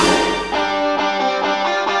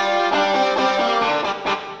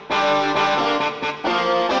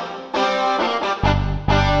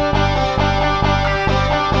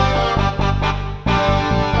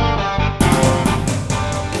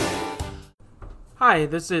Hi,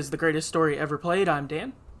 this is The Greatest Story Ever Played. I'm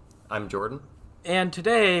Dan. I'm Jordan. And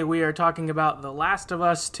today we are talking about The Last of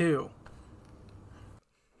Us 2.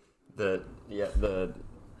 The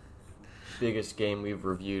biggest game we've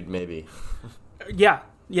reviewed, maybe. Yeah,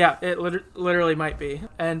 it literally might be.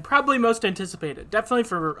 And probably most anticipated. Definitely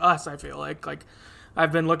for us, I feel like.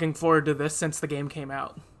 I've been looking forward to this since the game came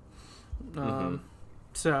out.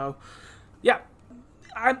 So, yeah.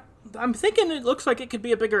 I'm thinking it looks like it could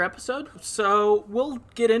be a bigger episode, so we'll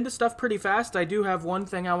get into stuff pretty fast. I do have one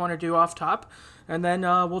thing I want to do off top, and then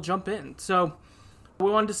we'll jump in. So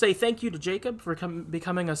we wanted to say thank you to Jacob for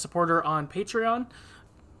becoming a supporter on Patreon.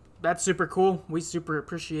 That's super cool. We super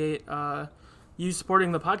appreciate you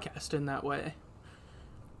supporting the podcast in that way.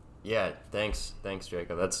 Yeah, thanks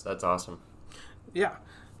Jacob. That's awesome. Yeah.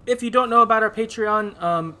 If you don't know about our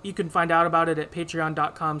Patreon, you can find out about it at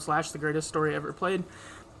patreon.com/thegreateststoryeverplayed.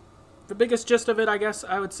 The biggest gist of it, I guess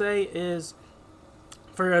I would say, is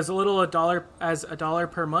for as little as a dollar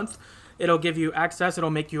per month, it'll give you access. It'll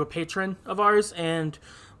make you a patron of ours, and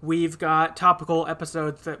we've got topical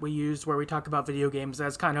episodes that we use where we talk about video games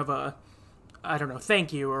as kind of a,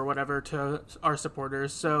 thank you or whatever to our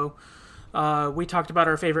supporters. So we talked about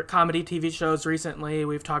our favorite comedy TV shows recently.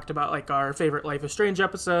 We've talked about our favorite Life is Strange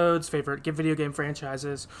episodes, favorite video game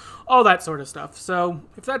franchises, all that sort of stuff. So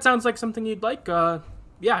if that sounds like something you'd like, go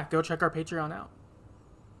check our Patreon out.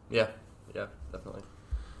 Yeah, definitely.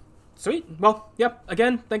 Sweet. Well, yep.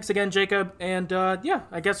 Again, thanks again, Jacob. And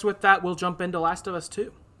I guess with that, we'll jump into Last of Us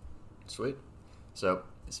 2. Sweet. So,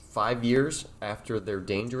 it's 5 years after their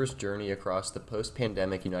dangerous journey across the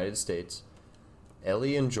post-pandemic United States,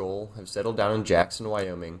 Ellie and Joel have settled down in Jackson,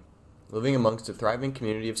 Wyoming. Living amongst a thriving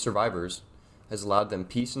community of survivors has allowed them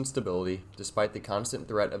peace and stability despite the constant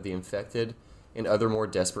threat of the infected and other more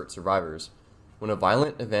desperate survivors. When a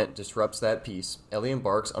violent event disrupts that peace, Ellie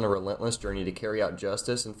embarks on a relentless journey to carry out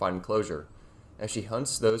justice and find closure. As she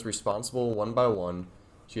hunts those responsible one by one,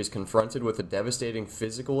 she is confronted with the devastating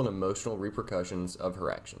physical and emotional repercussions of her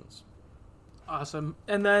actions. Awesome.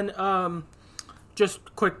 And then,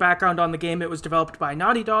 just quick background on the game. It was developed by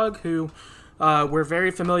Naughty Dog, who we're very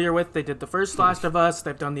familiar with. They did the first Last of Us.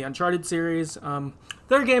 They've done the Uncharted series.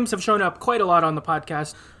 Their games have shown up quite a lot on the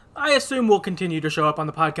podcast. I assume will continue to show up on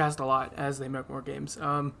the podcast a lot as they make more games.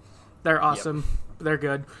 They're awesome. Yep. They're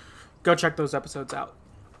good. Go check those episodes out.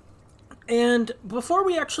 And before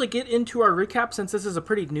we actually get into our recap, since this is a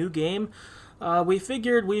pretty new game, we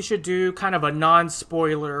figured we should do kind of a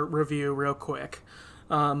non-spoiler review real quick.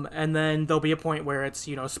 And then there'll be a point where it's,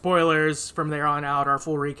 spoilers from there on out, our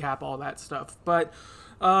full recap, all that stuff. But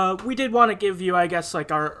we did want to give you, I guess,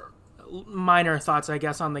 our minor thoughts, I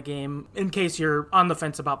guess, on the game in case you're on the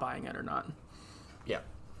fence about buying it or not. Yeah.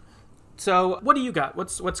 So what do you got?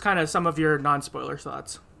 What's kind of some of your non-spoiler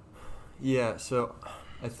thoughts? Yeah, so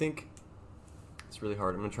I think it's really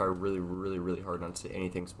hard. I'm going to try really, really, really hard not to say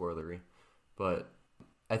anything spoilery. But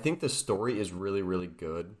I think the story is really, really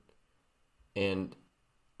good. And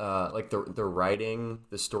the writing,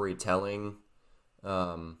 the storytelling,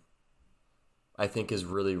 I think is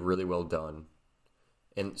really, really well done.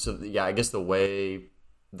 And so, I guess the way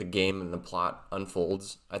the game and the plot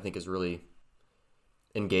unfolds, I think, is really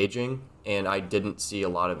engaging, and I didn't see a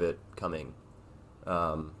lot of it coming.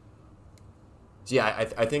 I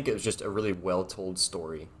think it was just a really well-told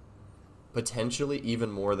story, potentially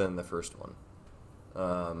even more than the first one.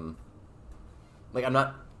 I'm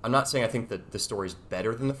not saying I think that the story's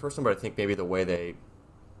better than the first one, but I think maybe the way they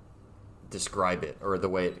describe it or the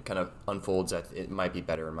way it kind of unfolds, it might be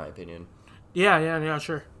better in my opinion. Yeah,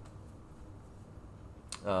 sure.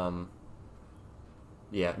 Do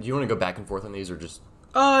you want to go back and forth on these or just...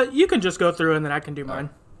 You can just go through and then I can do mine.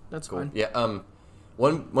 That's cool. Fine. Yeah,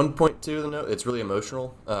 one point to the note, it's really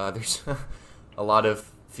emotional. There's a lot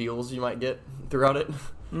of feels you might get throughout it.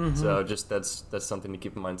 Mm-hmm. So just that's something to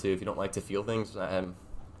keep in mind too. If you don't like to feel things, I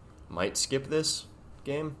might skip this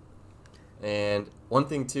game. And one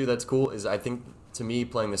thing too that's cool is I think, to me,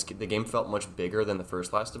 playing the game felt much bigger than the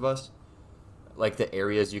first Last of Us. Like, the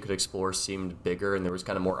areas you could explore seemed bigger, and there was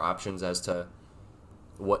kind of more options as to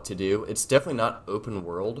what to do. It's definitely not open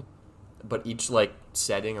world, but each,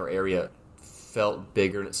 setting or area felt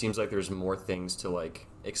bigger, and it seems like there's more things to,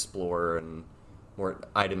 explore and more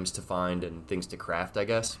items to find and things to craft, I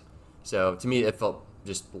guess. So, to me, it felt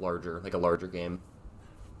just larger, like a larger game.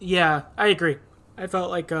 Yeah, I agree. I felt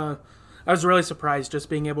like I was really surprised just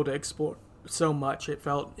being able to explore so much. It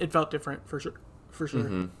felt different, for sure.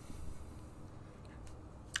 Mm-hmm.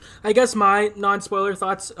 I guess my non-spoiler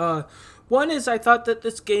thoughts, one is I thought that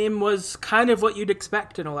this game was kind of what you'd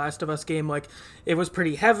expect in a Last of Us game. It was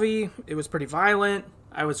pretty heavy, it was pretty violent,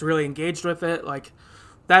 I was really engaged with it. Like,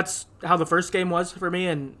 that's how the first game was for me,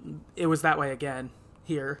 and it was that way again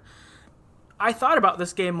here. I thought about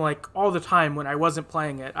this game like all the time when I wasn't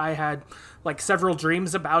playing it. I had like several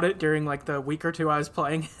dreams about it during like the week or two I was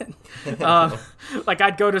playing it. Like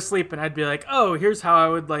I'd go to sleep and I'd be like, oh, here's how I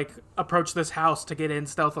would like approach this house to get in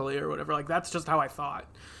stealthily or whatever. Like that's just how I thought.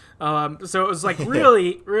 So it was like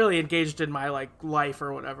really, really engaged in my like life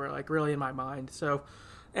or whatever, like really in my mind. So,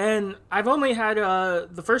 and I've only had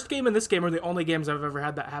the first game and this game are the only games I've ever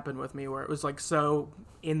had that happen with me where it was like so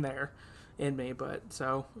in there in me. But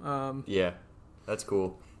so yeah. That's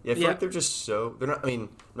cool. Yeah, I feel like they're just they're not, I mean,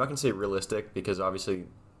 I'm not going to say realistic because obviously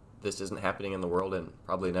this isn't happening in the world and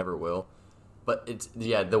probably never will. But it's,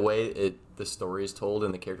 the way the story is told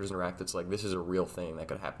and the characters interact, it's like this is a real thing that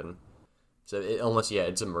could happen. So it almost,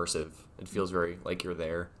 it's immersive. It feels very like you're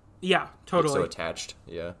there. Yeah, totally. It's so attached.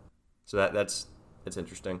 Yeah. So that's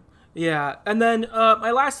interesting. Yeah, and then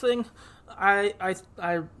my last thing, I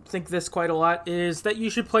think this quite a lot, is that you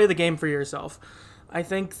should play the game for yourself. I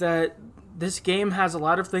think that this game has a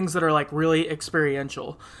lot of things that are like really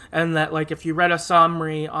experiential, and that like if you read a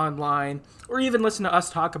summary online or even listen to us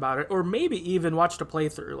talk about it or maybe even watched a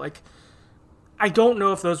playthrough, like I don't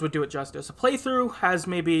know if those would do it justice. A playthrough has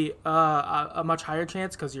maybe a much higher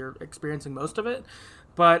chance because you're experiencing most of it,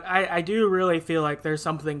 but I do really feel like there's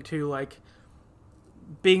something to like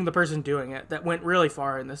being the person doing it that went really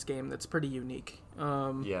far in this game that's pretty unique.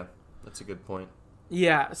 Yeah, that's a good point.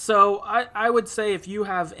 Yeah, so I would say if you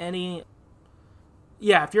have any...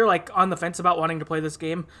 Yeah, if you're like on the fence about wanting to play this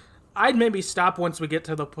game, I'd maybe stop once we get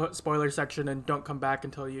to the spoiler section and don't come back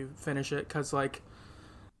until you finish it, because like...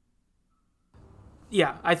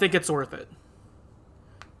 Yeah, I think it's worth it.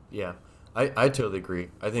 Yeah, I totally agree.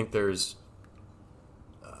 I think there's...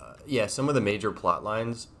 some of the major plot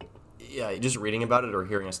lines, just reading about it or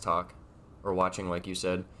hearing us talk or watching, like you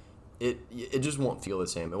said, it just won't feel the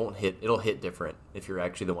same. It'll hit different if you're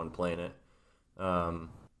actually the one playing it.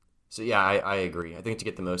 So yeah, I agree. I think to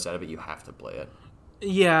get the most out of it, you have to play it.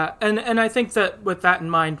 Yeah, and I think that with that in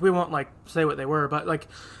mind, we won't like say what they were, but like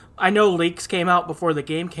I know leaks came out before the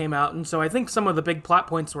game came out, and so I think some of the big plot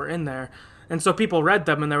points were in there, and so people read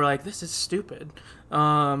them and they were like, "This is stupid,"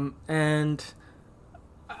 and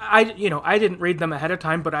I didn't read them ahead of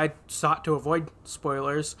time, but I sought to avoid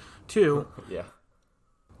spoilers too. Yeah.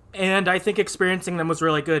 And I think experiencing them was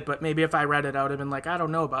really good, but maybe if I read it, I would have been like, I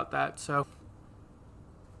don't know about that. So,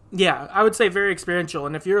 yeah, I would say very experiential.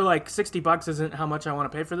 And if you're like, $60 isn't how much I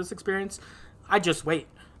want to pay for this experience, I just wait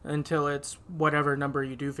until it's whatever number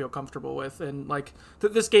you do feel comfortable with. And like,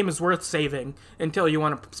 this game is worth saving until you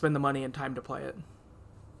want to spend the money and time to play it.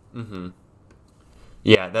 Mm-hmm.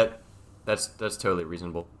 Yeah, that's totally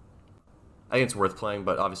reasonable. I think it's worth playing,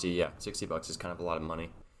 but obviously, $60 is kind of a lot of money.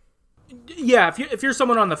 Yeah, if you're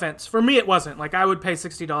someone on the fence. For me, it wasn't. Like, I would pay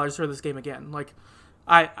 $60 for this game again. Like,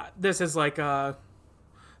 this is like a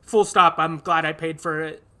full stop. I'm glad I paid for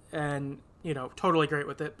it and, totally great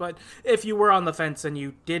with it. But if you were on the fence and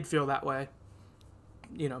you did feel that way,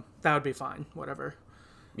 that would be fine. Whatever.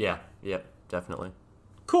 Yeah, definitely.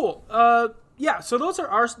 Cool. So those are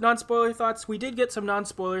our non-spoiler thoughts. We did get some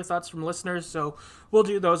non-spoiler thoughts from listeners, so we'll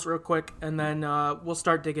do those real quick, and then we'll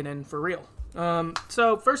start digging in for real.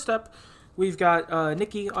 So first up, we've got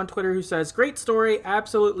Nikki on Twitter who says, "Great story,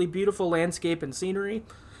 absolutely beautiful landscape and scenery,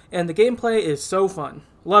 and the gameplay is so fun.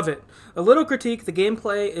 Love it. A little critique, the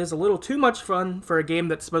gameplay is a little too much fun for a game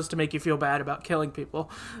that's supposed to make you feel bad about killing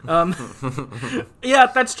people." Yeah,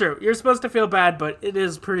 that's true. You're supposed to feel bad, but it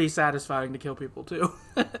is pretty satisfying to kill people too.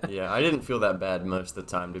 Yeah, I didn't feel that bad most of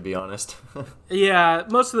the time, to be honest. Yeah,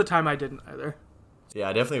 most of the time I didn't either. Yeah,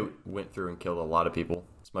 I definitely went through and killed a lot of people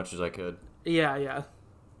as much as I could. Yeah.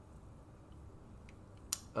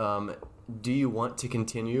 Do you want to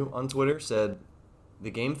continue on Twitter? Said, the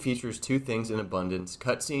game features two things in abundance,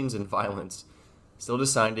 cutscenes and violence. Still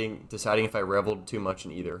deciding if I reveled too much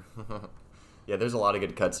in either. Yeah, there's a lot of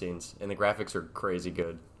good cutscenes, and the graphics are crazy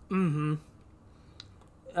good. Mm-hmm.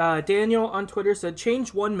 Daniel on Twitter said,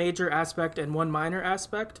 change one major aspect and one minor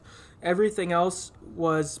aspect. Everything else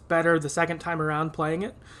was better the second time around playing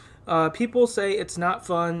it. People say it's not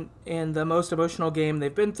fun and the most emotional game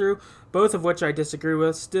they've been through, both of which I disagree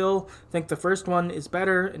with. Still think the first one is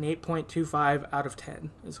better, an 8.25 out of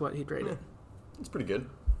 10 is what he'd rate it. It's pretty good.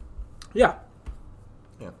 Yeah.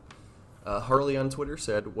 Harley on Twitter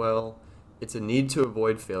said, well, it's a need to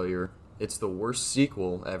avoid failure. It's the worst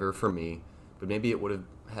sequel ever for me, but maybe it would have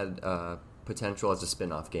had potential as a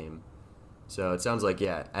spin-off game. So it sounds like,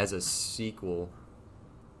 as a sequel,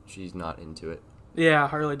 she's not into it. Yeah,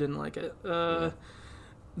 Harley didn't like it.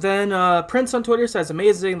 Then Prince on Twitter says,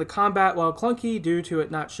 amazing. The combat, while clunky due to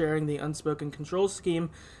it not sharing the unspoken control scheme,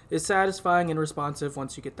 is satisfying and responsive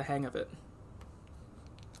once you get the hang of it.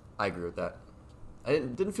 I agree with that.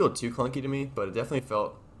 It didn't feel too clunky to me, but it definitely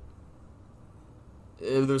felt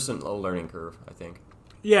there's a learning curve, I think.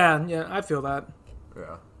 Yeah, I feel that.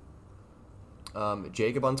 Yeah.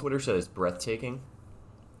 Jacob on Twitter said it's breathtaking.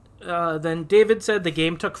 Then David said the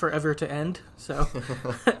game took forever to end, so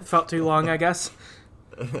it felt too long, I guess.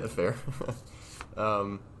 Fair.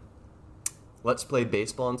 Let's Play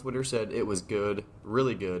Baseball on Twitter said it was good,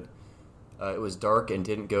 really good. It was dark and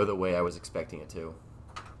didn't go the way I was expecting it to.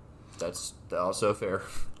 That's also fair.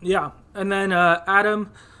 Yeah, and then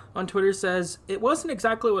Adam on Twitter says, it wasn't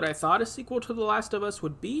exactly what I thought a sequel to The Last of Us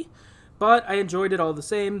would be, but I enjoyed it all the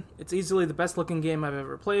same. It's easily the best looking game I've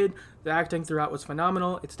ever played. The acting throughout was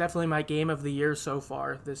phenomenal. It's definitely my game of the year so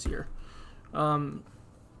far this year.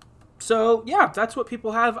 So, yeah, that's what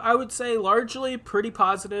people have. I would say largely pretty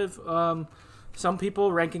positive. Some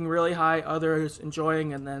people ranking really high, others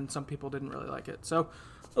enjoying, and then some people didn't really like it. So,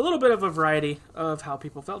 a little bit of a variety of how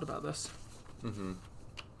people felt about this. Mm-hmm.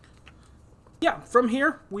 Yeah, from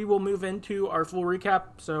here, we will move into our full recap.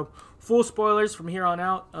 So, full spoilers from here on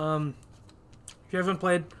out. If you haven't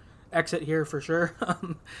played, exit here for sure.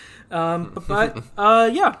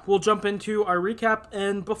 Yeah, we'll jump into our recap.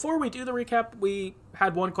 And before we do the recap, we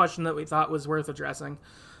had one question that we thought was worth addressing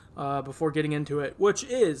before getting into it, which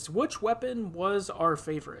is, which weapon was our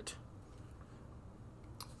favorite?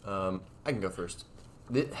 I can go first.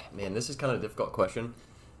 Man, this is kind of a difficult question.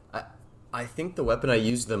 I think the weapon I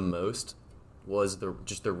used the most was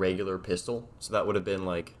just the regular pistol. So that would have been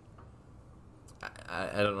like,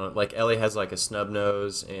 I don't know, like Ellie has like a snub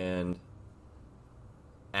nose and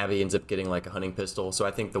Abby ends up getting like a hunting pistol. So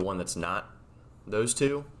I think the one that's not those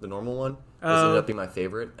two, the normal one, ended up being my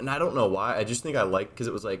favorite. And I don't know why. I just think I liked, because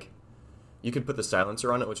it was like, you could put the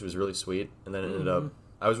silencer on it, which was really sweet. And then it ended up,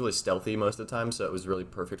 I was really stealthy most of the time, so it was really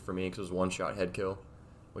perfect for me because it was one-shot head kill,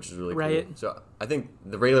 which is really cool. So I think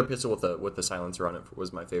the regular pistol with the silencer on it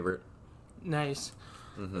was my favorite. Nice.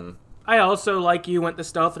 Mm-hmm. I also, like you, went the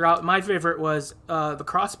stealth route. My favorite was the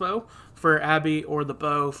crossbow for Abby or the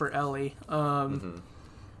bow for Ellie.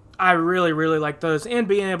 I really, really like those. And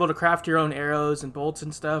being able to craft your own arrows and bolts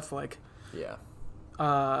and stuff. Like, yeah.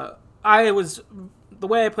 The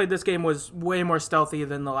way I played this game was way more stealthy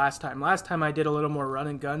than the last time. Last time I did a little more run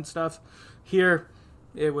and gun stuff. Here,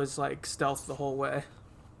 it was like stealth the whole way.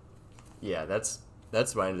 Yeah, that's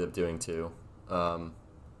what I ended up doing too.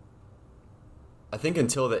 I think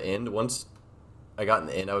until the end, once I got in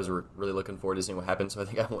the end, I was really looking forward to seeing what happened. So I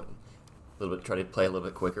think I went a little bit, try to play a little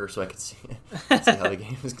bit quicker so I could see how the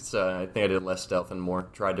game is. So I think I did less stealth and more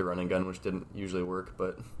tried to run and gun, which didn't usually work,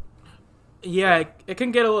 but yeah, it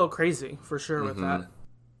can get a little crazy for sure with that.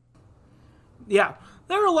 Yeah,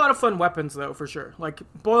 there are a lot of fun weapons though, for sure. Like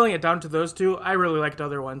boiling it down to those two, I really liked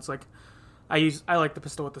other ones. Like I like the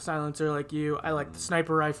pistol with the silencer, like you. I like the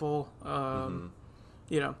sniper rifle.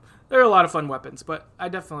 You know, there are a lot of fun weapons, but I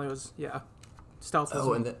definitely was stealth.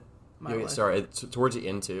 Oh, and sorry, towards the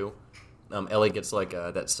end too, Ellie gets like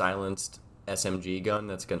that silenced SMG gun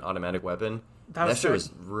that's like an automatic weapon. That shit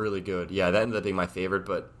was really good. Yeah, that ended up being my favorite,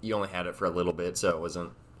 but you only had it for a little bit, so it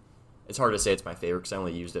wasn't. It's hard to say it's my favorite because I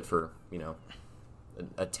only used it for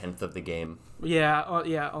a tenth of the game. Yeah,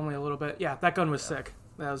 only a little bit. Yeah, that gun was sick.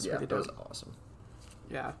 That was pretty dope. That was awesome.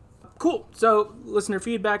 Yeah. Cool. So, listener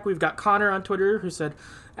feedback, we've got Connor on Twitter who said,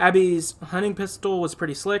 Abby's hunting pistol was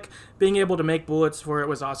pretty slick. Being able to make bullets for it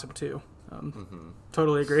was awesome too.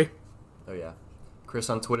 Totally agree. Oh, yeah. Chris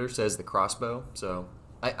on Twitter says the crossbow. So,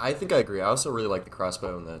 I think I agree. I also really like the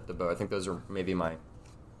crossbow and the bow. I think those are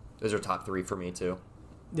those are top three for me too.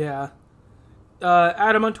 Yeah.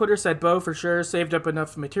 Adam on Twitter said bow for sure. Saved up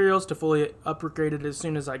enough materials to fully upgrade it as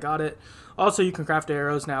soon as I got it. Also, you can craft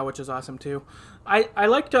arrows now, which is awesome too. I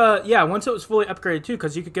liked, once it was fully upgraded too,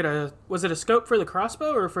 because you could get was it a scope for the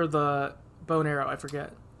crossbow or for the bow and arrow? I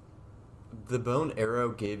forget. The bow and arrow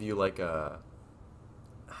gave you like a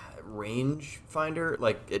range finder.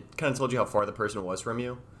 Like, it kind of told you how far the person was from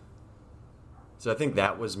you. So I think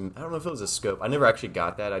that was, I don't know if it was a scope. I never actually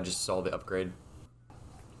got that. I just saw the upgrade.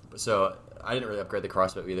 So I didn't really upgrade the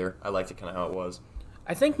crossbow either. I liked it kind of how it was.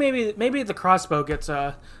 I think maybe the crossbow gets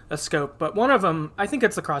a scope, but one of them, I think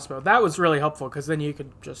it's the crossbow. That was really helpful because then you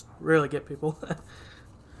could just really get people.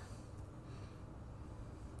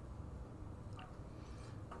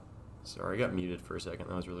 Sorry, I got muted for a second.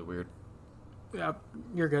 That was really weird. Yeah,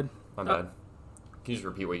 you're good. My bad. Can you just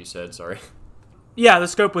repeat what you said? Sorry. Yeah, the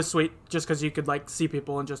scope was sweet just because you could like see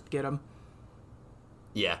people and just get them.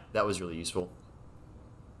 Yeah, that was really useful.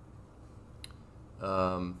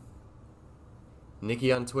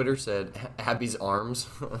 Nikki on Twitter said, Abby's arms.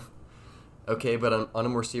 Okay, but on a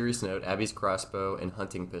more serious note, Abby's crossbow and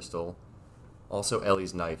hunting pistol. Also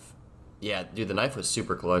Ellie's knife. Yeah, dude, the knife was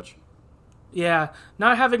super clutch. Yeah,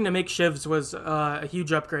 not having to make shivs was a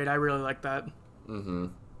huge upgrade. I really like that. Mm-hmm.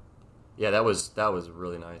 Yeah, that was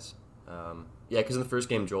really nice. Yeah, because in the first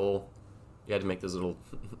game, Joel, you had to make those little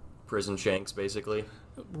prison shanks, basically.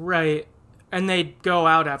 Right. And they'd go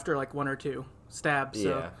out after like one or two stabs, so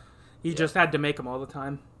Yeah. you just had to make them all the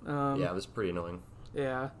time. Yeah, it was pretty annoying.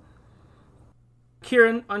 Yeah.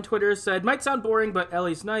 Kieran on Twitter said, might sound boring, but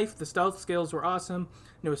Ellie's knife, the stealth skills were awesome,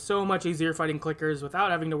 and it was so much easier fighting clickers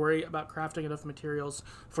without having to worry about crafting enough materials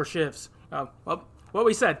for shifts. Well, what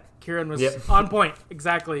we said. Kieran was on point.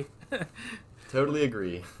 Exactly. Totally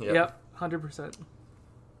agree. Yep, 100%.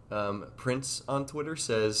 Prince on Twitter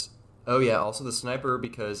says, oh yeah, also the sniper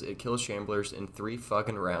because it kills shamblers in 3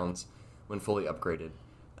 fucking rounds when fully upgraded.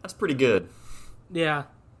 That's pretty good. Yeah.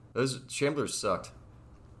 Those shamblers sucked.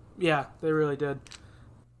 Yeah, they really did.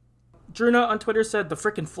 Druna on Twitter said the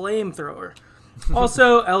frickin' flamethrower.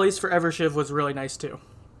 Also, Ellie's Forever Shiv was really nice too.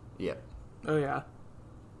 Yeah. Oh yeah.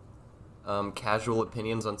 Casual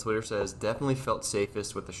Opinions on Twitter says, definitely felt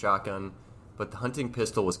safest with the shotgun, but the hunting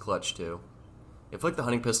pistol was clutch too. I feel like the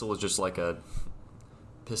hunting pistol was just like a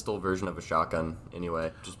pistol version of a shotgun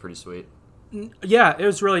anyway, which is pretty sweet. Yeah, it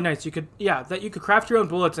was really nice. You could craft your own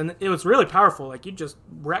bullets, and it was really powerful. Like, you just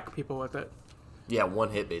wreck people with it. Yeah, one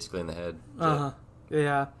hit basically in the head.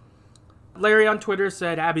 Yeah. Larry on Twitter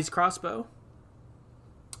said Abby's crossbow.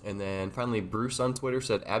 And then finally, Bruce on Twitter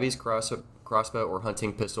said Abby's crossbow or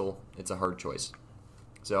hunting pistol. It's a hard choice.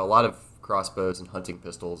 So a lot of crossbows and hunting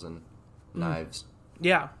pistols and knives.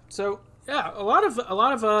 Yeah. So yeah, a lot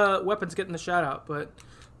of weapons getting the shout out, but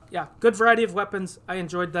yeah, good variety of weapons. I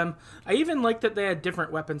enjoyed them. I even liked that they had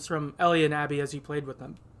different weapons from Ellie and Abby as you played with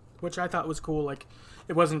them, which I thought was cool. Like,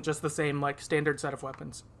 it wasn't just the same like standard set of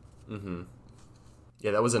weapons. Mm-hmm.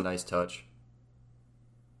 Yeah, that was a nice touch.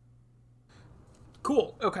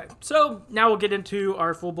 Cool. Okay, so now we'll get into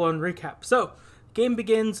our full-blown recap. So, game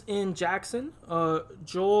begins in Jackson.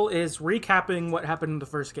 Joel is recapping what happened in the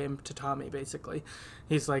first game to Tommy, basically.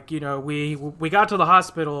 He's like, we got to the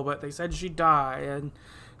hospital, but they said she'd die, and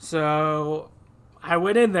so I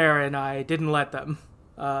went in there and I didn't let them.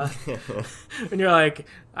 And you're like,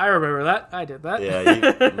 I remember that. I did that. Yeah,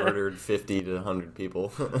 he murdered 50 to 100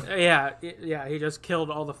 people. Yeah, he just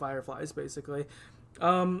killed all the Fireflies, basically.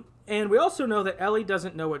 And we also know that Ellie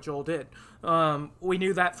doesn't know what Joel did. We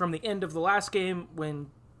knew that from the end of the last game when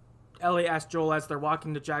Ellie asked Joel as they're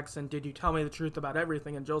walking to Jackson, did you tell me the truth about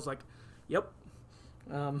everything? And Joel's like, yep.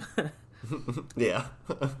 Yeah.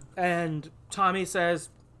 And Tommy says,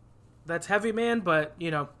 that's heavy, man, but,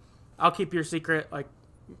 I'll keep your secret, like,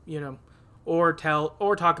 or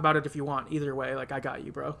talk about it if you want. Either way, like, I got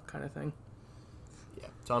you, bro, kind of thing. Yeah,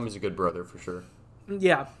 Tommy's a good brother for sure.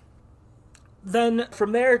 Yeah. Then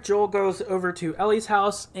from there, Joel goes over to Ellie's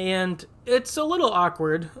house, and it's a little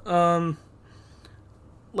awkward.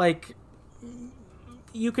 Like,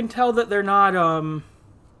 you can tell that they're not,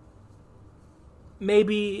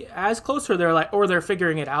 maybe as close, or they're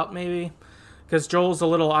figuring it out, maybe. Because Joel's a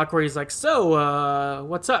little awkward. He's like, so,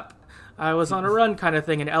 what's up? I was on a run kind of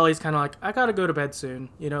thing, and Ellie's kind of like, I gotta go to bed soon,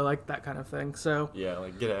 like that kind of thing. So yeah,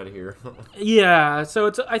 like, get out of here. Yeah,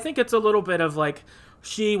 so I think it's a little bit of like,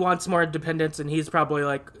 she wants more independence, and he's probably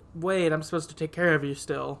like, wait, I'm supposed to take care of you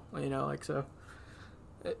still, so.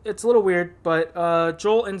 It's a little weird, but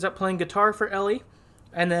Joel ends up playing guitar for Ellie,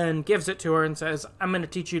 and then gives it to her and says, I'm going to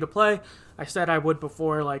teach you to play. I said I would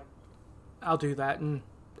before, like, I'll do that. And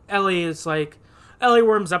Ellie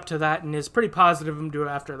warms up to that and is pretty positive and do it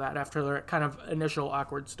after that, after their kind of initial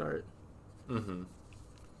awkward start. Mm-hmm.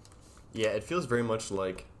 Yeah, it feels very much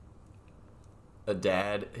like a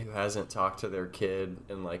dad who hasn't talked to their kid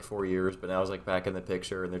in like 4 years, but now is like back in the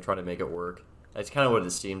picture and they're trying to make it work. That's kind of what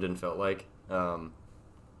it seemed and felt like.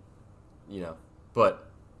 But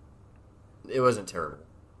it wasn't terrible.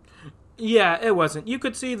 Yeah, it wasn't. You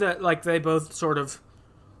could see that, like, they both sort of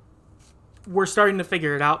were starting to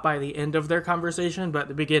figure it out by the end of their conversation, but at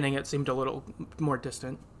the beginning it seemed a little more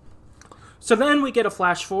distant. So then we get a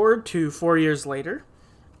flash forward to 4 years later.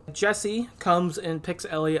 Jessie comes and picks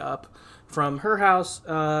Ellie up from her house.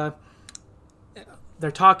 They're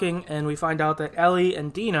talking, and we find out that Ellie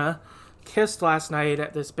and Dina kissed last night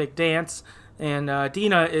at this big dance. And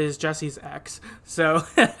Dina is Jessie's ex, so...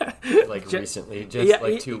 like recently,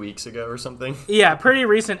 just 2 weeks ago or something? Yeah, pretty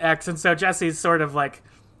recent ex, and so Jesse's sort of like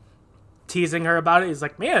teasing her about it. He's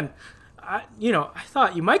like, man, I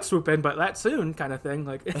thought you might swoop in, but that soon, kind of thing.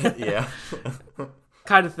 Like, yeah.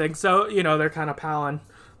 kind of thing. So, they're kind of palling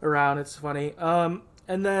around. It's funny.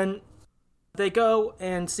 And then they go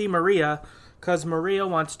and see Maria because Maria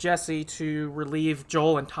wants Jesse to relieve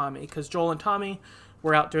Joel and Tommy because Joel and Tommy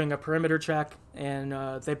were out doing a perimeter check and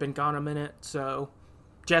they've been gone a minute. So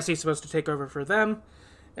Jesse's supposed to take over for them.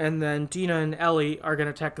 And then Dina and Ellie are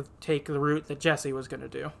going to take the route that Jesse was going to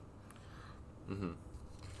do. Mm-hmm.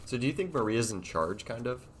 So do you think Maria's in charge, kind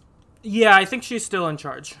of? Yeah, I think she's still in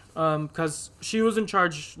charge. Because she was in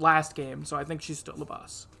charge last game, so I think she's still the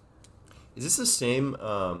boss. Is this the same...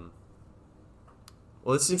 Well,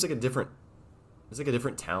 this seems like a different... It's like a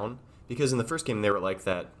different town. Because in the first game, they were like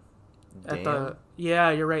that dam.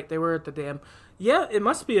 Yeah, you're right. They were at the dam. Yeah, it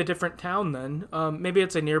must be a different town then. Maybe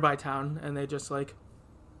it's a nearby town, and they just,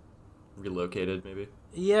 relocated, maybe?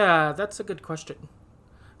 Yeah, that's a good question.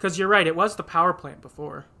 Because you're right, it was the power plant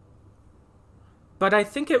before. But I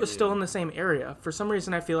think it was still in the same area. For some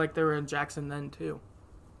reason, I feel like they were in Jackson then, too.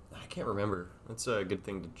 I can't remember. That's a good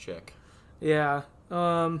thing to check. Yeah.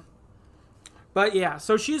 But yeah,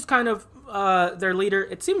 so she's kind of their leader.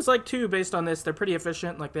 It seems like, too, based on this, they're pretty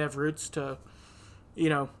efficient. Like, they have routes to,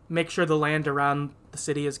 make sure the land around the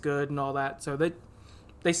city is good and all that. So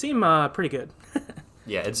they seem pretty good.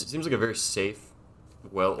 Yeah, it seems like a very safe,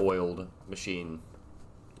 well-oiled machine.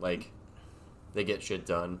 Like, they get shit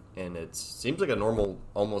done, and it seems like a normal,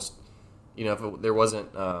 almost, if there wasn't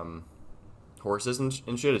horses and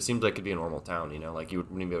shit, it seems like it'd be a normal town, like you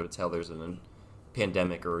wouldn't be able to tell there's a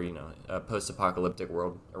pandemic or, a post-apocalyptic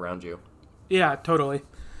world around you. Yeah, totally.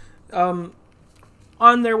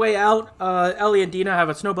 On their way out, Ellie and Dina have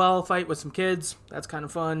a snowball fight with some kids. That's kind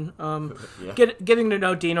of fun. Yeah. Getting to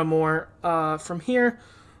know Dina more. From here,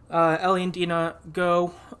 Ellie and Dina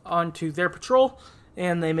go onto their patrol,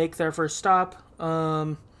 and they make their first stop.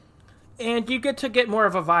 And you get more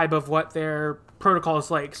of a vibe of what their protocol is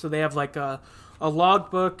like. So they have a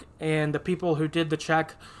logbook, and the people who did the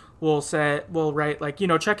check will write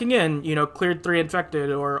checking in, cleared 3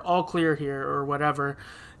 infected, or all clear here, or whatever.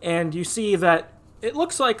 And you see that it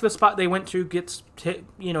looks like the spot they went to gets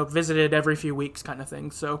visited every few weeks, kind of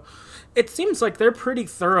thing. So it seems like they're pretty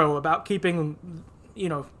thorough about keeping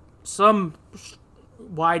some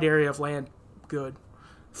wide area of land good,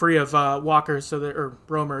 free of walkers, or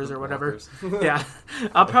roamers or whatever. Yeah,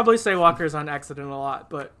 I'll probably say walkers on accident a lot,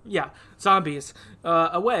 but yeah, zombies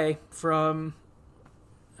away from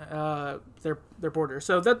their border.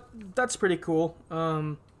 So that's pretty cool.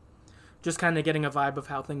 Just kind of getting a vibe of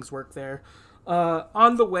how things work there.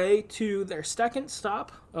 On the way to their second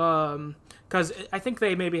stop, because I think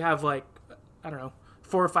they maybe have 4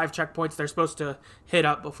 or 5 checkpoints they're supposed to hit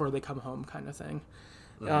up before they come home, kind of thing.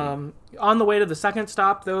 Mm-hmm. On the way to the second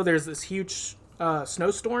stop, though, there's this huge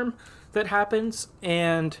snowstorm that happens,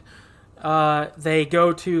 and they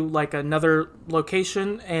go to another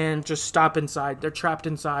location and just stop inside. They're trapped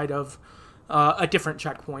inside of a different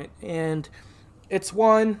checkpoint, and it's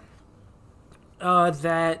one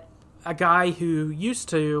that a guy who used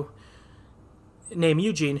to named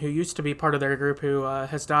Eugene, who used to be part of their group, who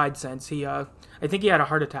has died since. He I think he had a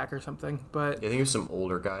heart attack or something. But I think he was some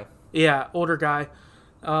older guy. Yeah, older guy.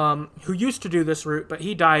 Who used to do this route, but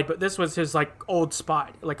he died. But this was his old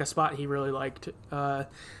spot, a spot he really liked.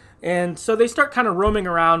 And so they start kind of roaming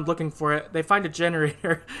around looking for it. They find a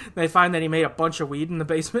generator. They find that he made a bunch of weed in the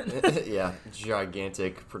basement. Yeah,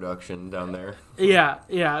 gigantic production down there.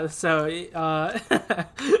 Yeah. So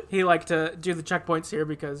he liked to do the checkpoints here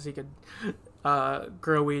because he could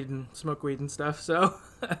grow weed and smoke weed and stuff. So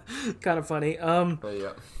kind of funny.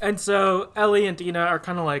 Yeah. And so Ellie and Dina are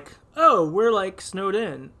kind of oh, we're snowed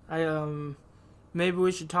in. Maybe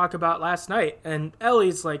we should talk about last night. And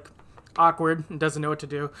Ellie's awkward and doesn't know what to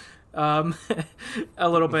do a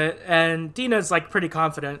little bit, and Dina's pretty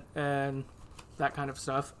confident and that kind of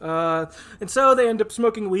stuff, and so they end up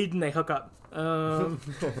smoking weed and they hook up. They're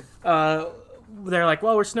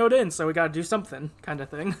well, we're snowed in, so we gotta do something, kind of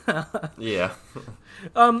thing. Yeah.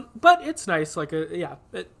 But it's nice,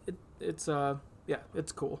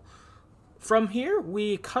 it's cool. From here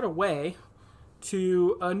we cut away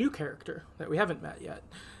to a new character that we haven't met yet.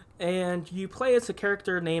 And you play as a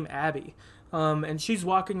character named Abby. And she's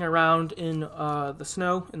walking around in the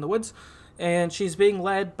snow in the woods. And she's being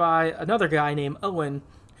led by another guy named Owen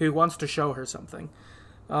who wants to show her something.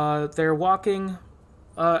 They're walking.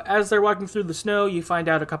 As they're walking through the snow, you find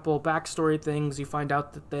out a couple of backstory things. You find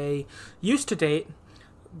out that they used to date,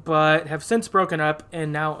 but have since broken up.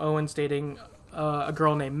 And now Owen's dating a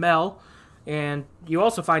girl named Mel. And you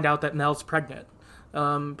also find out that Mel's pregnant.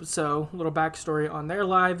 So a little backstory on their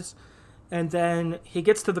lives. And then he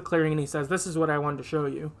gets to the clearing and he says, this is what I wanted to show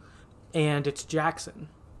you. And it's Jackson.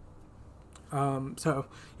 So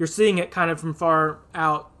you're seeing it kind of from far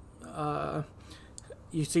out.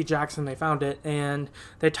 You see Jackson, they found it, and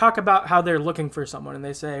they talk about how they're looking for someone, and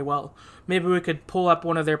they say, well, maybe we could pull up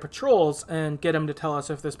one of their patrols and get them to tell us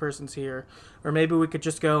if this person's here, or maybe we could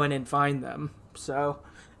just go in and find them. So,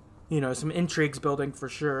 some intrigues building for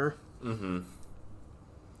sure. Mm-hmm.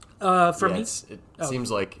 It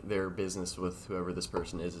seems like their business with whoever this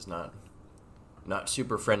person is not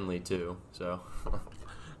super friendly too. So,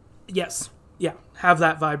 yes, yeah, have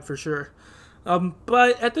that vibe for sure.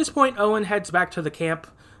 But at this point, Owen heads back to the camp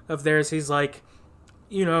of theirs. He's like,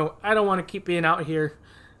 I don't want to keep being out here.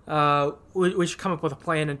 We should come up with a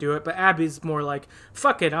plan and do it. But Abby's more like,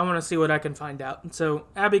 fuck it, I want to see what I can find out. And so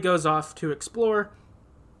Abby goes off to explore.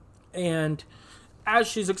 And as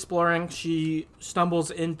she's exploring, she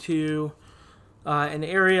stumbles into an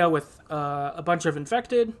area with a bunch of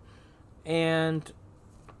infected. And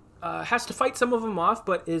has to fight some of them off,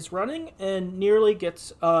 but is running and nearly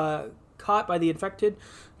gets caught by the infected,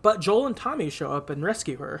 but Joel and Tommy show up and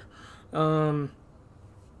rescue her.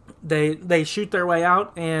 They shoot their way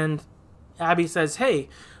out, and Abby says, "Hey,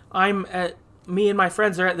 me and my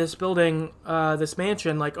friends are at this building, this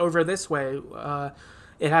mansion, like over this way.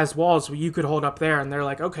 It has walls you could hold up there." And they're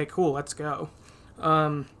like, "Okay, cool, let's go."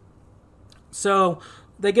 So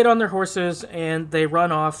they get on their horses and they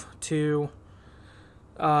run off to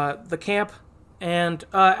the camp, and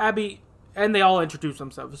Abby, and they all introduce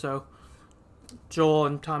themselves. So Joel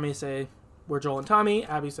and Tommy say, we're Joel and Tommy.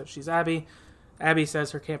 Abby says she's Abby. Abby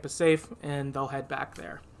says her camp is safe, and they'll head back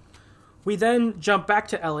there. We then jump back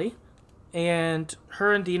to Ellie, and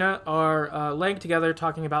her and Dina are laying together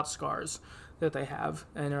talking about scars that they have.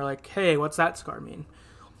 And they're like, hey, what's that scar mean?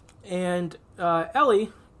 And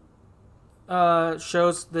Ellie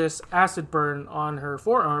shows this acid burn on her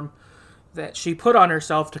forearm that she put on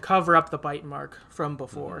herself to cover up the bite mark from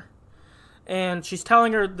before. And she's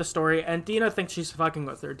telling her the story, and Dina thinks she's fucking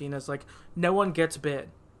with her. Dina's like, no one gets bit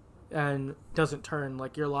and doesn't turn,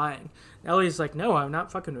 like, you're lying. Ellie's like, no, I'm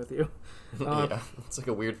not fucking with you. Yeah, it's like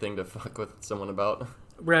a weird thing to fuck with someone about.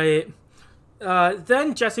 Right.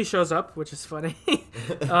 Then Jesse shows up, which is funny.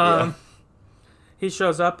 Yeah. He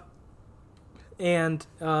shows up and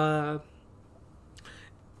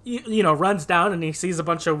runs down, and he sees a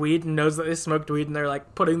bunch of weed and knows that they smoked weed, and they're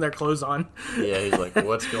like putting their clothes on. Yeah, he's like,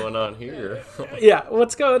 what's going on here? Yeah,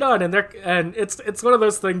 what's going on? And it's one of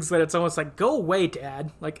those things that it's almost like, go away,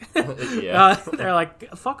 Dad. Like, Yeah. They're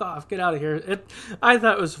like, fuck off, get out of here. I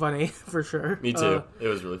thought it was funny for sure. Me too. It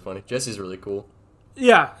was really funny. Jesse's really cool.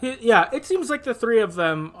 Yeah. It seems like the three of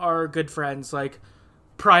them are good friends. Like,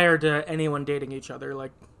 prior to anyone dating each other,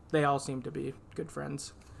 like they all seem to be good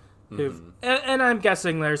friends. And I'm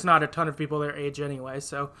guessing there's not a ton of people their age anyway,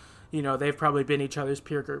 so they've probably been each other's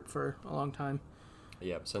peer group for a long time.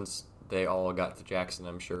 Yeah, since they all got to Jackson,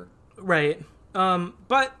 I'm sure. Right.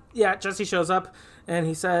 But yeah, Jesse shows up and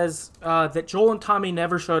he says that Joel and Tommy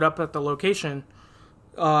never showed up at the location.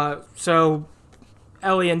 So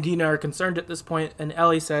Ellie and Dina are concerned at this point, and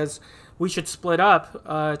Ellie says we should split up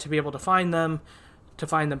to be able to find them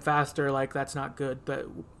faster. Like, that's not good that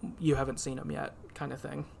you haven't seen them yet, kind of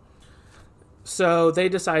thing. So they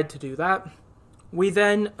decide to do that. We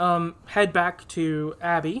then head back to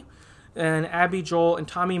Abby, and Abby, Joel, and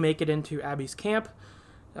Tommy make it into Abby's camp.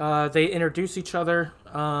 They introduce each other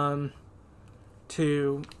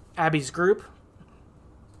to Abby's group,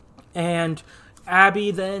 and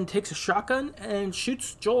Abby then takes a shotgun and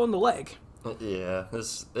shoots Joel in the leg. Yeah,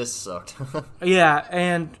 this sucked. Yeah,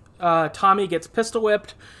 and Tommy gets pistol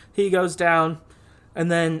whipped. He goes down,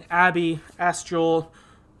 and then Abby asks Joel,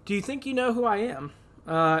 do you think you know who I am?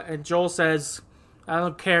 And Joel says, I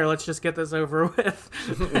don't care, let's just get this over with.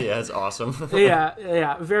 Yeah, it's awesome.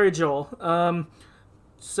 yeah, very Joel.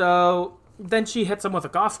 So then she hits him with a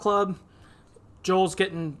golf club. Joel's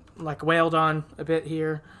getting, like, wailed on a bit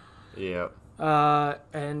here. Yeah.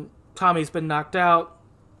 And Tommy's been knocked out.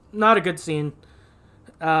 Not a good scene.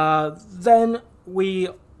 Then we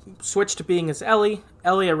switch to being as Ellie.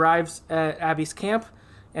 Ellie arrives at Abby's camp,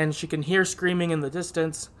 and she can hear screaming in the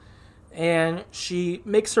distance, and she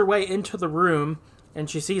makes her way into the room, and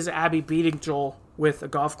she sees Abby beating Joel with a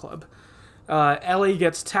golf club. Ellie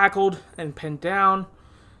gets tackled and pinned down,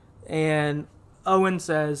 and Owen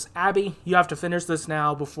says, Abby, you have to finish this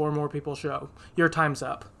now before more people show. Your time's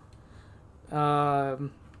up.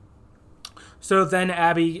 So then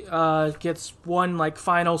Abby gets one, like,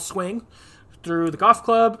 final swing through the golf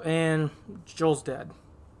club, and Joel's dead.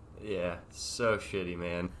 Yeah, so shitty,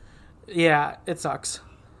 man. Yeah, it sucks.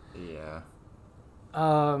 Yeah.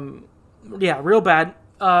 Yeah, real bad.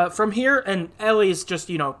 from here, and Ellie's just,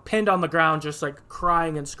 pinned on the ground, just, like,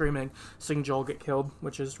 crying and screaming, seeing Joel get killed,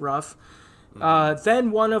 which is rough.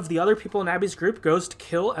 Then one of the other people in Abby's group goes to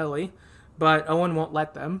kill Ellie, but Owen won't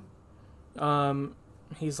let them.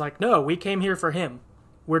 He's like, no, we came here for him.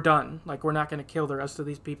 We're done. Like, we're not going to kill the rest of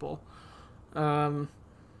these people.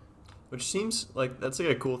 Which seems like that's like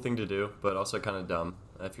a cool thing to do, but also kind of dumb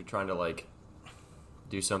if you're trying to, like,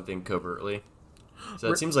 do something covertly.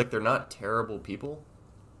 So it seems like they're not terrible people,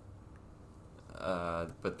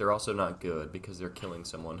 but they're also not good because they're killing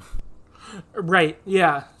someone. Right,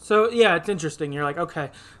 yeah. So, yeah, it's interesting. You're like,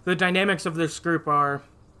 okay, the dynamics of this group are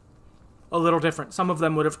a little different. Some of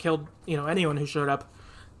them would have killed, anyone who showed up,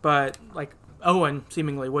 but, like, Owen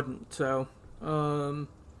seemingly wouldn't. So,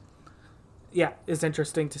 yeah, it's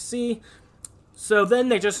interesting to see. So then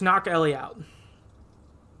they just knock Ellie out.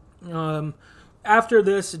 After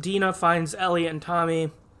this, Dina finds Ellie and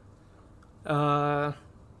Tommy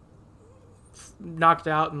knocked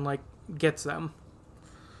out and, like, gets them.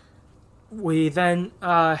 We then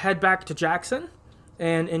head back to Jackson,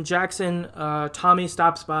 and in Jackson, Tommy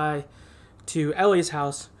stops by to Ellie's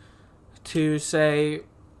house to say,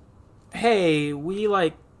 hey, we,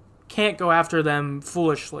 like, can't go after them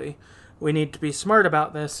foolishly. We need to be smart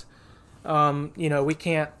about this. We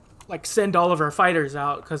can't, like, send all of our fighters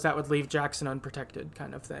out because that would leave Jackson unprotected,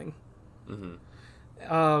 kind of thing.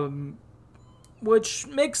 Mm-hmm. Which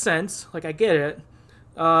makes sense. Like, I get it.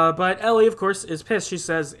 But Ellie, of course, is pissed. She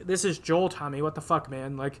says, this is Joel, Tommy. What the fuck,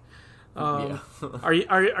 man? Like,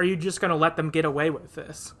 are you just going to let them get away with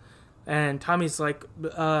this? And Tommy's like,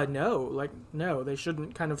 no, they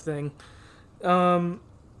shouldn't, kind of thing.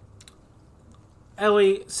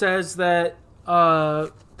 Ellie says that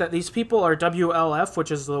these people are WLF,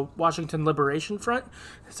 which is the Washington Liberation Front.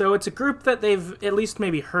 So it's a group that they've at least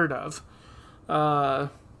maybe heard of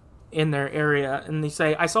in their area. And they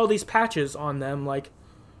say, I saw these patches on them, like,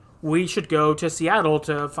 we should go to Seattle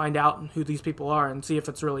to find out who these people are and see if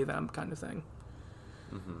it's really them, kind of thing.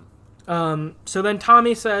 Mm-hmm. So then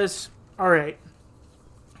Tommy says, all right,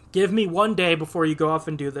 give me 1 day before you go off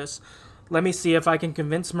and do this. Let me see if I can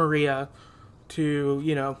convince Maria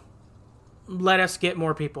to, let us get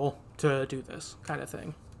more people to do this, kind of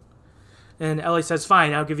thing. And Ellie says,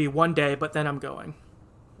 fine, I'll give you 1 day, but then I'm going.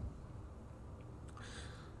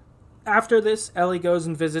 After this, Ellie goes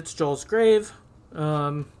and visits Joel's grave.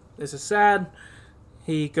 This is sad.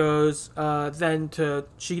 He goes,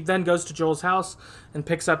 she then goes to Joel's house and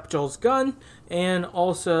picks up Joel's gun and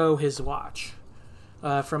also his watch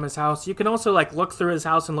from his house. You can also, like, look through his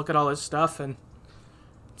house and look at all his stuff, and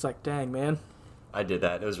it's like, dang, man. I did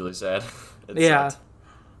that. It was really sad. Sucked.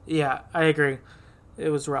 Yeah, I agree. It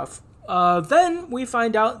was rough. Then we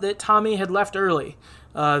find out that Tommy had left early.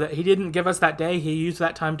 That he didn't give us that day. He used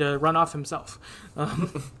that time to run off himself.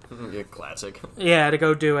 Yeah, classic. Yeah, to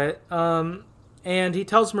go do it. And he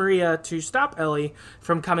tells Maria to stop Ellie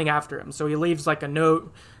from coming after him. So he leaves, like, a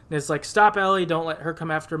note and is like, stop Ellie, don't let her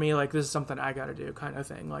come after me. Like, this is something I gotta do, kind of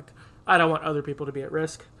thing. Like, I don't want other people to be at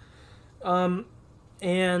risk. And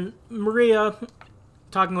Maria,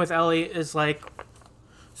 talking with Ellie, is like,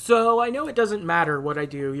 so I know it doesn't matter what I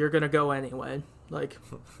do. You're gonna go anyway. Like,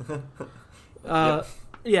 Yep.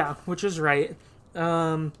 Yeah, which is right.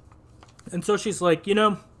 And so she's like,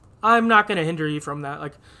 I'm not going to hinder you from that.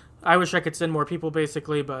 Like, I wish I could send more people,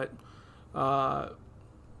 basically, but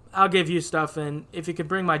I'll give you stuff, and if you could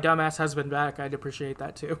bring my dumbass husband back, I'd appreciate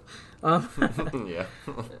that, too.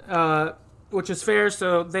 Yeah. Which is fair,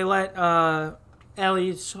 so they let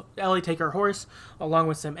Ellie take her horse, along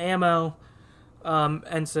with some ammo,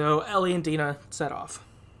 and so Ellie and Dina set off.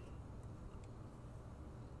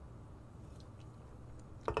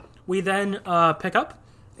 We then pick up,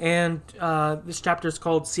 and this chapter is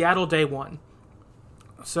called Seattle Day 1.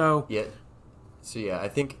 So yeah, I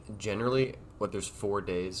think generally, there's 4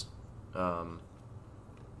 days. I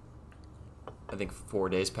think 4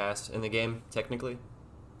 days passed in the game, technically.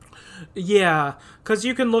 Yeah, because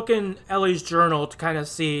you can look in Ellie's journal to kind of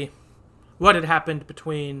see what had happened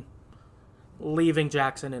between leaving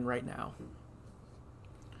Jackson and right now.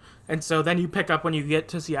 And so then you pick up when you get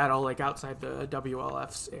to Seattle, like outside the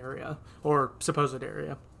WLF's area, or supposed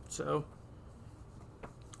area. So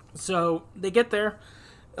they get there.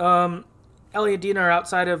 Ellie and Dina are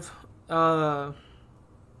outside of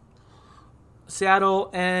Seattle,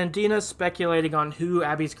 and Dina's speculating on who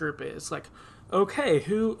Abby's group is. Like, okay,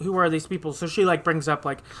 who are these people? So she, like, brings up,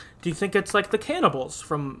 like, do you think it's, like, the cannibals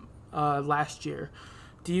from last year?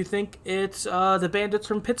 Do you think it's the bandits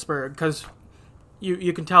from Pittsburgh? Because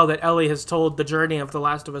you can tell that Ellie has told the journey of The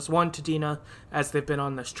Last of Us 1 to Dina as they've been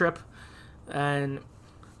on this trip. And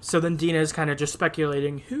So then Dina is kind of just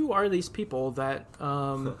speculating, who are these people that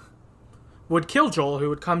would kill Joel, who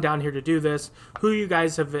would come down here to do this, who you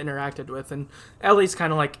guys have interacted with? And Ellie's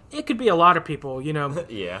kind of like, it could be a lot of people, you know.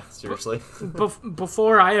 Yeah, seriously.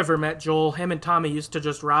 Before I ever met Joel, him and Tommy used to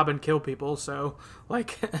just rob and kill people, so,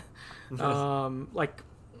 like, you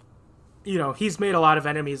know, he's made a lot of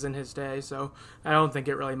enemies in his day, so I don't think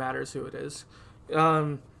it really matters who it is.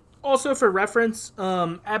 Also, for reference,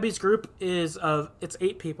 Abby's group it's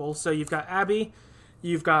 8 people, so you've got Abby,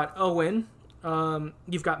 you've got Owen,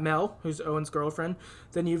 you've got Mel, who's Owen's girlfriend.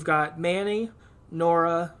 Then you've got Manny,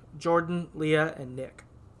 Nora, Jordan, Leah, and Nick.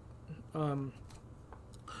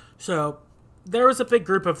 So there was a big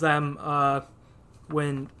group of them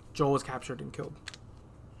when Joel was captured and killed.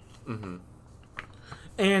 Mm-hmm.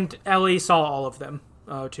 And Ellie saw all of them,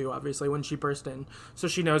 too, obviously, when she burst in. So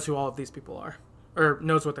she knows who all of these people are, or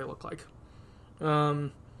knows what they look like.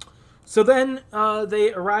 So then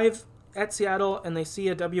they arrive at Seattle, and they see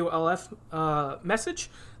a WLF message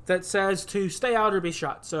that says to stay out or be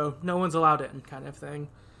shot, so no one's allowed in, kind of thing.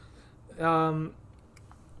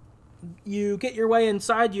 You get your way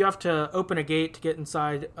inside. You have to open a gate to get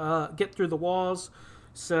inside, get through the walls,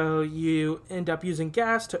 so you end up using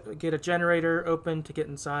gas to get a generator open to get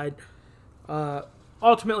inside.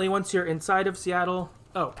 Ultimately, once you're inside of Seattle...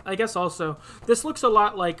 Oh, I guess also, this looks a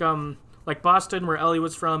lot like Boston, where Ellie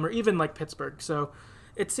was from, or even like Pittsburgh, so...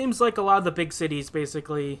 It seems like a lot of the big cities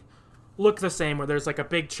basically look the same, where there's like a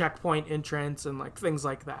big checkpoint entrance and like things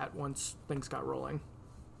like that once things got rolling.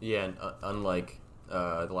 Yeah, and unlike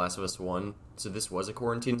The Last of Us 1, so this was a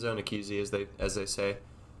quarantine zone, a QZ as they say,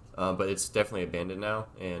 but it's definitely abandoned now.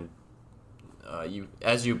 And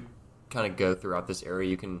as you kind of go throughout this area,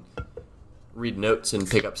 you can read notes and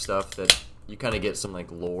pick up stuff that you kind of get some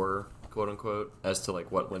like lore, quote unquote, as to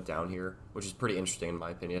like what went down here, which is pretty interesting in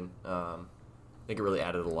my opinion. I think it really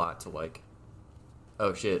added a lot to like,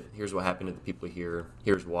 oh shit, here's what happened to the people here,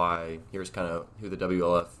 here's why, here's kind of who the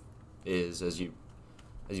WLF is as you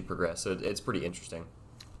progress. So it's pretty interesting.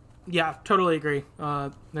 Yeah, totally agree.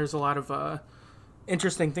 There's a lot of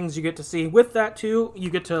interesting things you get to see. With that too, you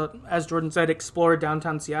get to, as Jordan said, explore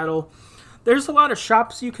downtown Seattle. There's a lot of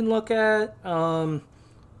shops you can look at.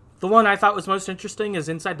 The one I thought was most interesting is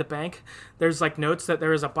inside the bank. There's like notes that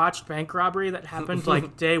there was a botched bank robbery that happened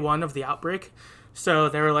like day 1 of the outbreak. So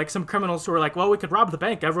there were like some criminals who were like, well, we could rob the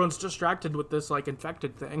bank. Everyone's distracted with this like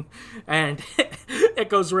infected thing. And it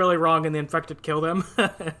goes really wrong and the infected kill them.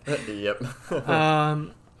 Yep.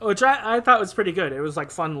 Which I thought was pretty good. It was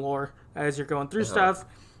like fun lore as you're going through stuff.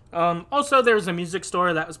 Also, there was a music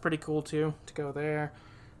store that was pretty cool too, to go there.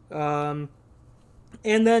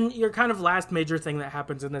 And then your kind of last major thing that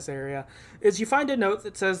happens in this area is you find a note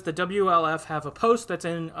that says the WLF have a post that's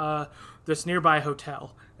in this nearby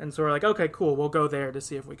hotel. And so we're like, okay, cool, we'll go there to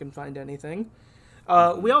see if we can find anything.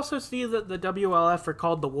 We also see that the WLF are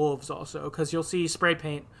called the Wolves also, because you'll see spray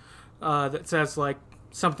paint that says like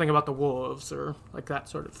something about the Wolves or like that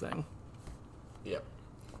sort of thing. Yep.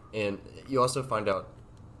 And you also find out,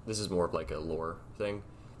 this is more of like a lore thing,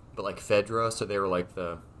 but like Fedra, so they were like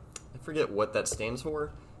I forget what that stands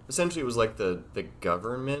for. Essentially, it was like the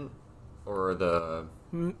government or the...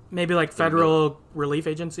 Maybe like Federal Relief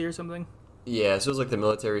Agency or something? Yeah, so it was like the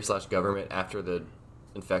military/government after the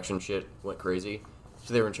infection shit went crazy.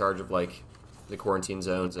 So they were in charge of like the quarantine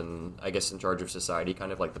zones and I guess in charge of society,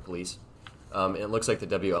 kind of like the police. And it looks like the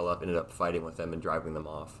WLF ended up fighting with them and driving them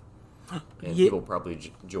off. And people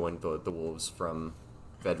probably joined the Wolves from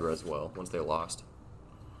Fedra as well once they lost.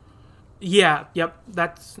 Yeah, yep,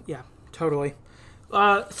 totally.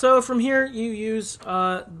 So from here, you use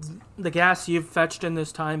the gas you've fetched in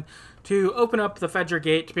this time to open up the Fedra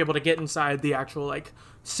gate to be able to get inside the actual, like,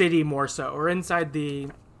 city more so, or inside the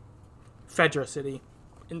Fedra city,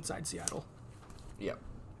 inside Seattle. Yep.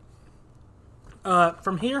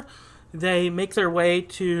 From here, they make their way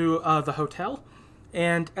to the hotel,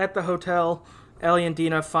 and at the hotel, Ellie and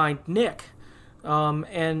Dina find Nick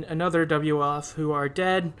and another WLF who are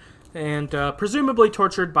dead and presumably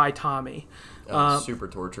tortured by Tommy. Super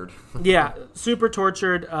tortured. Yeah, super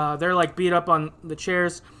tortured. They're like beat up on the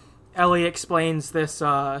chairs. Ellie explains this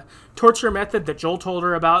torture method that Joel told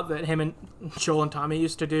her about that him and Joel and Tommy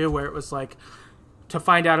used to do, where it was like to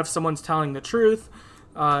find out if someone's telling the truth.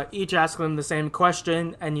 Each ask them the same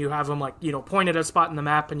question, and you have them like, point at a spot in the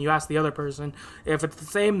map, and you ask the other person. If it's the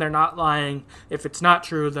same, they're not lying. If it's not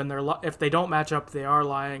true, then if they don't match up, they are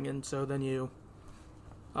lying, and so then you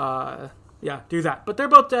do that. But they're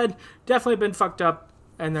both dead, definitely been fucked up,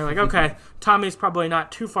 and they're like, okay, Tommy's probably not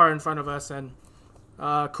too far in front of us, and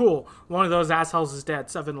cool, one of those assholes is dead,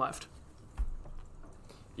 7 left.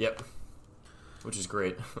 Yep. which is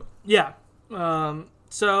great. Yeah.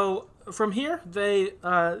 So from here, they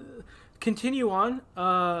continue on,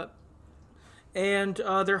 and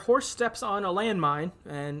their horse steps on a landmine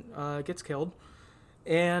and gets killed.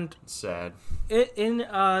 And Sad. in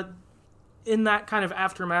that kind of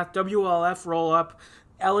aftermath, WLF roll up.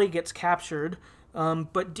 Ellie gets captured,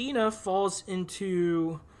 but Dina falls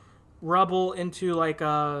into rubble, into like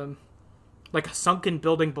a sunken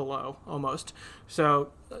building below, almost.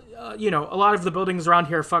 So, a lot of the buildings around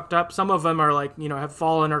here are fucked up. Some of them are like, have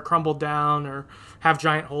fallen or crumbled down or have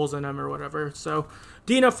giant holes in them or whatever. So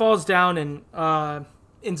Dina falls down and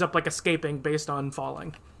ends up like escaping based on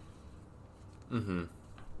falling. Mm-hmm.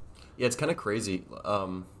 Yeah, it's kind of crazy.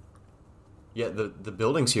 Yeah, the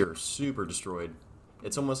buildings here are super destroyed.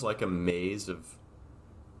 It's almost like a maze of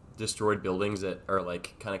destroyed buildings that are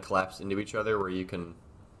like kind of collapsed into each other, where you can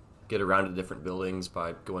get around to different buildings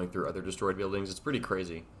by going through other destroyed buildings. It's pretty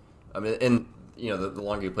crazy. I mean, and the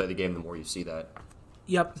longer you play the game, the more you see that.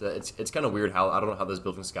 Yep. So it's kind of weird how I don't know how those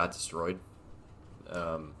buildings got destroyed.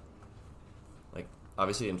 Like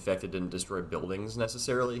obviously Infected didn't destroy buildings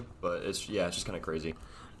necessarily, but it's just kind of crazy.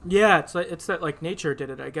 Yeah, it's that like nature did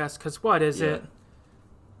it, I guess. Because what is it?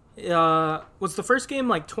 Was the first game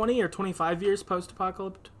like 20 or 25 years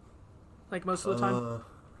post-apocalypse? Like most of the time?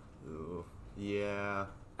 Yeah.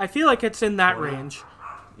 I feel like it's in that range.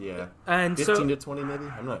 Yeah. And 15 to 20 maybe?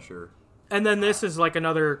 I'm not sure. And then this is like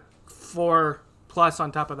another 4+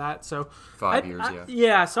 on top of that. So 5 years, yeah.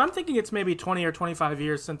 Yeah, so I'm thinking it's maybe 20 or 25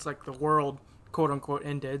 years since like the world, quote unquote,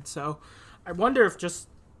 ended. So I wonder if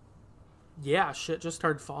shit just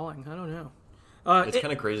started falling. I don't know. It's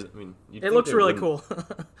kind of crazy. I mean, it looks really cool.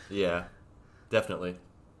 Yeah, definitely.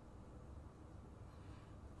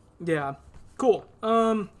 Yeah, cool.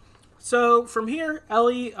 So from here,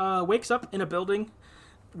 Ellie wakes up in a building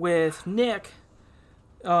with Nick,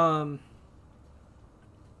 or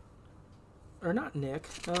not Nick,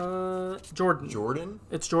 Jordan. Jordan?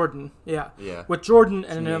 It's Jordan, yeah. Yeah. With Jordan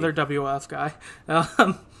and another WLF guy.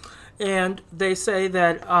 And they say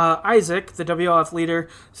that Isaac, the WLF leader,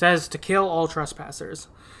 says to kill all trespassers.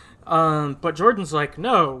 But Jordan's like,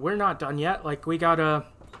 no, we're not done yet. Like, we gotta,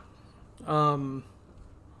 I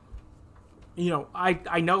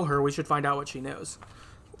know her. We should find out what she knows.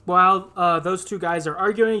 While those two guys are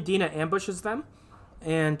arguing, Dina ambushes them,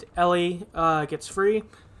 and Ellie gets free.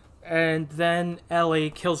 And then Ellie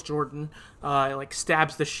kills Jordan,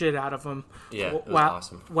 stabs the shit out of him. Yeah, it was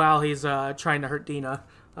awesome. While he's trying to hurt Dina,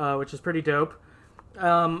 which is pretty dope.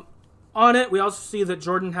 On it, we also see that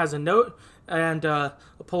Jordan has a note and a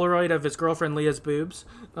Polaroid of his girlfriend Leah's boobs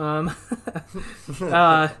that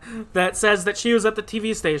says that she was at the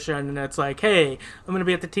TV station, and it's like, hey, I'm going to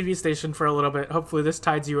be at the TV station for a little bit. Hopefully this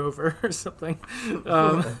tides you over or something.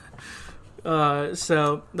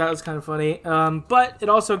 So that was kind of funny. But it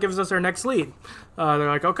also gives us our next lead. They're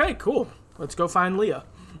like, okay, cool. Let's go find Leah.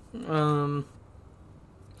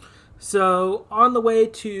 So on the way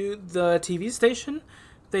to the TV station,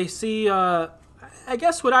 they see, I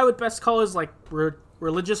guess what I would best call is like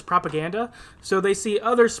religious propaganda. So they see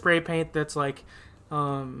other spray paint that's like,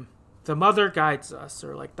 the mother guides us,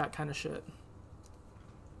 or like that kind of shit.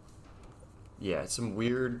 Yeah, some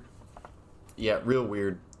weird, real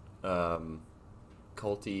weird,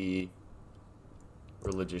 culty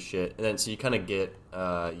religious shit. And then so you kind of get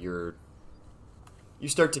you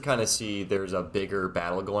start to kind of see there's a bigger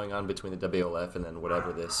battle going on between the WLF and then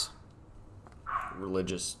whatever this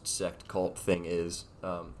religious sect cult thing is.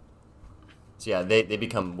 So yeah, they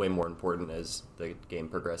become way more important as the game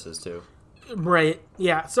progresses too. Right,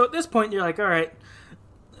 yeah. So at this point you're like, all right,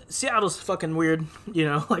 Seattle's fucking weird,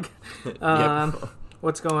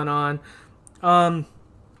 what's going on.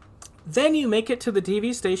 Then you make it to the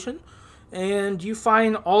TV station, and you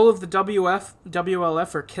find all of the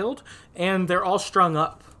WLF are killed, and they're all strung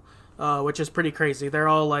up, which is pretty crazy. They're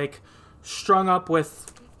all, like, strung up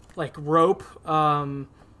with, like, rope, and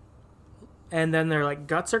then their, like,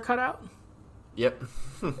 guts are cut out. Yep.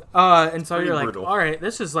 And so you're brutal. like, all right,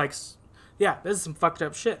 this is, like, this is some fucked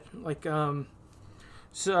up shit. Like,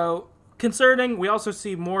 so concerning, we also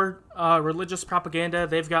see more religious propaganda.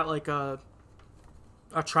 They've got, like, a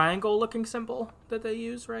triangle-looking symbol that they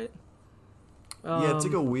use, right? Yeah, it's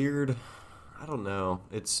like a weird... I don't know.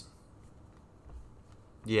 It's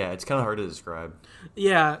kind of hard to describe.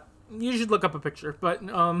 Yeah, you should look up a picture. But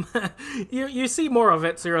you see more of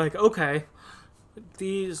it, so you're like, okay,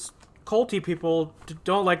 these culty people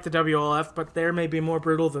don't like the WLF, but they may be more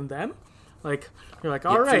brutal than them. Like, you're like,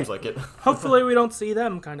 all right. Seems like it. Hopefully we don't see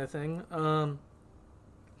them, kind of thing.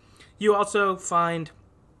 You also find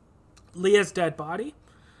Leah's dead body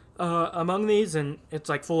among these, and it's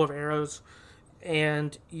like full of arrows.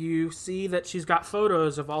 and you see that she's got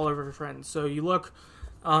photos of all of her friends. So you look,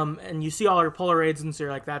 and you see all her Polaroids, and so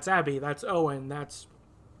you're like, that's Abby, that's Owen, that's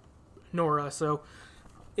Nora. So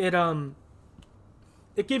it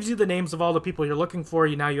gives you the names of all the people you're looking for.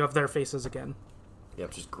 Now you have their faces again. Yeah,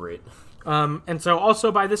 which is great. And so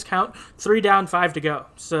also by this count, 3 down, 5 to go.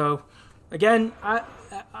 So again,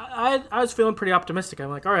 I was feeling pretty optimistic. I'm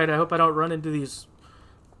like, all right, I hope I don't run into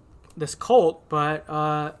this cult, but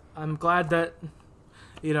I'm glad that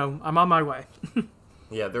I'm on my way.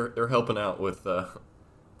 Yeah, they're helping out with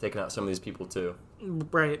taking out some of these people too.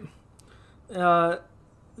 Right. Then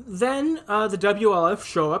the WLF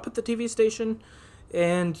show up at the TV station,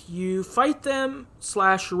 and you fight them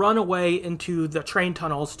 / run away into the train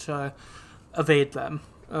tunnels to evade them.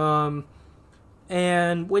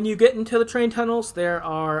 And when you get into the train tunnels, there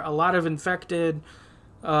are a lot of infected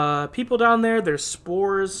people down there. There's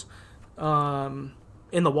spores in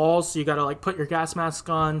the walls, so you gotta put your gas mask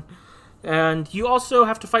on. And you also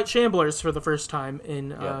have to fight Shamblers for the first time in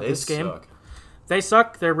this game. Suck. They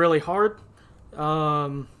suck. They're really hard.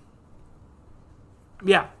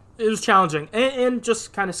 Yeah, it was challenging and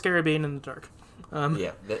just kind of scary being in the dark.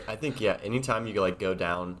 I think anytime you go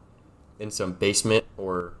down in some basement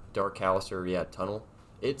or dark house or tunnel,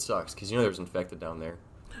 it sucks because there's infected down there.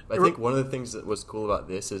 But I think one of the things that was cool about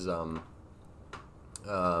this is I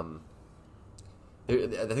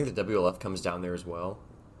think the WLF comes down there as well,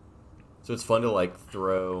 so it's fun to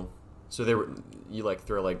throw. So you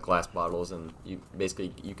throw glass bottles, and you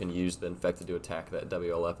can use the infected to attack that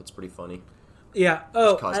WLF. It's pretty funny. Yeah.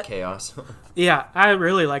 Just cause chaos. Yeah, I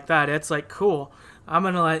really like that. It's cool. I'm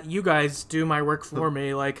gonna let you guys do my work for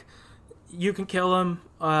me. You can kill them,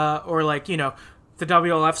 or the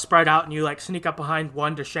WLF spread out and you sneak up behind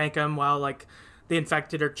one to shank them while the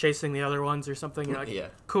infected are chasing the other ones or something. You're yeah.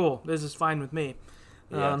 Cool. This is fine with me.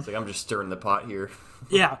 Yeah, it's I'm just stirring the pot here.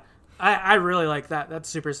 Yeah, I really like that. That's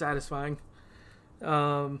super satisfying.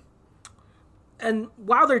 And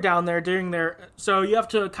while they're down there so you have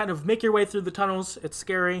to kind of make your way through the tunnels. It's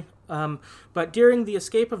scary. But during the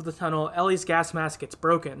escape of the tunnel, Ellie's gas mask gets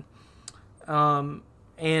broken.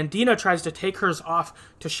 And Dina tries to take hers off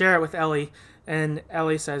to share it with Ellie, and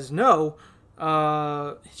Ellie says no.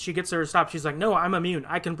 She gets her to stop. She's like, no, I'm immune.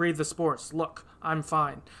 I can breathe the spores. Look, I'm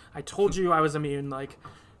fine. I told you I was immune.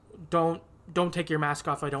 Don't take your mask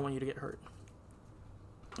off. I don't want you to get hurt.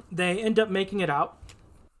 They end up making it out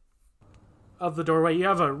of the doorway. You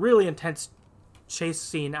have a really intense chase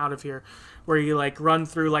scene out of here where you run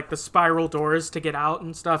through the spiral doors to get out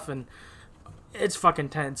and stuff, and it's fucking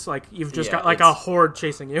tense. You've just got a horde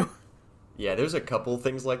chasing you. Yeah, there's a couple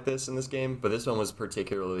things like this in this game, but this one was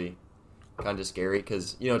particularly kind of scary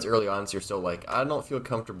because it's early on, so you're still I don't feel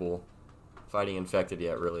comfortable fighting infected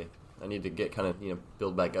yet. Really, I need to get kind of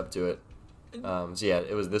build back up to it. So yeah,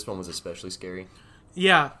 this one was especially scary.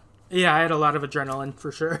 Yeah, I had a lot of adrenaline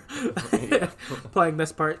for sure playing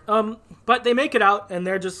this part. But they make it out and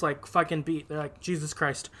they're just fucking beat. They're like, Jesus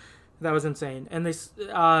Christ, that was insane. And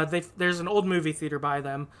there's an old movie theater by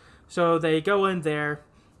them, so they go in there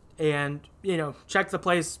and check the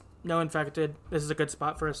place. No infected. This is a good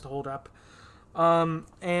spot for us to hold up.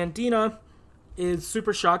 And Dina is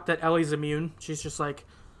super shocked that Ellie's immune. She's just like,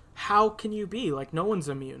 how can you be? No one's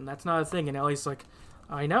immune. That's not a thing. And Ellie's like,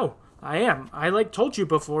 I know. I am. I told you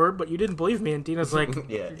before, but you didn't believe me. And Dina's like,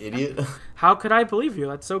 yeah, idiot. How could I believe you?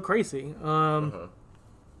 That's so crazy. But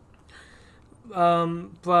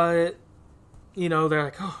they're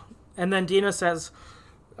like, oh. And then Dina says,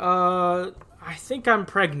 I think I'm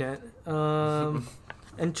pregnant. And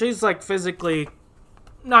she's physically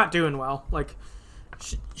not doing well.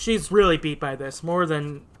 She's really beat by this, more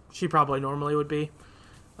than she probably normally would be.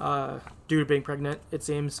 Due to being pregnant, it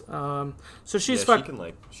seems. So she's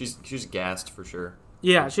she's gassed for sure.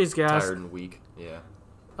 Yeah, she's gassed. Tired and weak.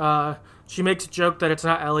 Yeah. She makes a joke that it's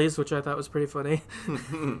not Ellie's, which I thought was pretty funny.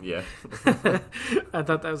 Yeah. I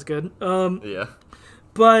thought that was good. Yeah.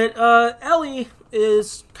 But Ellie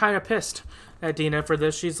is kind of pissed at Dina for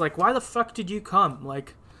this. She's like, why the fuck did you come?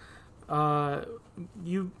 If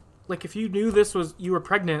you knew you were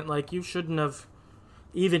pregnant, you shouldn't have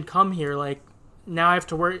even come here. Now I have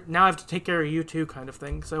to worry. Now I have to take care of you too, kind of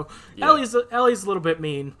thing. So yeah. Ellie's a little bit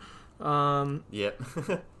mean. Yeah, yeah.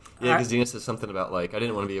 Because Dina says something about I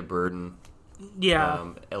didn't want to be a burden.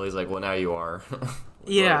 Yeah. Ellie's like, well, now you are.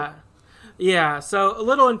 Yeah, yeah. So a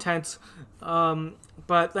little intense.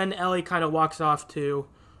 But then Ellie kind of walks off to,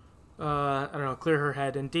 I don't know, clear her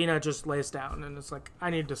head, and Dina just lays down and is like, I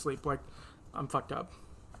need to sleep. I'm fucked up.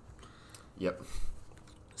 Yep.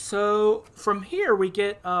 So from here we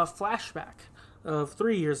get a flashback of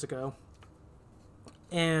 3 years ago,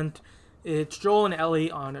 and It's Joel and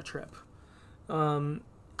Ellie on a trip. And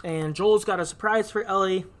Joel's got a surprise for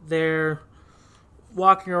Ellie. They're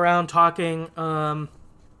walking around talking. And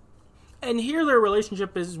here their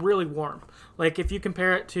relationship is really warm. Like, if you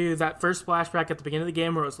compare it to that first flashback at the beginning of the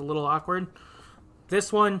game where it was a little awkward,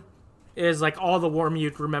 this one is like all the warm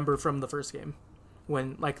you'd remember from the first game.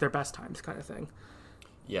 When, like, their best times kind of thing.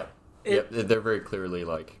 Yeah. They're very clearly,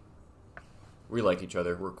 like, we like each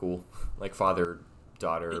other. We're cool. Like,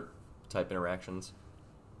 father-daughter type interactions.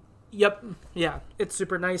 Yep. Yeah. It's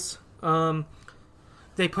super nice.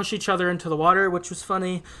 They push each other into the water, which was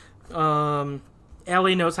funny.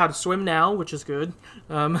 Ellie knows how to swim now, which is good.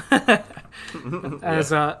 That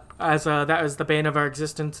was the bane of our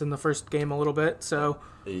existence in the first game a little bit. So.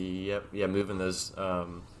 Yep. Yeah. Moving those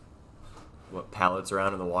pallets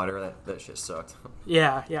around in the water. That shit sucked.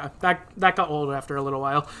 Yeah. That got old after a little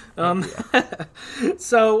while.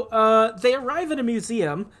 So they arrive at a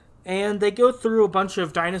museum. And they go through a bunch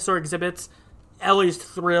of dinosaur exhibits. Ellie's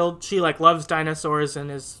thrilled. She, like, loves dinosaurs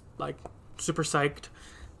and is, like, super psyched.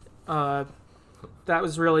 That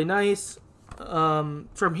was really nice.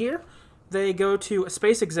 From here, they go to a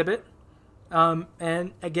space exhibit.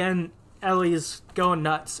 And, again, Ellie's going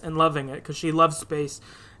nuts and loving it because she loves space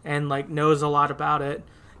and, like, knows a lot about it.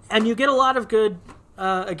 And you get a lot of good,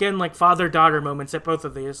 again, like, father-daughter moments at both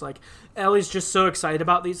of these. Like, Ellie's just so excited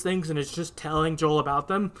about these things and is just telling Joel about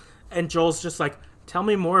them. And Joel's just like, tell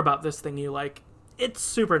me more about this thing you like. It's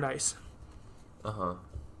super nice. Uh-huh.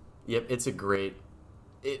 Yep, it's a great...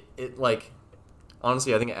 It like...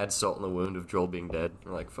 Honestly, I think it adds salt in the wound of Joel being dead.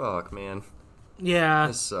 You're like, fuck, man. Yeah.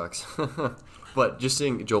 This sucks. But just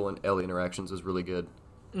seeing Joel and Ellie interactions was really good.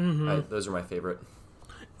 Mm-hmm. Those are my favorite.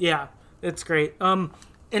 Yeah, it's great.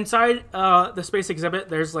 Inside the space exhibit,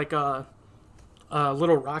 there's like a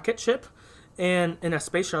little rocket ship and in a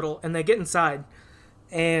space shuttle, and they get inside.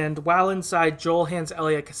 And while inside, Joel hands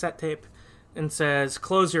Ellie a cassette tape and says,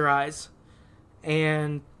 close your eyes.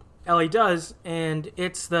 And Ellie does, and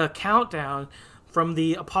it's the countdown from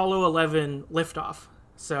the Apollo 11 liftoff.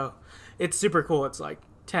 So it's super cool. It's like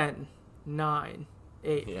 10, 9,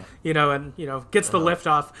 8, gets the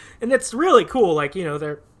liftoff. And it's really cool. Like,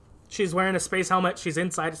 she's wearing a space helmet. She's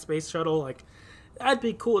inside a space shuttle. Like, that'd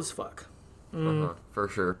be cool as fuck. For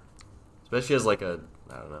sure. Especially as, like,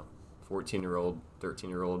 14-year-old,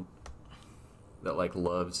 13-year-old that, like,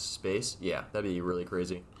 loves space. Yeah, that'd be really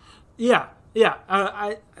crazy. Yeah.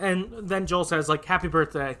 And then Joel says, like, happy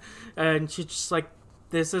birthday. And she's just like,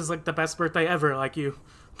 this is, like, the best birthday ever. Like, you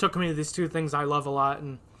took me to these two things I love a lot.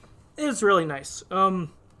 And it was really nice.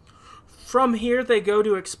 From here, they go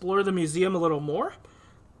to explore the museum a little more.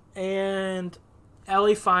 And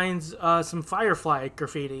Ellie finds some Firefly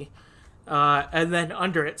graffiti. And then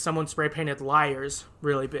under it, someone spray painted liars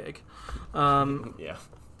really big. Yeah.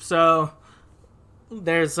 So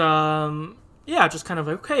there's, just kind of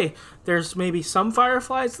okay, there's maybe some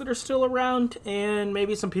Fireflies that are still around, and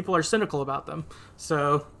maybe some people are cynical about them.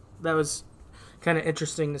 So that was kind of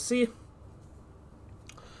interesting to see.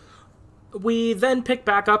 We then pick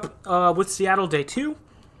back up with Seattle Day 2.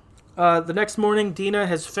 The next morning, Dina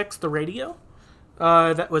has fixed the radio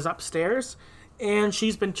that was upstairs, and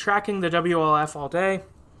she's been tracking the WLF all day.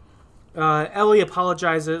 Ellie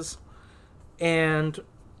apologizes, and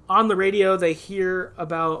on the radio they hear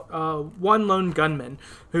about one lone gunman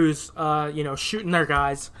who's, shooting their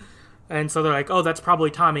guys. And so they're like, oh, that's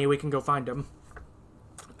probably Tommy, we can go find him.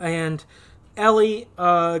 And Ellie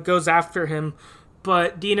goes after him,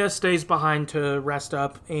 but Dina stays behind to rest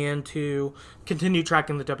up and to continue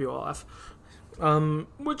tracking the WLF.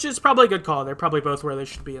 Which is probably a good call. They're probably both where they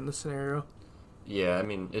should be in this scenario. Yeah, I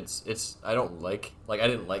mean, it's I don't like I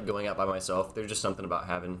didn't like going out by myself. There's just something about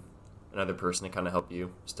having another person to kind of help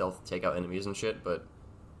you stealth take out enemies and shit. But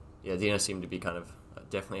yeah, Dina seemed to be kind of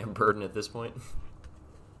definitely a burden at this point.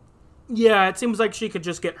 Yeah, it seems like she could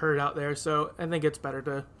just get hurt out there, so I think it's better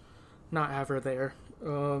to not have her there.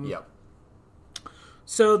 Yeah.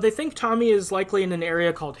 So they think Tommy is likely in an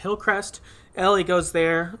area called Hillcrest. Ellie goes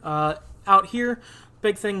there. Out here,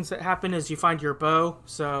 big things that happen is you find your bow,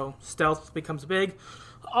 so stealth becomes big.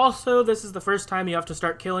 Also, this is the first time you have to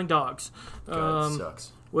start killing dogs. God, it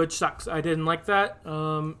sucks. Which sucks. I didn't like that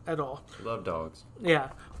at all. I love dogs. Yeah.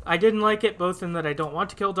 I didn't like it both in that I don't want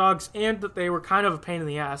to kill dogs and that they were kind of a pain in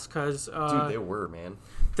the ass because... Dude, they were, man.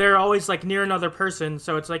 They're always, like, near another person,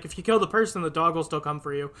 so it's like if you kill the person, the dog will still come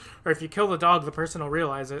for you. Or if you kill the dog, the person will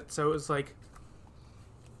realize it. So it was like...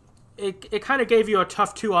 It kind of gave you a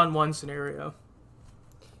tough 2-on-1 scenario.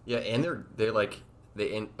 Yeah, and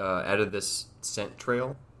they added this scent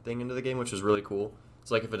trail thing into the game, which is really cool. It's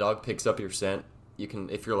like if a dog picks up your scent, you can,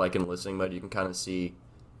 if you're like in listening mode, you can kind of see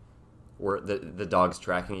or the dog's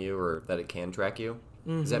tracking you, or that it can track you.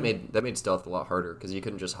 Because that made stealth a lot harder, because you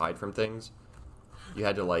couldn't just hide from things. You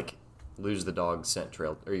had to like lose the dog's scent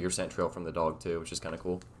trail, or your scent trail from the dog too, which is kind of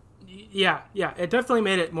cool. Yeah, it definitely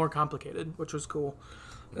made it more complicated, which was cool.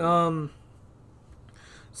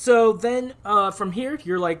 So then from here,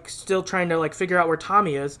 you're like still trying to like figure out where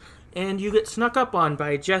Tommy is, and you get snuck up on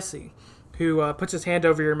by Jesse, who puts his hand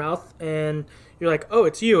over your mouth, and you're like, "Oh,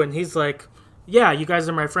 it's you," and he's like, "Yeah, you guys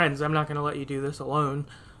are my friends. I'm not gonna let you do this alone.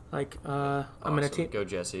 Like, I'm gonna Go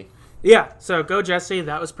Jesse. Yeah, so go Jesse.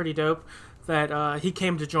 That was pretty dope. That he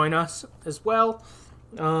came to join us as well,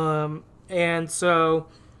 and so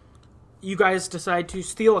you guys decide to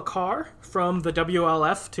steal a car from the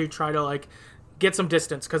WLF to try to like get some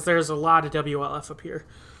distance, because there's a lot of WLF up here.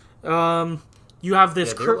 You have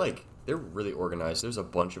this. Yeah, they're really organized. There's a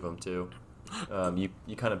bunch of them too.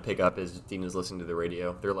 You kind of pick up as Dina's listening to the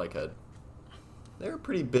radio. They're a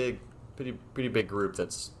pretty big group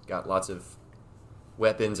that's got lots of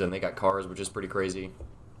weapons, and they got cars, which is pretty crazy.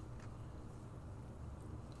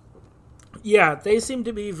 Yeah, they seem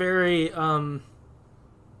to be very I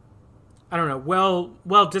don't know,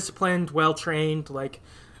 well disciplined, well trained. Like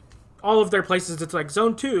all of their places, it's like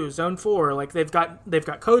Zone 2, Zone 4. Like they've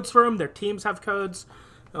got codes for them. Their teams have codes.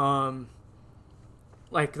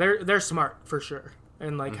 Like they're smart for sure,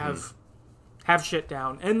 and like have shit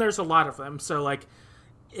down. And there's a lot of them, so like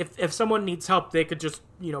if someone needs help, they could just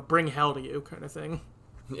bring hell to you, kind of thing.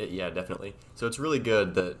 Yeah, definitely. So it's really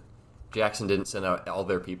good that Jackson didn't send out all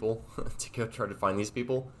their people to go try to find these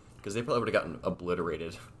people, because they probably would have gotten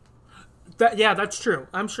obliterated. That's true.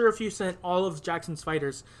 I'm sure if you sent all of Jackson's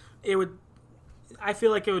fighters, I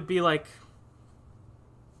feel like it would be like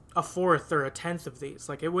a fourth or a tenth of these.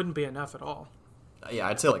 Like it wouldn't be enough at all. Yeah,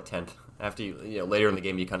 I'd say like 10th. After later in the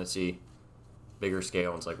game, you kind of see bigger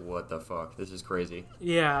scale, and it's like, what the fuck? This is crazy.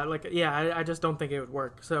 Yeah, I just don't think it would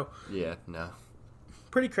work. So yeah, no.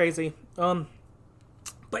 Pretty crazy.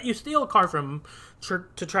 But you steal a car from him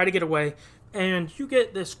to try to get away, and you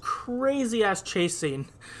get this crazy-ass chase scene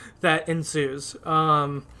that ensues.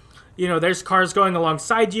 There's cars going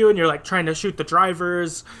alongside you, and you're, like, trying to shoot the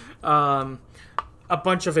drivers. A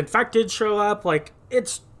bunch of infected show up. Like,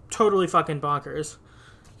 it's totally fucking bonkers.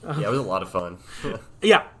 Yeah, it was a lot of fun.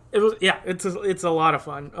 Yeah, it was. Yeah, it's a lot of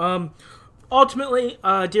fun. Ultimately,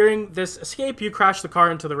 during this escape, you crashed the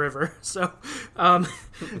car into the river. So,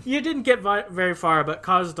 you didn't get very far, but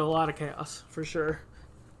caused a lot of chaos, for sure.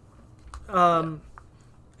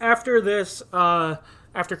 After this,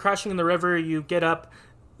 after crashing in the river, you get out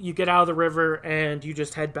of the river, and you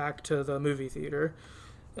just head back to the movie theater.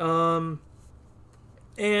 And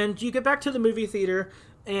you get back to the movie theater,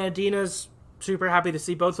 and Dina's super happy to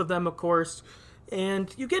see both of them, of course.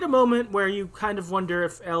 And you get a moment where you kind of wonder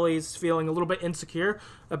if Ellie's feeling a little bit insecure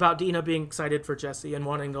about Dina being excited for Jesse and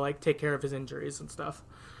wanting to like take care of his injuries and stuff.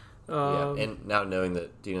 Yeah, and now knowing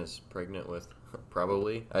that Dina's pregnant with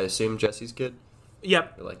probably, I assume, Jesse's kid.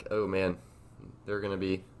 Yep. You're like, oh man, they're gonna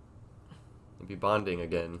be bonding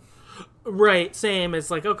again. Right, same. It's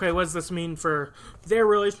like, okay, what does this mean for their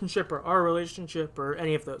relationship or our relationship or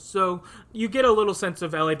any of those? So you get a little sense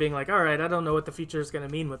of Ellie being like, all right, I don't know what the future is going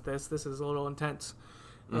to mean with this. This is a little intense,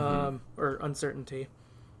 or uncertainty.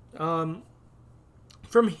 From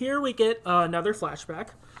here, we get another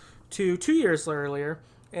flashback to 2 years earlier,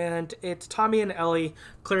 and it's Tommy and Ellie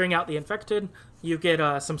clearing out the infected. You get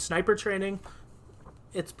some sniper training.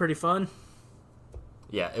 It's pretty fun.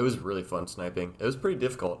 Yeah, it was really fun sniping. It was pretty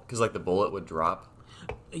difficult because like the bullet would drop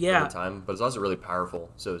every time, but it's also really powerful.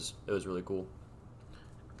 So it was really cool.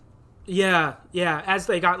 Yeah. As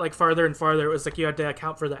they got like farther and farther, it was like you had to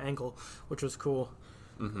account for the angle, which was cool.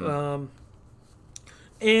 And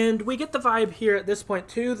we get the vibe here at this point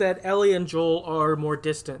too that Ellie and Joel are more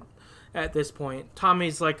distant at this point.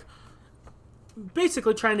 Tommy's like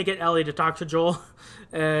basically trying to get Ellie to talk to Joel,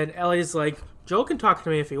 and Ellie's like, Joel can talk to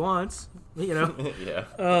me if he wants. Yeah.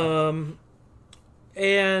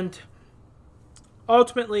 And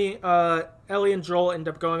ultimately, Ellie and Joel end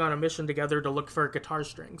up going on a mission together to look for guitar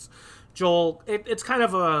strings. Joel, it's kind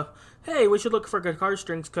of a, hey, we should look for guitar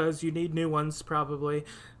strings because you need new ones probably.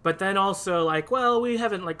 But then also like, well, we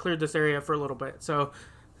haven't like cleared this area for a little bit. So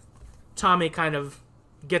Tommy kind of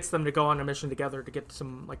gets them to go on a mission together to get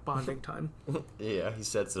some like bonding time. Yeah, he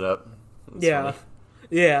sets it up. That's yeah. funny.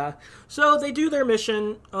 Yeah. So they do their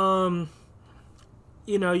mission.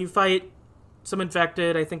 You fight some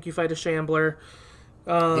infected. I think you fight a shambler.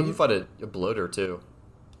 I think you fight a bloater too.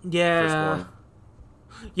 Yeah. First one.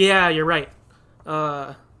 Yeah, you're right.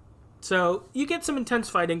 So you get some intense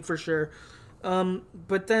fighting for sure.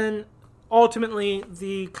 But then ultimately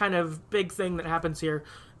the kind of big thing that happens here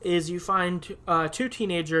is you find two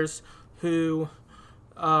teenagers who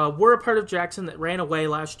were a part of Jackson that ran away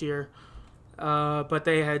last year, but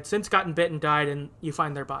they had since gotten bit and died, and you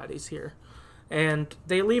find their bodies here. And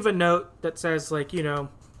they leave a note that says, like, you know,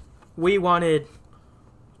 we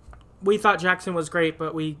thought Jackson was great,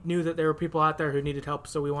 but we knew that there were people out there who needed help,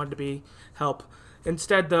 so we wanted to be help.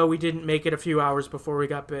 Instead, though, we didn't make it a few hours before we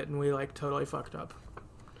got bit, and we, like, totally fucked up.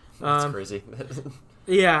 That's crazy.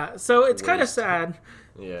 Yeah, so it's kind of sad.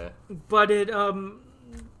 Yeah. But it, I don't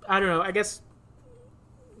know, I guess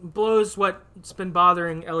blows what's been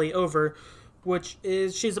bothering Ellie over, which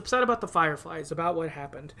is she's upset about the Fireflies, about what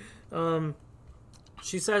happened.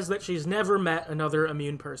 She says that she's never met another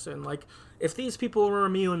immune person. Like, if these people were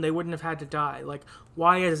immune, they wouldn't have had to die. Like,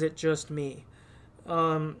 why is it just me?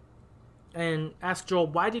 And ask Joel,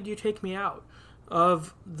 why did you take me out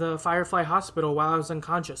of the Firefly Hospital while I was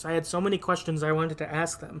unconscious? I had so many questions I wanted to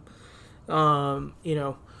ask them. You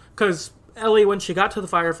know, because Ellie, when she got to the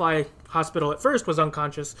Firefly Hospital at first, was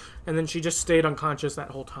unconscious, and then she just stayed unconscious that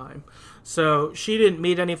whole time. So she didn't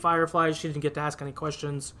meet any Fireflies, she didn't get to ask any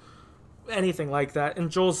questions, anything like that. And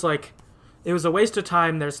Joel's like, it was a waste of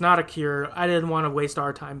time, there's not a cure, I didn't want to waste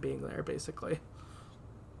our time being there, basically.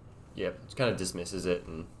 Yeah, just kind of dismisses it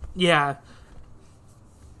and Yeah.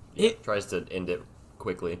 tries to end it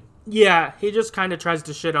quickly. Yeah, he just kind of tries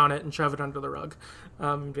to shit on it and shove it under the rug.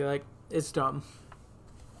 And be like, it's dumb.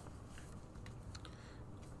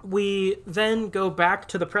 We then go back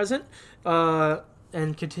to the present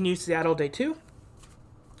and continue Seattle Day 2.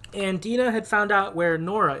 And Dina had found out where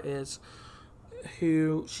Nora is.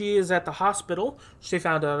 She is at the hospital. She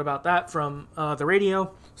found out about that from the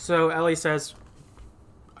radio. So Ellie says,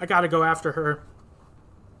 I gotta go after her.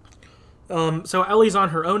 So Ellie's on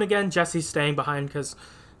her own again. Jesse's staying behind because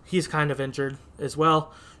he's kind of injured as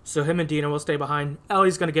well. So him and Dina will stay behind.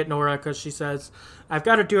 Ellie's going to get Nora because she says, I've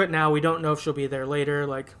got to do it now. We don't know if she'll be there later.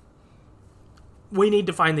 Like, we need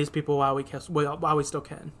to find these people while we still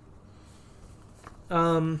can.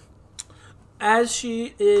 As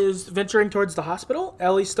she is venturing towards the hospital,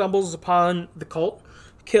 Ellie stumbles upon the cult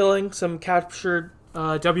killing some captured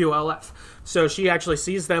WLF. So she actually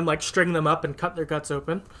sees them, like, string them up and cut their guts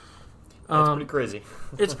open. It's pretty crazy.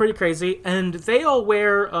 It's pretty crazy. And they all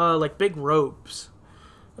wear, like, big robes.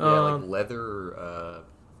 Yeah, like leather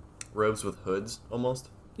robes with hoods, almost.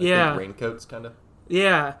 Like yeah. Raincoats, kind of.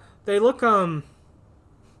 Yeah. They look kind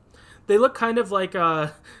of like,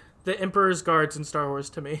 the Emperor's Guards in Star Wars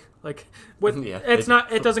to me. Like,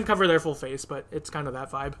 it doesn't cover their full face, but it's kind of that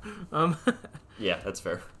vibe. Yeah, that's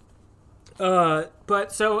fair.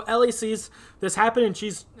 But so Ellie sees this happen,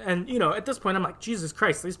 and you know, at this point I'm like, Jesus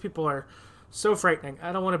Christ, these people are so frightening.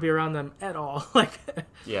 I don't want to be around them at all. Like,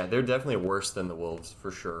 yeah, they're definitely worse than the wolves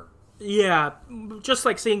for sure. Yeah, just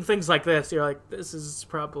like seeing things like this, you're like, this is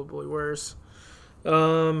probably worse.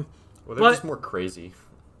 Well, they're just more crazy.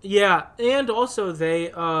 Yeah, and also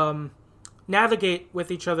they navigate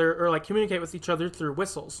with each other, or like communicate with each other through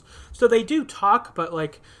whistles. So they do talk, but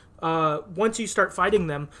like once you start fighting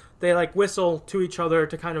them, they like whistle to each other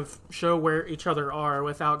to kind of show where each other are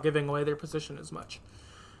without giving away their position as much.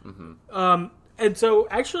 Mm-hmm. And so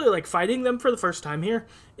actually, like, fighting them for the first time here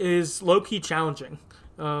is low-key challenging,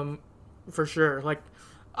 for sure. Like,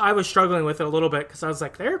 I was struggling with it a little bit because I was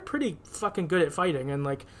like, they're pretty fucking good at fighting and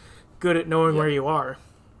like good at knowing where you are.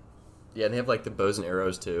 Yeah, and they have like the bows and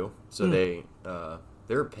arrows too, so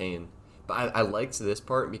they're a pain. But I liked this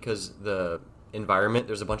part because the environment,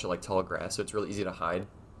 there's a bunch of like tall grass, so it's really easy to hide.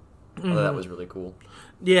 Mm-hmm. That was really cool.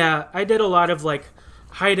 Yeah, I did a lot of like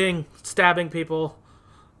hiding, stabbing people,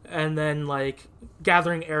 and then like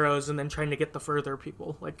gathering arrows and then trying to get the further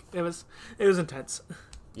people. Like it was intense.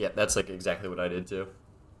 Yeah, that's like exactly what I did too.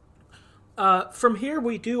 From here,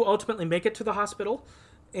 we do ultimately make it to the hospital,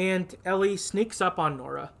 and Ellie sneaks up on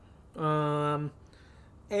Nora. And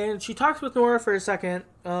she talks with Nora for a second,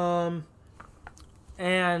 and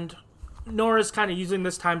Nora's kind of using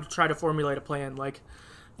this time to try to formulate a plan. Like,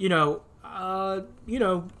 you don't have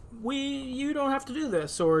to do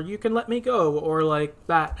this, or you can let me go, or like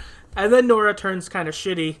that. And then Nora turns kind of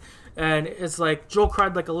shitty, and it's like, Joel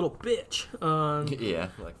cried like a little bitch. Yeah,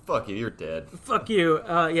 like, fuck you, you're dead. Fuck you.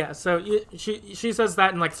 Yeah, so she says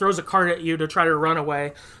that and like throws a cart at you to try to run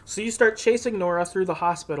away. So you start chasing Nora through the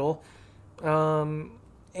hospital,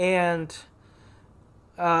 and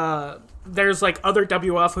there's like other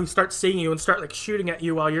WF who start seeing you and start like shooting at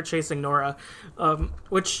you while you're chasing Nora,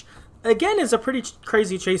 which again is a pretty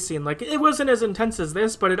crazy chase scene. Like, it wasn't as intense as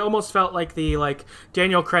this, but it almost felt like the like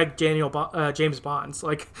Daniel Craig James Bonds,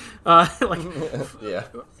 like yeah,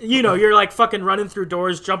 you're like fucking running through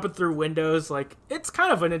doors, jumping through windows. Like, it's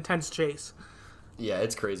kind of an intense chase. Yeah,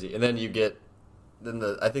 it's crazy. And then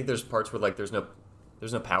I think there's parts where like there's no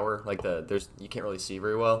power, like you can't really see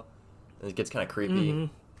very well, and it gets kind of creepy.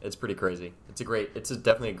 Mm-hmm. It's pretty crazy. It's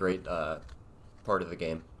definitely a great part of the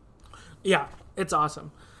game. Yeah, it's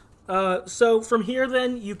awesome. So from here,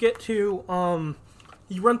 then you get to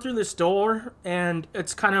you run through this door, and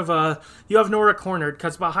it's kind of you have Nora cornered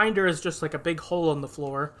because behind her is just like a big hole in the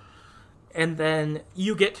floor, and then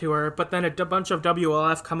you get to her, but then a bunch of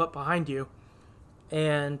WLF come up behind you,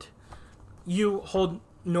 and you hold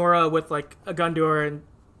Nora with like a gun to her and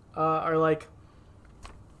are like,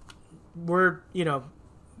 we're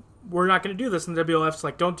not going to do this. And the WLF's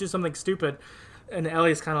like, don't do something stupid. And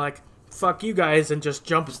Ellie's kind of like, fuck you guys, and just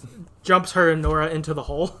jumps her and Nora into the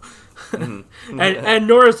hole. Mm-hmm. and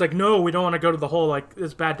Nora's like, no, we don't want to go to the hole. Like,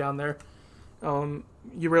 it's bad down there.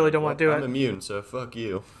 You really don't want to do it. I'm immune, so fuck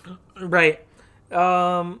you. Right.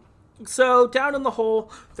 So down in the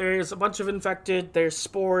hole, there's a bunch of infected. There's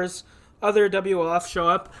spores. Other WLF show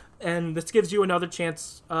up, and this gives you another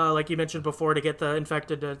chance, like you mentioned before, to get the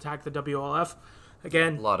infected to attack the WLF.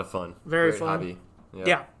 Again, a lot of fun. Very Great fun. Hobby.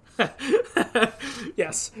 Yeah.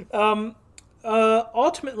 Yes.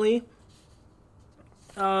 Ultimately,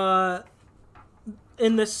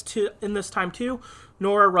 in this time too,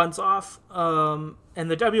 Nora runs off, and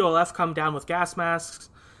the WLF come down with gas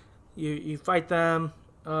masks. You fight them.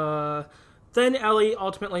 Then Ellie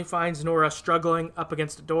ultimately finds Nora struggling up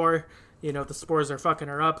against a door. The spores are fucking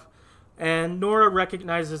her up. And Nora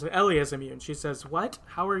recognizes Ellie as immune. She says, what?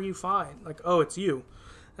 How are you fine? Like, oh, it's you.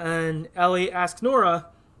 And Ellie asks Nora,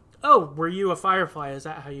 oh, were you a Firefly? Is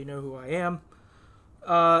that how you know who I am?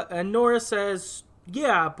 And Nora says,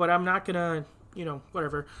 yeah, but I'm not gonna,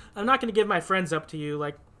 whatever. I'm not gonna give my friends up to you.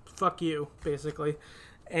 Like, fuck you, basically.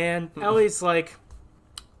 And Ellie's like,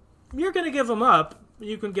 you're gonna give them up.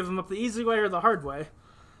 You can give them up the easy way or the hard way.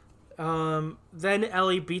 Then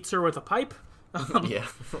Ellie beats her with a pipe. Yeah.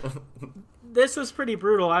 This was pretty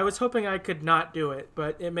brutal. I was hoping I could not do it,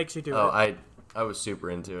 but it makes you do it. I was super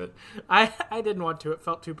into it. I didn't want to. It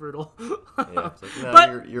felt too brutal. Yeah, it's like, no,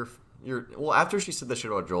 but you're well, after she said the shit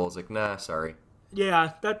about Joel, I was like, nah, sorry.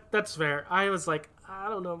 Yeah, that's fair. I was like, I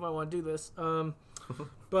don't know if I want to do this.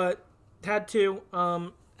 But had to.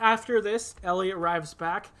 After this, Ellie arrives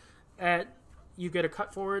back you get a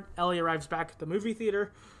cut forward. Ellie arrives back at the movie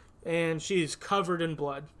theater, and she's covered in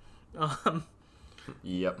blood.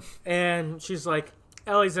 Yep. And she's like,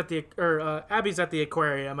 Abby's at the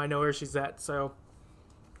aquarium. I know where she's at. So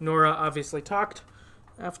Nora obviously talked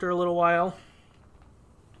after a little while.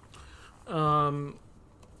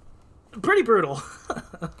 Pretty brutal.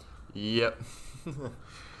 Yep.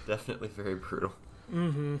 Definitely very brutal.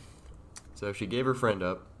 Mm-hmm. So she gave her friend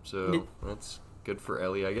up. So that's good for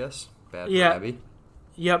Ellie, I guess. Bad for Yeah. Abby.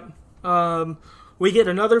 Yep. We get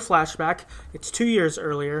another flashback. It's 2 years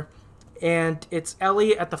earlier, and it's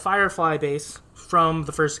Ellie at the Firefly base from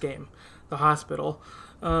the first game, the hospital.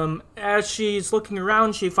 As she's looking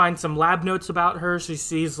around, she finds some lab notes about her. She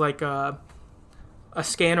sees like a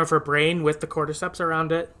scan of her brain with the cordyceps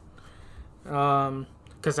around it,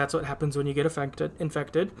 because that's what happens when you get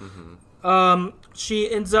infected. Mm-hmm.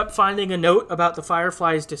 She ends up finding a note about the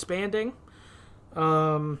Fireflies disbanding.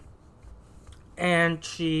 And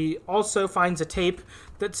she also finds a tape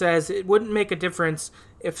that says it wouldn't make a difference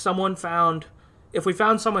if we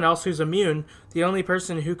found someone else who's immune. The only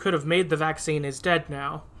person who could have made the vaccine is dead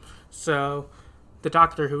now. So the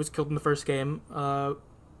doctor who was killed in the first game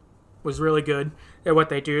was really good at what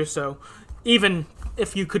they do. So even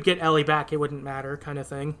if you could get Ellie back, it wouldn't matter, kind of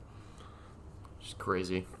thing. Just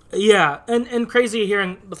crazy. Yeah, and crazy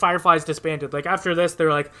hearing the Fireflies disbanded. Like, after this, they're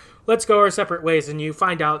like, let's go our separate ways. And you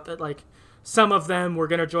find out that, like, some of them were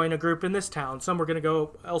going to join a group in this town. Some were going to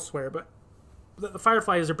go elsewhere. But the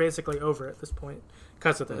Fireflies are basically over at this point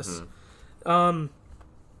because of this. Mm-hmm.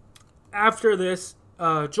 After this,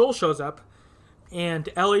 Joel shows up, and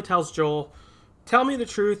Ellie tells Joel, tell me the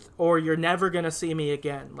truth or you're never going to see me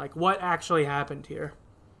again. Like, what actually happened here?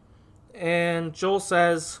 And Joel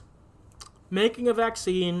says, making a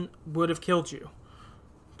vaccine would have killed you.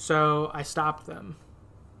 So I stopped them.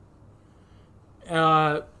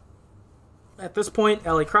 At this point,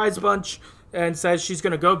 Ellie cries a bunch and says she's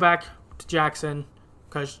going to go back to Jackson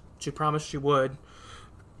because she promised she would.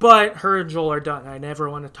 But her and Joel are done. I never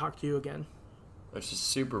want to talk to you again. It's just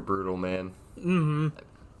super brutal, man. Mm-hmm.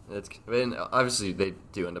 Obviously, they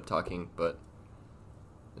do end up talking, but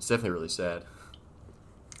it's definitely really sad.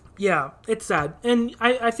 Yeah, it's sad. And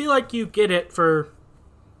I feel like you get it for...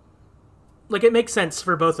 Like, it makes sense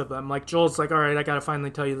for both of them. Like, Joel's like, all right, I gotta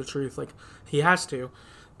finally tell you the truth. Like, he has to.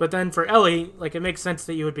 But then for Ellie, like, it makes sense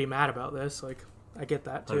that you would be mad about this. Like, I get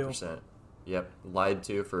that, too. 100%. Yep. Lied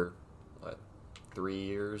to for, what, 3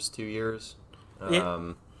 years, 2 years?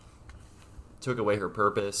 Yeah. Took away her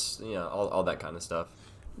purpose, all that kind of stuff.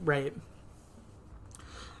 Right.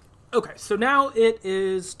 Okay, so now it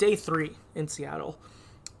is day 3 in Seattle.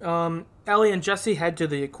 Ellie and Jesse head to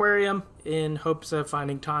the aquarium in hopes of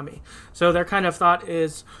finding Tommy. So their kind of thought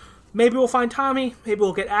is, maybe we'll find Tommy, maybe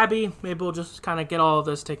we'll get Abby, maybe we'll just kind of get all of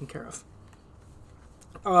this taken care of.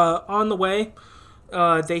 On the way,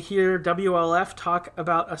 they hear WLF talk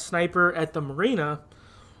about a sniper at the marina,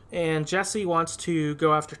 and Jesse wants to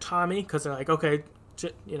go after Tommy, because they're like, okay,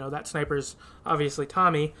 that sniper's obviously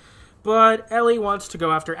Tommy, but Ellie wants to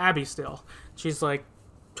go after Abby still. She's like,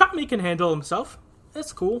 Tommy can handle himself.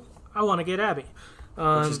 That's cool. I want to get Abby.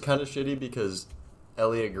 Which is kind of shitty because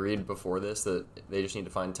Ellie agreed before this that they just need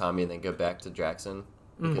to find Tommy and then go back to Jackson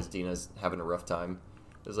because Dina's having a rough time.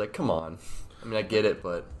 It was like, come on. I mean, I get it,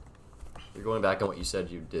 but you're going back on what you said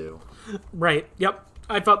you'd do. Right. Yep.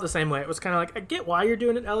 I felt the same way. It was kind of like, I get why you're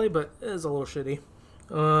doing it, Ellie, but it is a little shitty.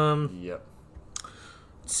 Yep.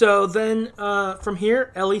 So then from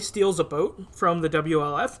here, Ellie steals a boat from the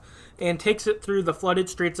WLF and takes it through the flooded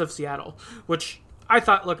streets of Seattle, which I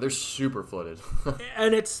thought looked... They're super flooded.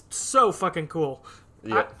 And it's so fucking cool.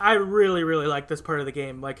 Yep. I really, really like this part of the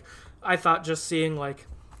game. Like, I thought just seeing, like,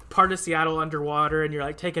 part of Seattle underwater and you're,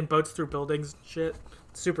 like, taking boats through buildings and shit.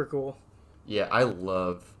 Super cool. Yeah, I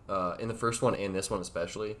love, in the first one and this one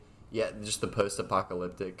especially, just the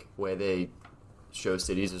post-apocalyptic way they show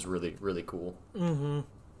cities is really, really cool. Mm-hmm.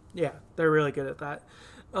 Yeah, they're really good at that.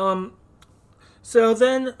 So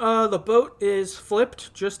then the boat is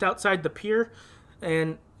flipped just outside the pier,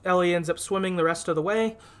 and Ellie ends up swimming the rest of the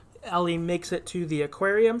way. Ellie makes it to the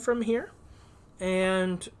aquarium from here,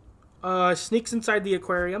 and sneaks inside the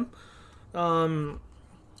aquarium.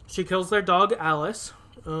 She kills their dog, Alice,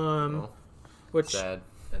 which sad.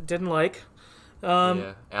 Didn't like.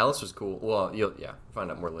 Yeah, Alice was cool. Well, you'll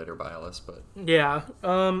find out more later about Alice, but... Yeah.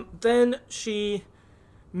 Then she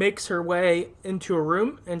makes her way into a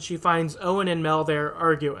room, and she finds Owen and Mel there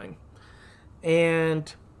arguing.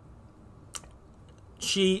 And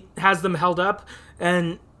she has them held up,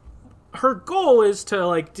 and her goal is to,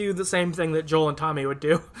 like, do the same thing that Joel and Tommy would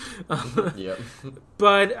do. Yep.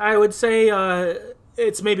 But I would say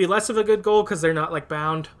it's maybe less of a good goal because they're not, like,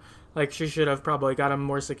 bound. Like, she should have probably got them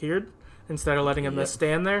more secured instead of letting them just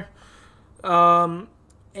stand there.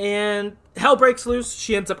 And hell breaks loose.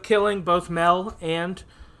 She ends up killing both Mel and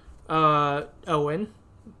Owen,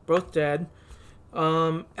 both dead.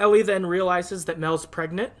 Ellie then realizes that Mel's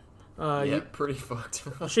pregnant. Pretty fucked.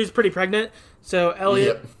 She's pretty pregnant. So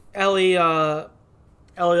Ellie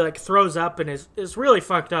like throws up and is really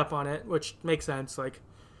fucked up on it, which makes sense. Like,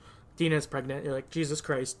 Dina's pregnant. You're like, Jesus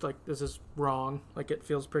Christ, like, this is wrong. Like, it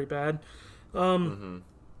feels pretty bad.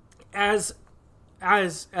 As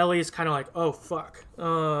Ellie's kind of like, oh fuck.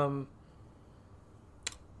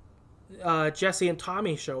 Jesse and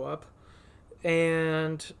Tommy show up,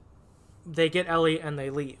 and they get Ellie and they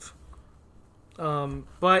leave.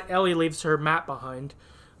 But Ellie leaves her map behind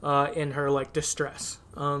in her, like, distress.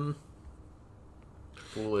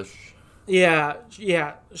 Foolish. Yeah.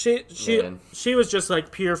 She was just,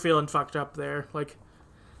 like, pure feeling fucked up there, like,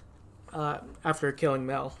 after killing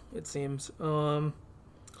Mel, it seems.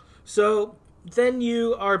 So then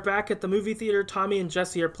you are back at the movie theater. Tommy and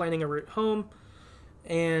Jesse are planning a route home,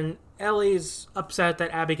 and Ellie's upset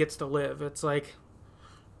that Abby gets to live. It's like,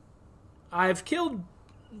 I've killed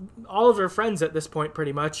all of her friends at this point,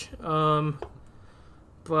 pretty much. But,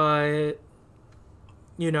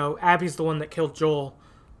 Abby's the one that killed Joel.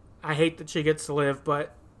 I hate that she gets to live,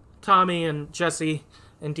 but Tommy and Jesse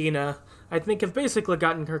and Dina, I think, have basically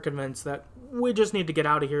gotten her convinced that we just need to get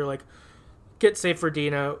out of here, like, get safe for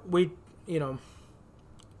Dina. We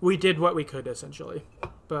did what we could, essentially.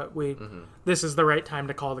 But this is the right time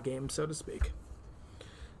to call the game, so to speak.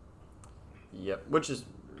 Yep, which is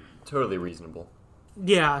totally reasonable.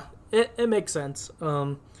 Yeah, it makes sense.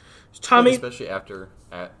 Tommy... Especially after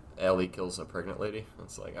Ellie kills a pregnant lady.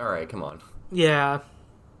 It's like, alright, come on. Yeah.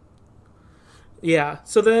 Yeah,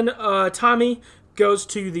 so then Tommy goes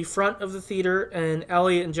to the front of the theater, and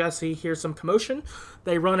Ellie and Jesse hear some commotion.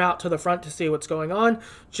 They run out to the front to see what's going on.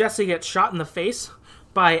 Jesse gets shot in the face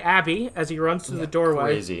by Abby as he runs through the doorway.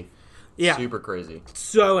 Crazy. Yeah. Super crazy.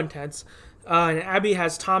 So intense. And Abby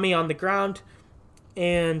has Tommy on the ground,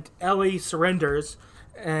 and Ellie surrenders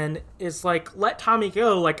and is like, let Tommy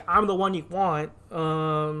go. Like, I'm the one you want.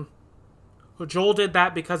 Joel did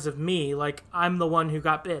that because of me. Like, I'm the one who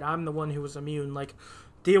got bit. I'm the one who was immune. Like,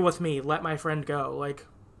 deal with me. Let my friend go. Like,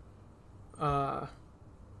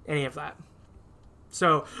 any of that.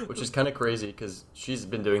 So, which is kind of crazy because she's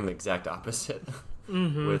been doing the exact opposite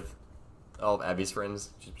with all of Abby's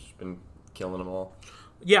friends. She's been killing them all.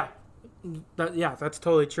 Yeah, that's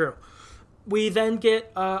totally true. We then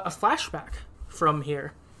get a flashback from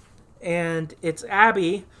here, and it's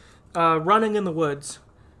Abby running in the woods.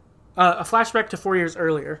 A flashback to 4 years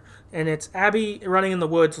earlier, and it's Abby running in the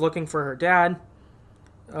woods looking for her dad,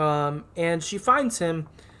 and she finds him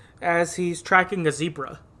as he's tracking a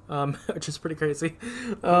zebra, which is pretty crazy.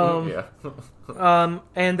 Yeah.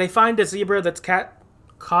 And they find a zebra that's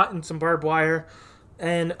caught in some barbed wire,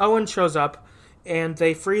 and Owen shows up, and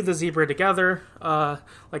they free the zebra together,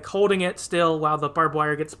 like holding it still while the barbed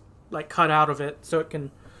wire gets like cut out of it so it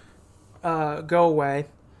can go away.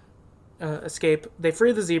 Escape. They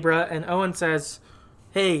free the zebra, and Owen says,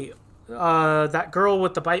 "Hey, that girl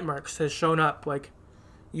with the bite marks has shown up. Like,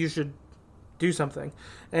 you should do something."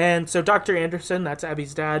 And so Dr. Anderson, that's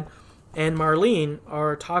Abby's dad, and Marlene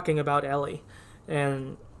are talking about Ellie,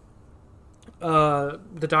 and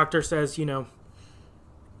the doctor says,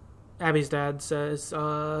 Abby's dad says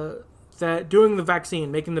that doing the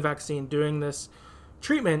vaccine, making the vaccine, doing this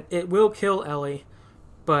treatment, it will kill Ellie,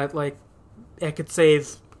 but like it could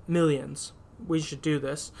save millions. We should do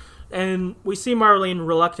this. And we see Marlene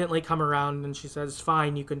reluctantly come around, and she says,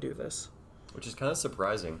 "Fine, you can do this." Which is kind of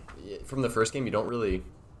surprising. From the first game, you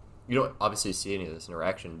don't obviously see any of this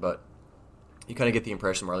interaction, but you kind of get the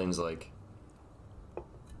impression Marlene's like,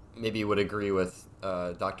 maybe would agree with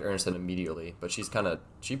Dr. Anderson immediately, but she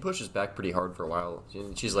pushes back pretty hard for a while.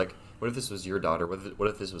 She's like, "What if this was your daughter? What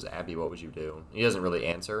if this was Abby? What would you do?" He doesn't really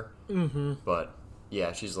answer, but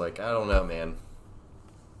yeah, she's like, "I don't know, man."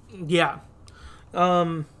 Yeah.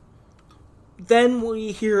 Then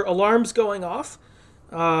we hear alarms going off.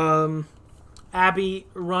 Abby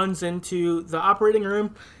runs into the operating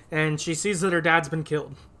room, and she sees that her dad's been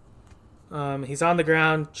killed. He's on the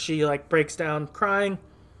ground. She breaks down crying.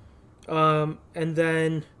 And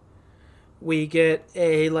then we get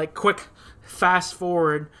a quick fast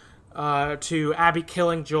forward to Abby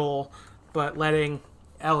killing Joel, but letting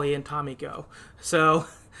Ellie and Tommy go. So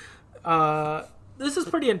this is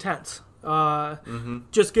pretty intense.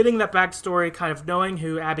 Just getting that backstory, kind of knowing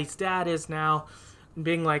who Abby's dad is now, and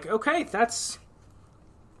being like, okay, that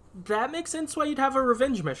makes sense why you'd have a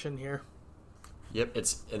revenge mission here. Yep,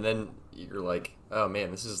 and then you're like, oh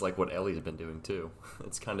man, this is like what Ellie's been doing too.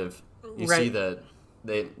 It's kind of, you see the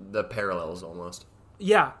parallels almost.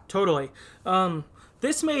 Yeah, totally.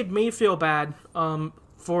 This made me feel bad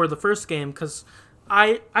for the first game, because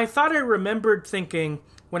I thought I remembered thinking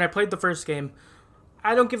when I played the first game,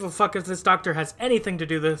 I don't give a fuck if this doctor has anything to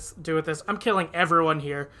do with this. I'm killing everyone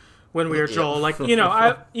here. When we were Joel, I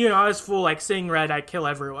was full seeing red, I kill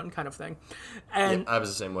everyone kind of thing. And I was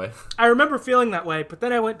the same way. I remember feeling that way, but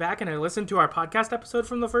then I went back and I listened to our podcast episode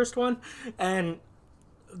from the first one, and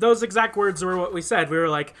those exact words were what we said. We were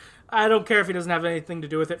like, I don't care if he doesn't have anything to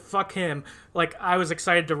do with it. Fuck him. I was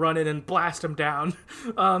excited to run in and blast him down.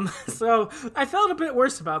 So I felt a bit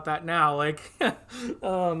worse about that now. Yeah.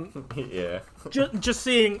 just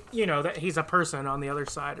seeing, that he's a person on the other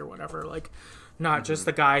side or whatever. Not just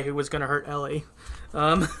the guy who was going to hurt Ellie.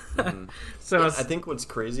 So I think what's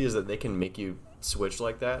crazy is that they can make you switch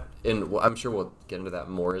like that. And I'm sure we'll get into that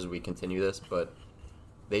more as we continue this. But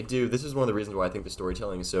they do. This is one of the reasons why I think the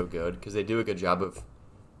storytelling is so good. Because they do a good job of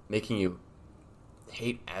making you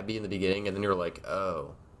hate Abby in the beginning, and then you're like,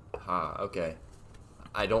 oh, okay.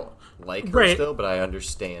 I don't like her still, but I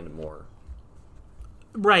understand more.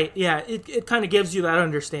 Right, yeah. It kind of gives you that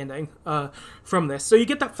understanding from this. So you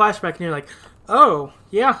get that flashback, and you're like, oh,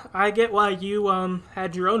 yeah, I get why you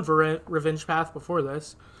had your own revenge path before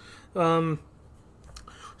this. So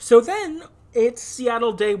then it's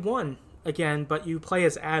Seattle Day 1 again, but you play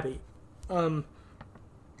as Abby.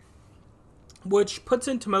 Which puts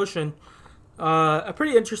into motion a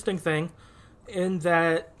pretty interesting thing in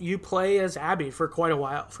that you play as Abby for quite a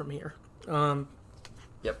while from here. Yep.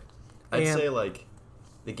 I'd say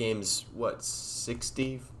the game's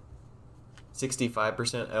 65%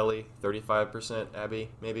 Ellie, 35% Abby,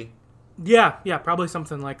 maybe. Yeah, probably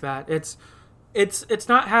something like that. It's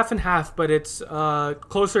not half and half, but it's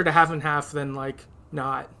closer to half and half than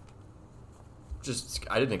not.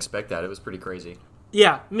 I didn't expect that. It was pretty crazy.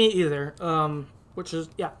 Yeah, me either. Which is,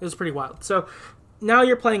 it was pretty wild. So now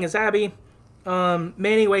you're playing as Abby.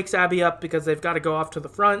 Manny wakes Abby up because they've got to go off to the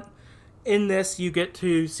front. In this, you get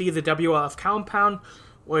to see the WLF compound,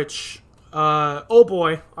 which, oh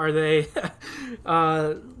boy, are they,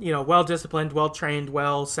 well-disciplined, well-trained,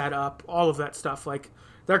 well set up, all of that stuff.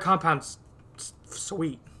 Their compound's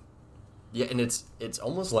sweet. Yeah, and it's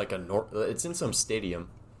almost like it's in some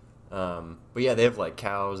stadium. But yeah, they have like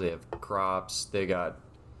cows, they have crops, they got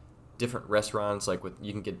different restaurants like with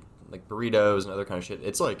you can get like burritos and other kind of shit.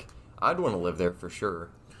 It's like I'd want to live there for sure.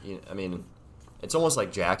 I mean, it's almost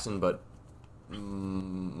like Jackson, but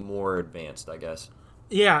more advanced, I guess.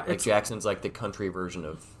 Yeah, like Jackson's like the country version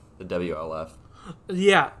of the WLF.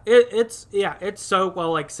 Yeah, it's so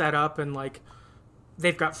well like set up, and like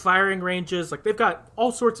they've got firing ranges, like they've got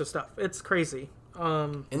all sorts of stuff. It's crazy.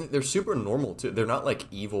 And they're super normal too. They're not like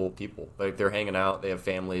evil people. Like they're hanging out. They have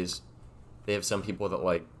families. They have some people that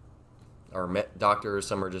like are doctors.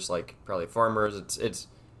 Some are just like probably farmers. It's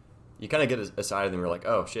you kind of get a side of them. You're like,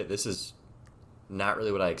 oh shit, this is not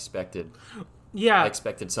really what I expected. Yeah, I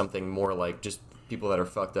expected something more like just people that are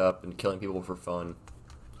fucked up and killing people for fun.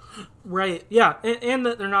 Right. Yeah, and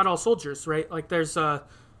that they're not all soldiers, right? Like there's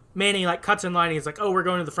Manny like cuts in line. And he's like, "Oh, we're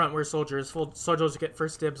going to the front. We're soldiers. Soldiers get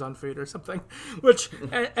first dibs on food or something." Which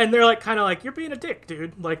and they're like kind of like, "You're being a dick,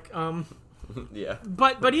 dude." Like, yeah.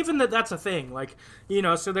 But even that's a thing. Like,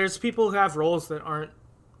 so there's people who have roles that aren't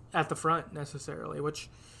at the front necessarily, which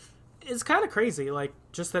is kind of crazy. Like,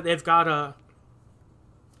 just that they've got a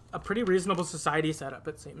pretty reasonable society set up.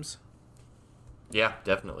 It seems. Yeah,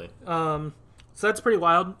 definitely. So that's pretty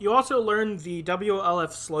wild. You also learn the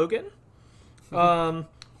WLF slogan,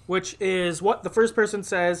 which is what the first person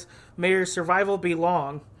says, "May your survival be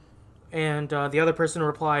long," and the other person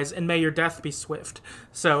replies, "And may your death be swift."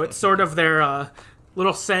 So it's sort of their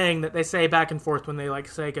little saying that they say back and forth when they like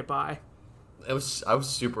say goodbye. I was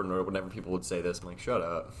super annoyed whenever people would say this. I'm like, shut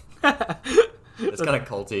up. It's kind of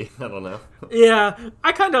culty. I don't know. Yeah,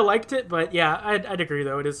 I kind of liked it, but yeah, I'd agree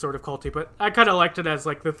though. It is sort of culty, but I kind of liked it as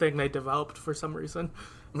like the thing they developed for some reason.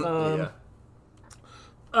 Yeah.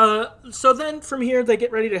 So then from here, they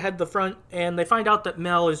get ready to head the front, and they find out that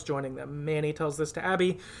Mel is joining them. Manny tells this to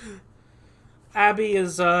Abby. Abby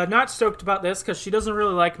is not stoked about this because she doesn't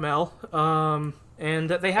really like Mel, and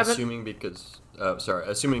that they haven't... Assuming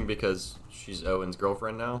because she's Owen's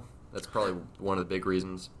girlfriend now. That's probably one of the big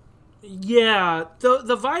reasons. Yeah,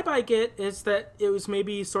 the vibe I get is that it was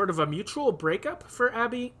maybe sort of a mutual breakup for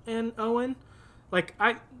Abby and Owen. Like,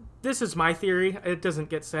 this is my theory. It doesn't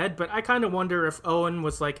get said, but I kind of wonder if Owen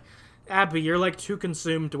was like, Abby, you're like too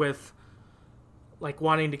consumed with like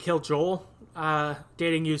wanting to kill Joel.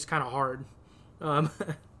 Dating you's kind of hard.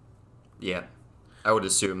 Yeah, I would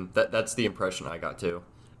assume that's the impression I got too.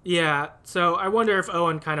 Yeah, so I wonder if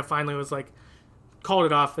Owen kind of finally was like, called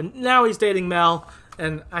it off, and now he's dating Mel,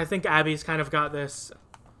 and I think Abby's kind of got this...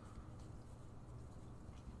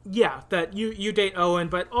 Yeah, that you date Owen,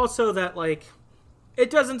 but also that, like, it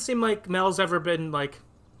doesn't seem like Mel's ever been, like,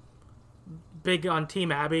 big on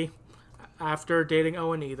Team Abby after dating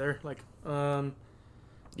Owen either. Like, yeah.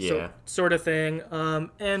 So, sort of thing.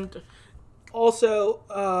 And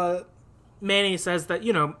also, Manny says that,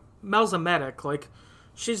 Mel's a medic, like,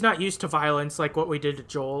 she's not used to violence like what we did to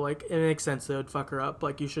Joel. Like, it makes sense that it would fuck her up.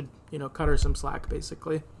 Like, you should, cut her some slack,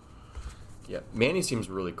 basically. Yeah, Manny seems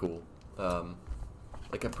really cool.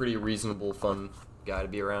 Like a pretty reasonable, fun guy to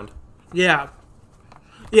be around. Yeah.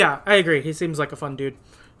 Yeah, I agree. He seems like a fun dude,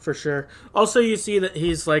 for sure. Also, you see that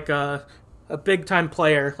he's like a big-time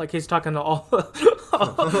player. Like, he's talking to all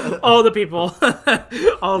the people.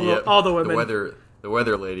 all the women. The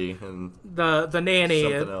weather lady and the nanny.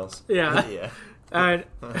 Something else. Yeah. Yeah. And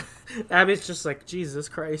Abby's just like, Jesus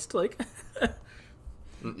Christ, like...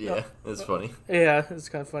 Yeah, it's funny. Yeah, it's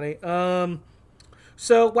kind of funny.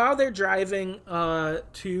 So while they're driving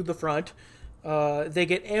to the front, they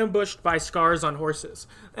get ambushed by Scars on horses.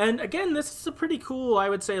 And again, this is a pretty cool, I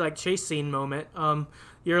would say, like, chase scene moment.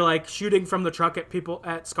 You're, like, shooting from the truck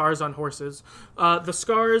at Scars on horses. The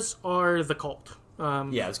Scars are the cult. Yeah,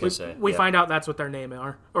 I was going to say. We find out that's what their name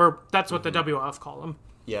are. Or that's what the WLF call them.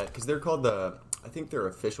 Yeah, because they're called I think their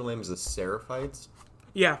official name is the Seraphites.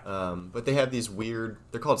 Yeah. But they have these weird...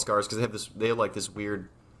 They're called Scars because they have like this weird...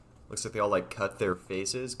 Looks like they all like cut their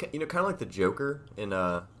faces. Kind of like the Joker in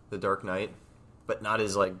The Dark Knight, but not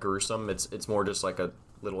as like gruesome. It's more just like a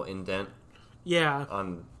little indent. Yeah.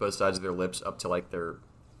 On both sides of their lips up to like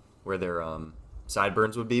where their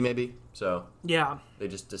sideburns would be maybe. So yeah. They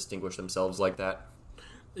just distinguish themselves like that.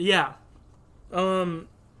 Yeah.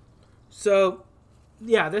 So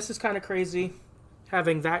yeah, this is kind of crazy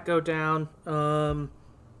having that go down.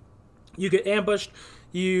 You get ambushed.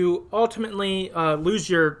 You ultimately lose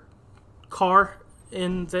your car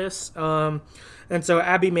in this. And so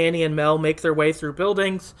Abby, Manny, and Mel make their way through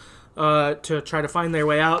buildings to try to find their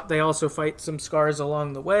way out. They also fight some Scars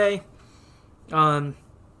along the way.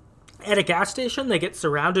 At a gas station, they get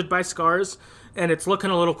surrounded by Scars, and it's looking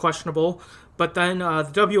a little questionable. But then the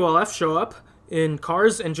WLF show up in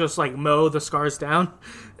cars and just like mow the scars down.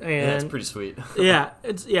 And Yeah, it's pretty sweet.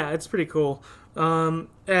 it's pretty cool.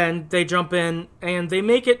 And they jump in and they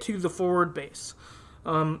make it to the forward base.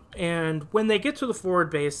 And when they get to the forward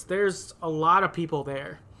base, there's a lot of people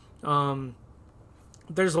there.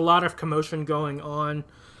 There's a lot of commotion going on,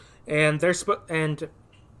 and and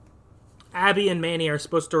Abby and Manny are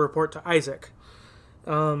supposed to report to Isaac.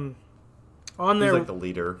 On He's their like the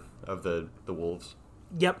leader of the wolves.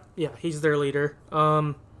 Yep, yeah, he's their leader.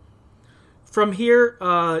 From here,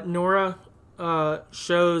 Nora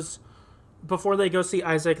shows, before they go see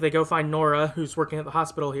Isaac, they go find Nora, who's working at the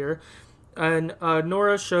hospital here. And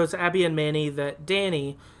Nora shows Abby and Manny that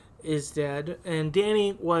Danny is dead. And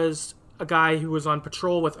Danny was a guy who was on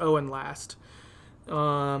patrol with Owen last.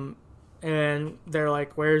 And they're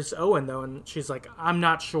like, where's Owen, though? And she's like, I'm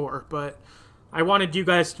not sure, but I wanted you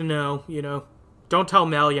guys to know, Don't tell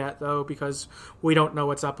Mel yet, though, because we don't know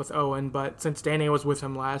what's up with Owen. But since Danny was with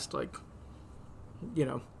him last, it's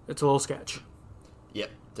a little sketch.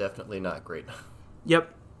 Yep, definitely not great.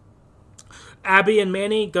 Yep. Abby and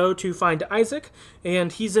Manny go to find Isaac,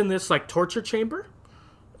 and he's in this, torture chamber,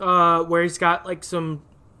 where he's got, some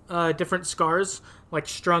different scars,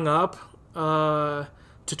 strung up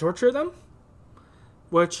to torture them,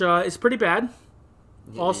 which is pretty bad.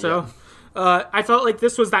 Also, I felt like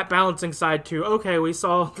this was that balancing side, too. Okay, we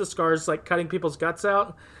saw the scars, cutting people's guts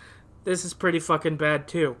out. This is pretty fucking bad,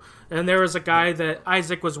 too. And there was a guy that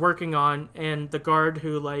Isaac was working on, and the guard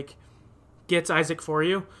who, gets Isaac for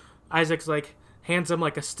you, Isaac's hands him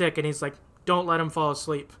a stick, and he's like, don't let him fall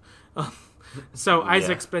asleep. So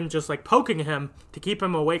Isaac's been just poking him to keep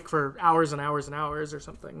him awake for hours and hours and hours or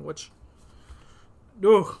something, which,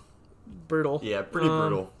 brutal. Yeah, pretty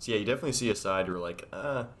brutal. So yeah, you definitely see a side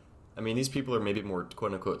where these people are maybe more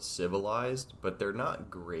quote unquote civilized, but they're not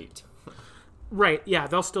great. Right, yeah,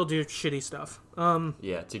 they'll still do shitty stuff.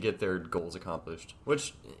 To get their goals accomplished,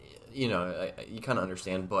 which, you kind of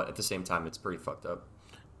understand, but at the same time, it's pretty fucked up.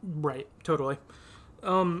 Right, totally.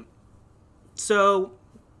 So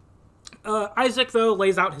Isaac, though,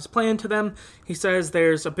 lays out his plan to them. He says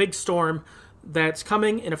there's a big storm that's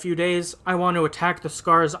coming in a few days. I want to attack the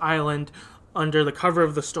Scars Island under the cover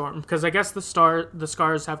of the storm, because I guess the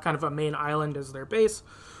Scars have kind of a main island as their base.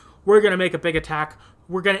 We're going to make a big attack.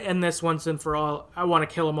 We're going to end this once and for all. I want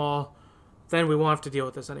to kill them all. Then we won't have to deal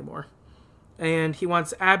with this anymore. And he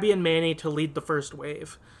wants Abby and Manny to lead the first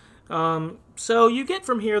wave. So you get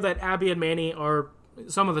from here that Abby and Manny are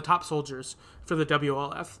some of the top soldiers for the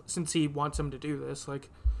WLF, since he wants them to do this.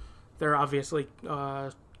 They're obviously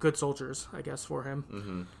good soldiers, I guess, for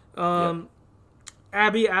him. Mm-hmm.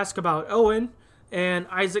 Abby asks about Owen, and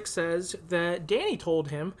Isaac says that Danny told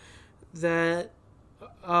him that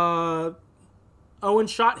Owen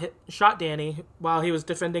shot Danny while he was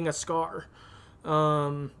defending a scar.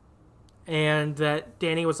 And that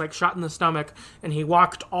Danny was shot in the stomach, and he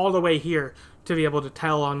walked all the way here to be able to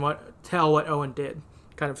tell what Owen did,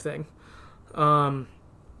 kind of thing. And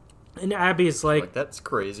Abby's that's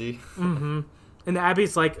crazy. Mm-hmm. And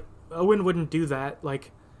Abby's Owen wouldn't do that,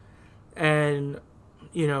 and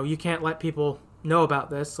you can't let people know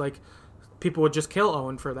about this. People would just kill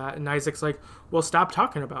Owen for that. And Isaac's well, stop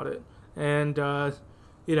talking about it. And I'll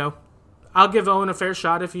give Owen a fair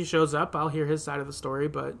shot if he shows up. I'll hear his side of the story,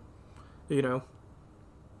 but we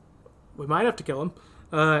might have to kill him.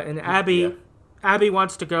 And Abby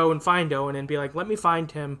wants to go and find Owen and be like, let me find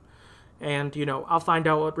him. And, I'll find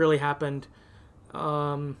out what really happened.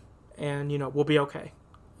 And, we'll be okay.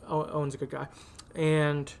 Owen's a good guy.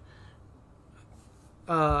 And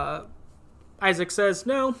Isaac says,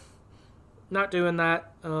 no, not doing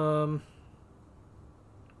that.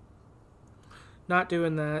 Not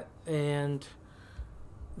doing that. And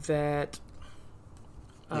that...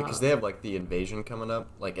 Yeah, because they have, the invasion coming up,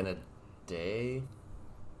 in a day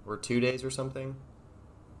or 2 days or something.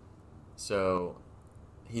 So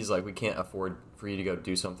he's like, we can't afford for you to go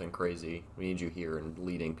do something crazy. We need you here and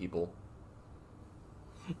leading people.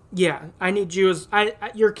 Yeah, I need you as...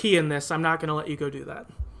 you're key in this. I'm not going to let you go do that.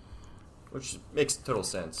 Which makes total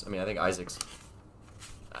sense. I think Isaac's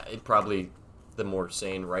probably the more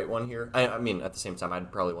sane right one here. At the same time, I'd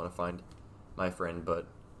probably want to find my friend, but...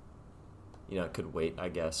 it could wait, I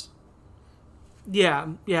guess.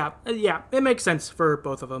 Yeah. It makes sense for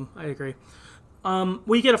both of them. I agree.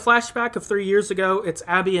 We get a flashback of 3 years ago. It's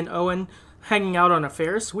Abby and Owen hanging out on a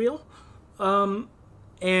Ferris wheel.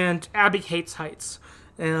 And Abby hates heights.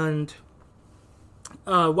 And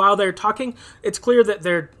while they're talking, it's clear that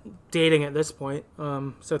they're dating at this point.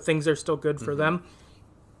 So things are still good for them.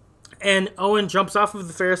 And Owen jumps off of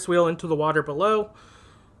the Ferris wheel into the water below.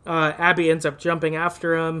 Abby ends up jumping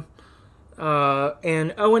after him.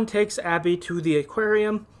 And Owen takes Abby to the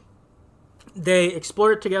aquarium. They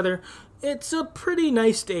explore it together. It's a pretty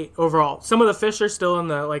nice date overall. Some of the fish are still in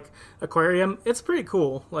the aquarium. It's pretty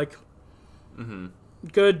cool. Good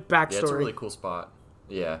backstory. Yeah, it's a really cool spot.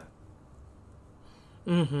 Yeah.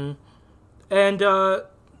 And the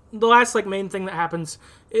last main thing that happens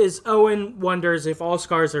is Owen wonders if all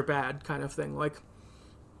scars are bad, kind of thing.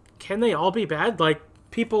 Can they all be bad?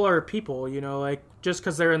 People are people, just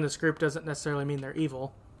because they're in this group doesn't necessarily mean they're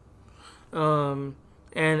evil. And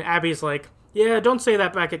Abby's like, yeah, don't say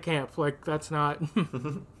that back at camp. That's not...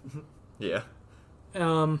 Yeah.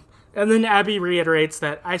 And then Abby reiterates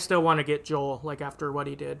that I still want to get Joel, after what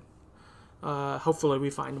he did. Hopefully we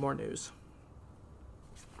find more news.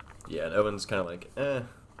 Yeah, and Owen's kind of eh.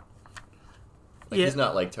 He's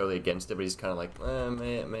not, totally against it, but he's kind of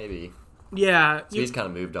maybe. Yeah. So he's kind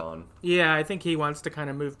of moved on. Yeah, I think he wants to kind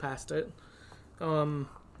of move past it.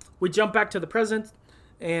 We jump back to the present,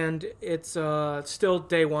 and it's still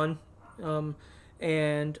day one.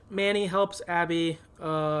 And Manny helps Abby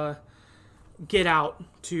get out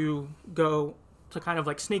to go to kind of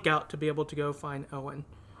sneak out to be able to go find Owen.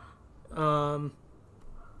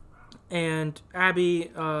 And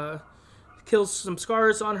Abby kills some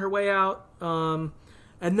scars on her way out.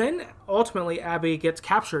 And then ultimately Abby gets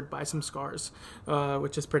captured by some scars,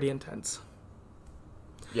 which is pretty intense.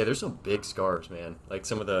 Yeah, there's some big scars, man.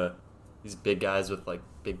 Some of these big guys with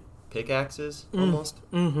big pickaxes almost.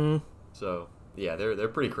 Mm-hmm. So yeah, they're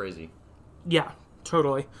pretty crazy. Yeah,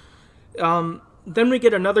 totally. Then we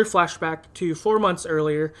get another flashback to 4 months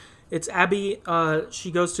earlier. It's Abby.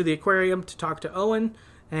 She goes to the aquarium to talk to Owen,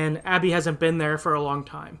 and Abby hasn't been there for a long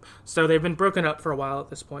time. So they've been broken up for a while at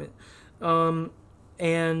this point.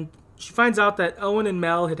 And she finds out that Owen and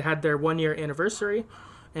Mel had their 1 year anniversary,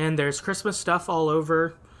 and there's Christmas stuff all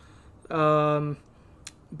over.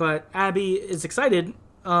 But Abby is excited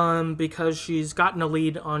because she's gotten a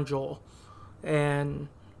lead on Joel, and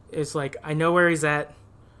is like, I know where he's at.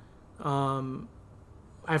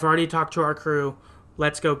 I've already talked to our crew.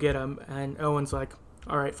 Let's go get him. And Owen's like,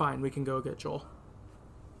 all right, fine, we can go get Joel.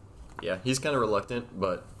 Yeah, he's kind of reluctant,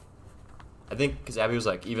 but I think because Abby was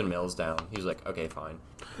like, even Mel's down. He was like, okay, fine.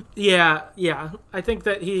 Yeah. I think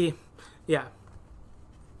that yeah.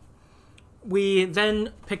 We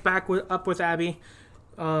then pick back up with Abby,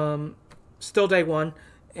 still day one,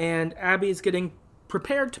 and Abby's getting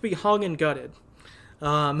prepared to be hung and gutted.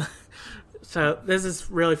 So this is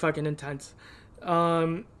really fucking intense.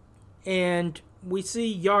 And we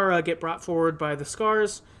see Yara get brought forward by the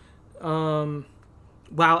scars, while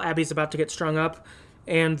Abby's about to get strung up.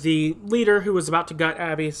 And the leader who was about to gut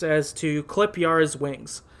Abby says to clip Yara's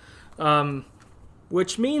wings,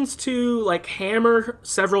 which means to hammer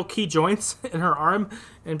several key joints in her arm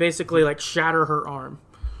and basically shatter her arm.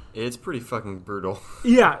 It's pretty fucking brutal.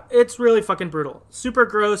 Yeah, it's really fucking brutal. Super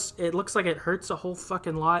gross. It looks like it hurts a whole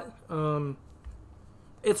fucking lot.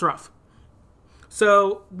 It's rough.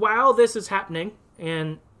 So while this is happening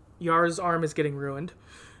and Yara's arm is getting ruined,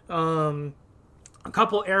 a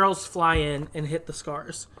couple arrows fly in and hit the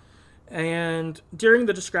scars. And during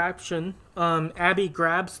the distraction, Abby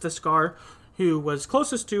grabs the scar who was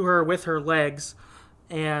closest to her with her legs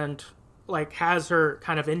and has her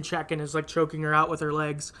kind of in check and is choking her out with her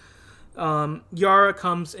legs. Yara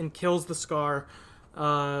comes and kills the scar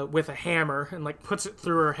with a hammer and puts it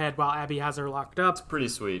through her head while Abby has her locked up. It's pretty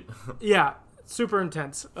sweet. Yeah, super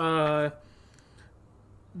intense. The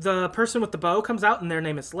person with the bow comes out and their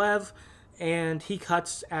name is Lev, and he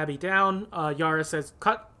cuts Abby down. Yara says,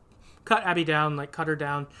 cut Abby down, cut her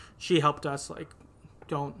down. She helped us,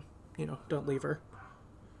 don't leave her.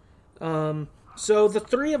 So the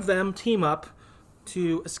three of them team up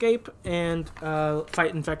to escape and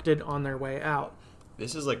fight infected on their way out.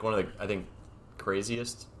 This is one of the, I think,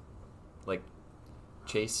 craziest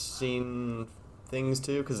chase scene things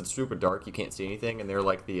too, because it's super dark, you can't see anything, and they're the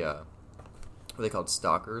what are they called,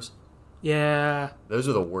 stalkers? Yeah, those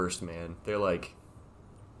are the worst, man. They're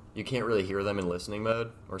you can't really hear them in listening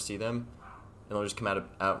mode or see them, and they'll just come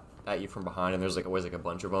out at you from behind, and there's always a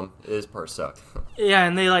bunch of them. This part sucked. Yeah,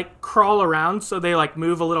 and they crawl around, so they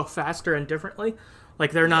move a little faster and differently.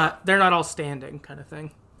 They're not all standing, kind of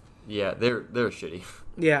thing. Yeah, they're shitty.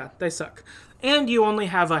 Yeah, they suck. And you only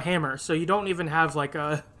have a hammer, so you don't even have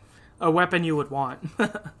a weapon you would want.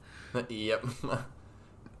 Yep.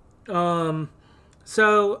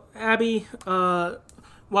 So Abby,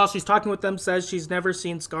 while she's talking with them, says she's never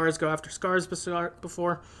seen scars go after scars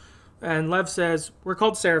before. And Lev says, we're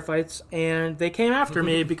called Seraphites, and they came after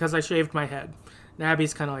me because I shaved my head. And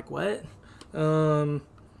Abby's kind of like, what?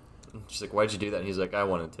 She's like, why'd you do that? And he's like, I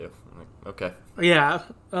wanted to. I'm like, okay. Yeah.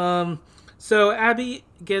 So Abby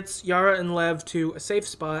gets Yara and Lev to a safe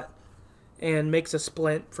spot and makes a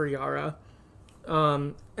splint for Yara.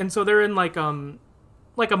 And so they're in like a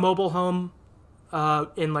mobile home,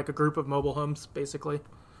 in like a group of mobile homes, basically.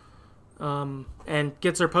 And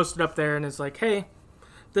gets her posted up there and is like, hey,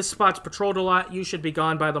 this spot's patrolled a lot. You should be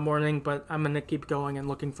gone by the morning, but I'm going to keep going and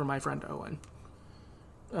looking for my friend Owen.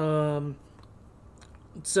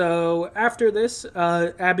 So after this,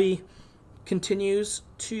 Abby continues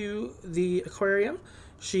to the aquarium.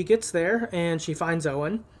 She gets there and she finds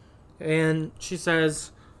Owen. And she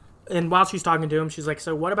says, and while she's talking to him, she's like,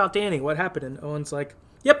 so what about Danny? What happened? And Owen's like,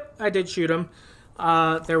 yep, I did shoot him.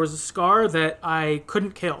 There was a scar that I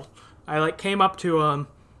couldn't kill. I like came up to him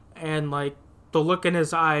and like the look in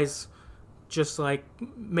his eyes just like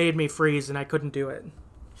made me freeze and I couldn't do it.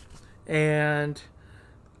 And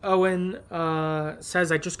Owen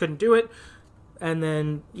says I just couldn't do it. And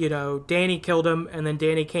then, Danny killed him, and then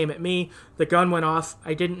Danny came at me. The gun went off.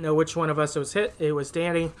 I didn't know which one of us was hit. It was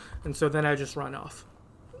Danny, and so then I just run off.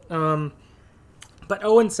 But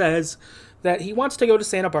Owen says that he wants to go to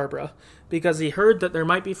Santa Barbara because he heard that there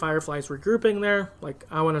might be fireflies regrouping there. Like,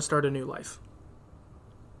 I want to start a new life.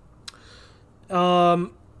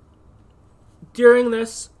 During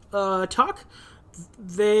this talk,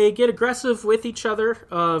 they get aggressive with each other,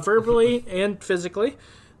 verbally and physically.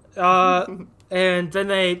 And then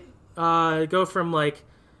they go from, like,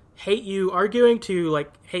 hate you arguing to, like,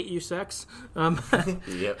 hate you sex.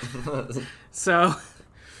 Yep. So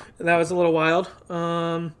that was a little wild.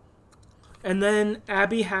 And then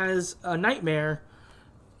Abby has a nightmare.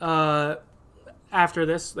 After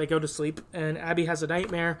this, they go to sleep, and Abby has a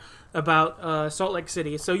nightmare about Salt Lake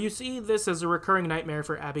City. So you see this as a recurring nightmare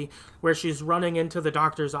for Abby, where she's running into the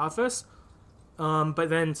doctor's office, but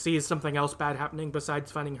then sees something else bad happening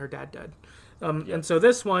besides finding her dad dead. Yep. And so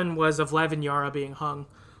this one was of Lev and Yara being hung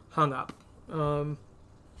up.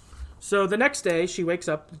 So the next day, she wakes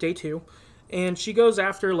up, day 2, and she goes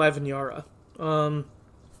after Lev and Yara.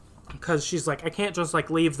 Because she's like, I can't just,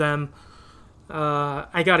 like, leave them.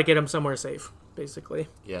 I gotta get them somewhere safe, basically.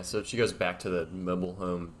 Yeah, so she goes back to the mobile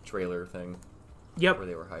home trailer thing. Yep. Where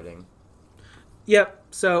they were hiding. Yep,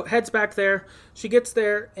 so heads back there. She gets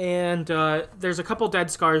there, and there's a couple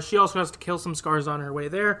dead scars. She also has to kill some scars on her way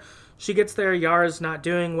there. She gets there, Yara's not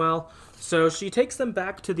doing well, so she takes them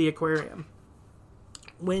back to the aquarium.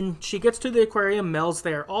 When she gets to the aquarium, Mel's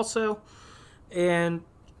there also, and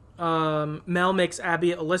Mel makes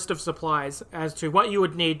Abby a list of supplies as to what you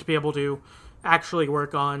would need to be able to actually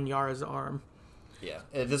work on Yara's arm. Yeah,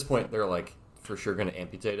 at this point, they're, like, for sure going to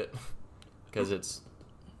amputate it, because it's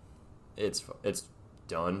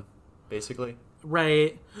done, basically.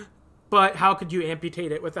 Right. But how could you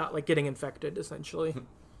amputate it without, like, getting infected, essentially?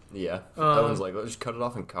 Yeah. Owen's like, let's just cut it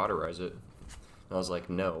off and cauterize it. And I was like,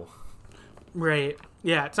 no. Right.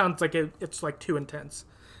 Yeah, it sounds like it's, like, too intense,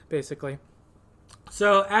 basically.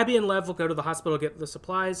 So Abby and Lev will go to the hospital to get the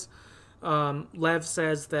supplies. Lev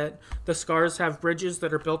says that the scars have bridges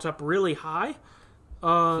that are built up really high.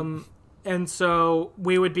 And so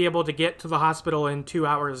we would be able to get to the hospital in 2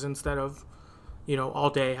 hours instead of, all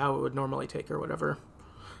day, how it would normally take or whatever.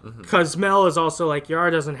 Because Mel is also like,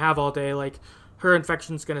 Yara doesn't have all day. Like, her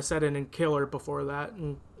infection's going to set in and kill her before that.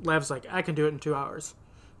 And Lev's like, I can do it in 2 hours.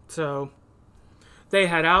 So they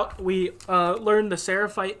head out. We learned the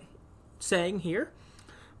Seraphite saying here,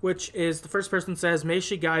 which is the first person says, may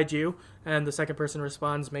she guide you. And the second person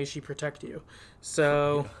responds, may she protect you.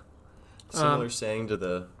 So similar saying to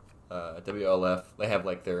the WLF. They have,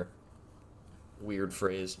 like, their weird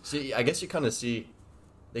phrase. See, I guess you kind of see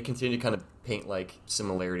they continue to kind of paint, like,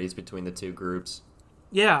 similarities between the two groups.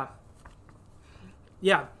 Yeah.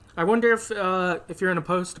 Yeah. I wonder if you're in a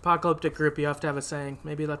post-apocalyptic group, you have to have a saying.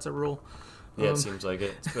 Maybe that's a rule. Yeah, it seems like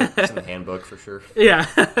it. It's in the handbook for sure. Yeah.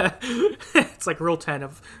 It's like Rule 10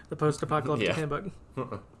 of the post-apocalyptic handbook.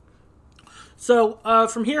 So,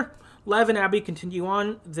 from here, Lev and Abby continue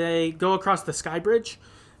on. They go across the Sky Bridge,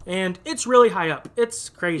 and it's really high up. It's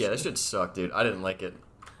crazy. Yeah, that shit sucked, dude. I didn't like it.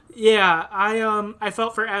 Yeah, I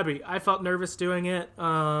felt for Abby. I felt nervous doing it.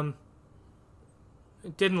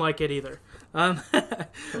 Didn't like it either.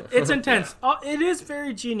 It's intense. It is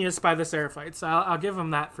very genius by the Seraphites. I'll give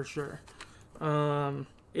them that for sure.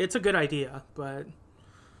 It's a good idea, but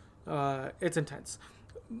it's intense.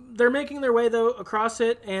 They're making their way, though, across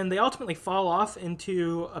it, and they ultimately fall off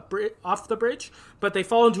into off the bridge, but they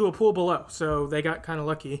fall into a pool below, so they got kind of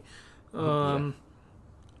lucky.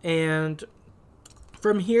 And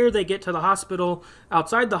from here, they get to the hospital.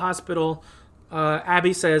 Outside the hospital,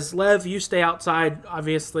 Abby says, Lev, you stay outside.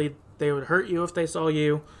 Obviously, they would hurt you if they saw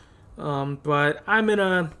you. But I'm going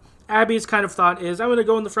to Abby's kind of thought is, I'm going to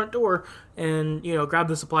go in the front door and, grab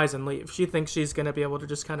the supplies and leave. She thinks she's going to be able to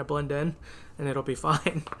just kind of blend in and it'll be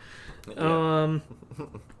fine. Yeah.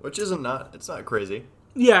 Which it's not crazy.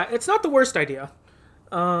 Yeah, it's not the worst idea.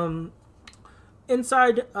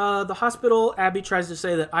 Inside the hospital, Abby tries to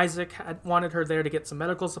say that Isaac had wanted her there to get some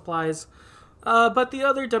medical supplies. But the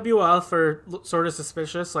other WLF are sort of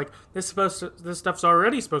suspicious. Like, this stuff's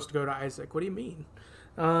already supposed to go to Isaac. What do you mean?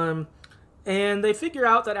 And they figure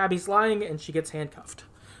out that Abby's lying, and she gets handcuffed.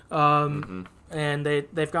 And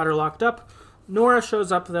they've got her locked up. Nora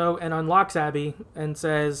shows up, though, and unlocks Abby and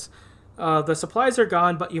says, the supplies are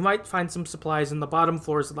gone, but you might find some supplies in the bottom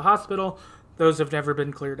floors of the hospital. Those have never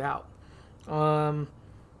been cleared out. And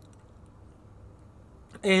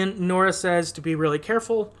Nora says to be really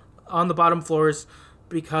careful on the bottom floors,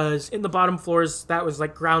 because in the bottom floors, that was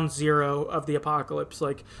like ground zero of the apocalypse.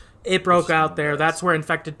 Like, it broke out there. That's where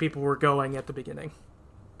infected people were going at the beginning.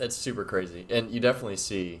 It's super crazy, and you definitely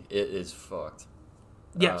see it is fucked.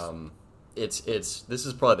 Yes. This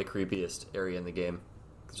is probably the creepiest area in the game.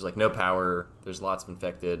 There's like no power. There's lots of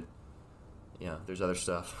infected. Yeah, there's other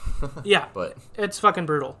stuff. Yeah, but it's fucking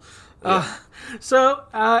brutal. Yeah. So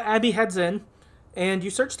Abby heads in, and you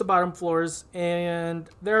search the bottom floors, and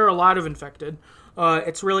there are a lot of infected.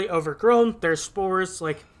 It's really overgrown. There's spores.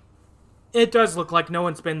 Like, it does look like no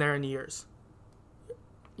one's been there in years.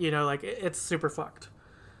 Like, it's super fucked.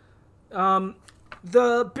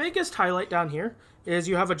 The biggest highlight down here is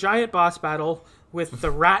you have a giant boss battle with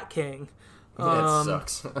the Rat King. It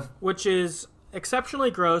sucks. Which is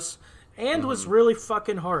exceptionally gross and was really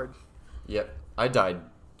fucking hard. Yep. I died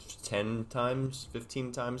 10 times,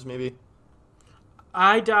 15 times maybe.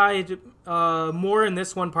 I died more in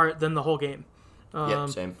this one part than the whole game. Yeah,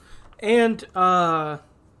 same. And I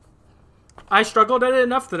struggled at it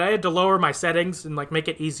enough that I had to lower my settings and like make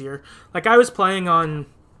it easier. Like, I was playing on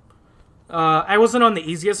I wasn't on the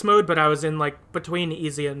easiest mode, but I was in like between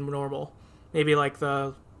easy and normal. Maybe like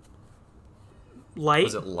the light.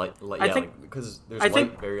 Was it light? Yeah, I think, because there's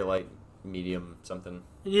light, very light, medium, something.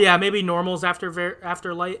 Yeah, maybe normal's after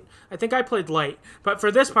light. I think I played light, but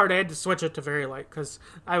for this part I had to switch it to very light because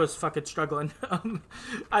I was fucking struggling.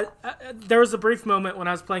 There was a brief moment when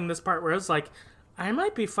I was playing this part where I was like, I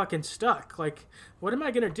might be fucking stuck. Like, what am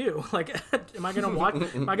I gonna do? Like, am I gonna watch?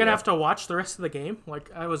 Am I gonna have to watch the rest of the game?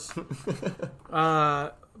 Like, I was.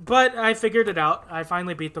 But I figured it out. I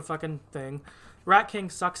finally beat the fucking thing. Rat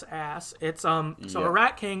King sucks ass. It's So a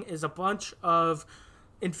Rat King is a bunch of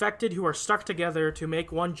infected who are stuck together to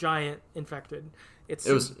make one giant infected. It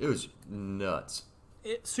was nuts.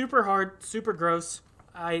 It's super hard, super gross.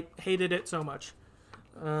 I hated it so much.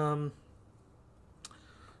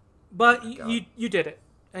 But you did it,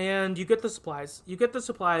 and you get the supplies. You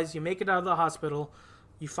make it out of the hospital,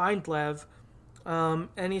 you find Lev,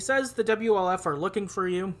 and he says the WLF are looking for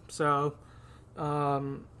you, so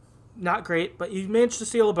not great, but you manage to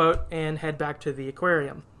steal a boat and head back to the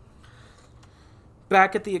aquarium.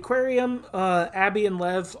 Back at the aquarium, Abby and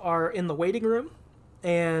Lev are in the waiting room,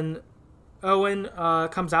 and Owen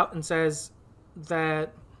comes out and says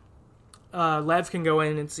that Lev can go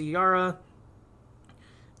in and see Yara.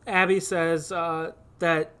 Abby says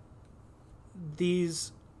that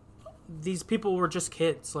these people were just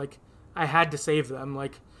kids. Like, I had to save them.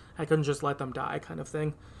 Like, I couldn't just let them die, kind of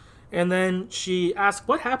thing. And then she asked,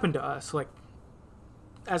 what happened to us? Like,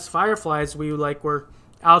 as Fireflies, we, like, were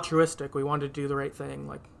altruistic. We wanted to do the right thing.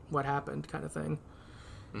 Like, what happened, kind of thing.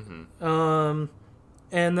 Mm-hmm.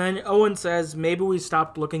 And then Owen says, maybe we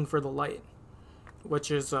stopped looking for the light, which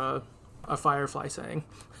is a Firefly saying.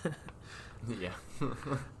 Yeah.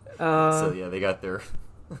 So yeah, they got their.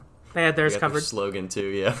 They had theirs covered. Their slogan too,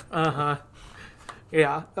 yeah.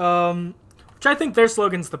 Yeah. Which I think their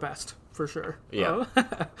slogan's the best for sure. Yeah.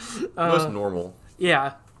 Most normal.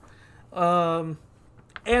 Yeah. And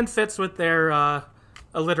fits with their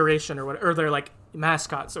alliteration or their like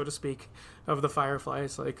mascot, so to speak, of the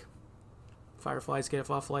Fireflies. Like, Fireflies get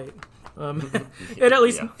off light. It at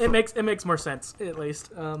least it makes more sense at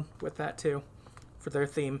least with that too, for their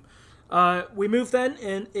theme. We move then,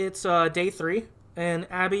 and it's day 3, and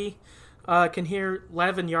Abby can hear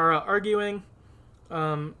Lev and Yara arguing.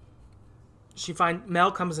 Mel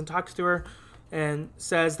comes and talks to her and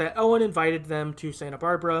says that Owen invited them to Santa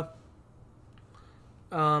Barbara,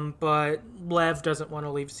 but Lev doesn't want to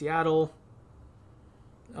leave Seattle.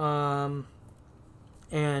 And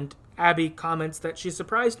Abby comments that she's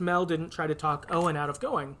surprised Mel didn't try to talk Owen out of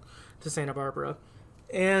going to Santa Barbara.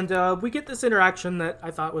 And we get this interaction that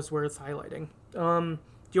I thought was worth highlighting. Do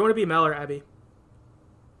you want to be Mel or Abby?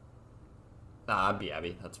 I'd be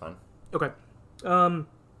Abby. That's fine. Okay.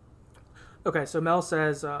 Okay, so Mel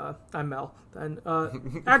says, I'm Mel. Then,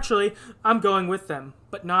 actually, I'm going with them,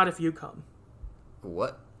 but not if you come.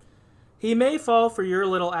 What? He may fall for your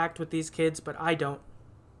little act with these kids, but I don't.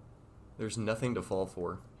 There's nothing to fall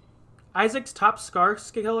for. Isaac's top scar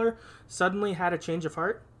killer suddenly had a change of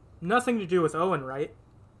heart. Nothing to do with Owen, right?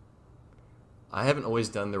 I haven't always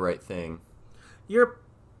done the right thing. You're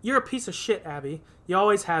a piece of shit, Abby. You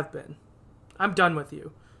always have been. I'm done with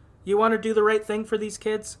you. You want to do the right thing for these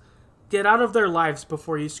kids? Get out of their lives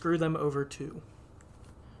before you screw them over too.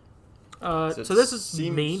 So this is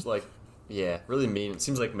mean. Really mean. It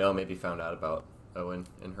seems like Mel maybe found out about Owen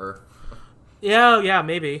and her. Yeah,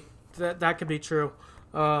 maybe. That could be true.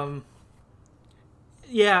 Yeah,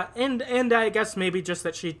 and I guess maybe just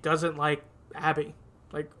that she doesn't like Abby,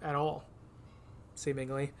 like, at all,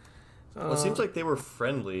 seemingly. Well, it seems like they were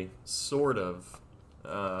friendly, sort of,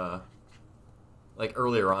 like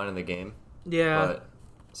earlier on in the game. Yeah. But,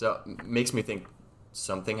 so it makes me think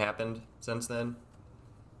something happened since then.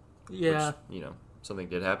 Yeah. Which, something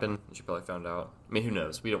did happen. She probably found out. I mean, who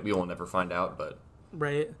knows? We will never find out, but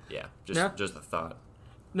right. Yeah, just a thought.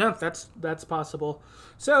 No, that's possible.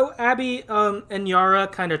 So Abby and Yara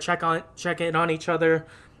kind of check in on each other.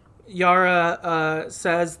 Yara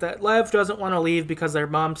says that Lev doesn't want to leave because their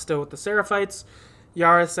mom's still with the Seraphites.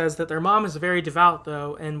 Yara says that their mom is very devout,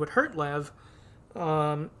 though, and would hurt Lev.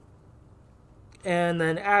 And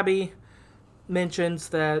then Abby mentions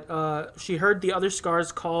that she heard the other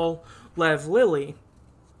Scars call Lev Lily.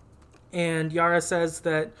 And Yara says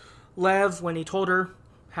that Lev, when he told her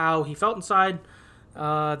how he felt inside,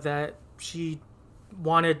 that she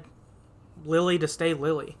wanted Lily to stay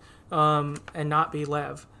Lily and not be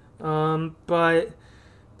Lev. But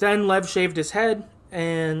then Lev shaved his head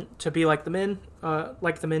and to be like the men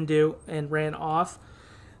do, and ran off.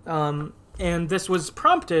 And this was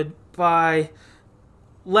prompted by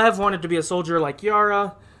Lev wanted to be a soldier like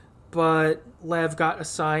Yara, but Lev got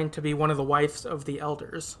assigned to be one of the wives of the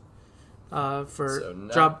elders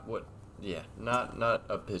job. Not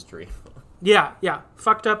up history. Yeah,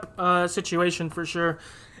 fucked up situation for sure.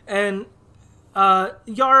 And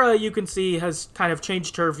Yara, you can see, has kind of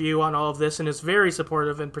changed her view on all of this and is very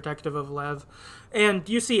supportive and protective of Lev. And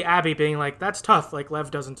you see Abby being like, that's tough, like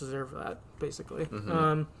Lev doesn't deserve that, basically.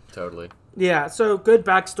 Mm-hmm. Totally. Yeah, so good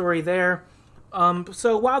backstory there.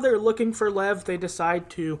 So while they're looking for Lev, they decide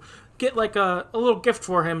to get like a little gift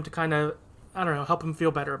for him to kind of, I don't know, help him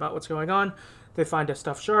feel better about what's going on. They find a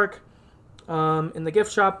stuffed shark in the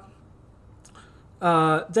gift shop.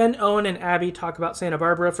 Then Owen and Abby talk about Santa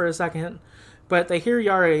Barbara for a second, but they hear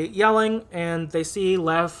Yara yelling, and they see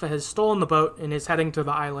Lev has stolen the boat and is heading to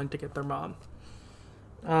the island to get their mom.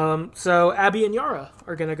 So Abby and Yara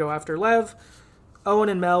are going to go after Lev. Owen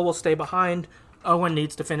and Mel will stay behind. Owen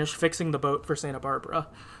needs to finish fixing the boat for Santa Barbara.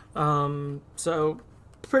 So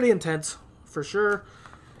pretty intense, for sure.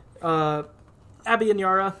 Abby and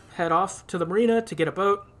Yara head off to the marina to get a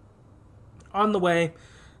boat. On the way,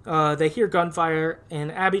 they hear gunfire,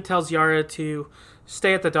 and Abby tells Yara to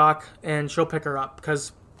stay at the dock, and she'll pick her up,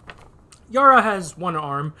 because Yara has one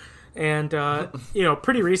arm, and,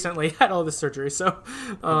 pretty recently had all this surgery, so,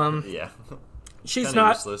 yeah. She's kinda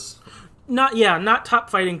not useless. Not top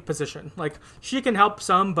fighting position. Like, she can help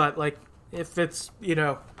some, but, like, if it's,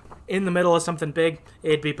 in the middle of something big,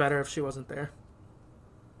 it'd be better if she wasn't there.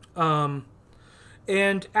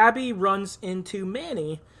 And Abby runs into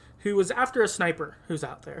Manny, who was after a sniper who's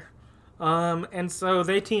out there. And so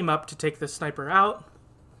they team up to take this sniper out.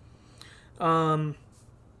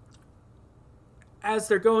 As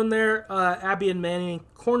they're going there, Abby and Manny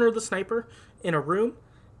corner the sniper in a room,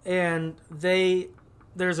 and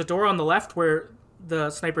there's a door on the left where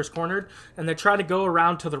the sniper's cornered, and they try to go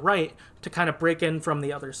around to the right to kind of break in from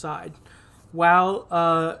the other side.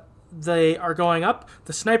 While they are going up,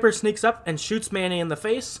 the sniper sneaks up and shoots Manny in the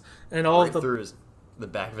face, and all of the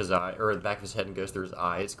back of his eye, or the back of his head, and goes through his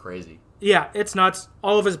eye. It's crazy. Yeah, it's nuts.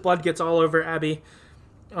 All of his blood gets all over Abby.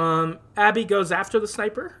 Abby goes after the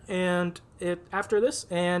sniper, and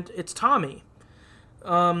it's Tommy.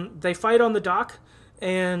 They fight on the dock,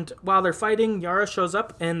 and while they're fighting, Yara shows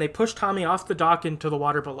up, and they push Tommy off the dock into the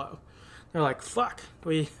water below. They're like, fuck,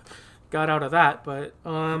 we got out of that, but...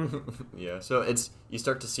 Yeah, so you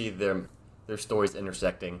start to see their stories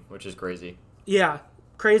intersecting, which is crazy. Yeah,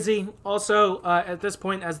 crazy. Also, at this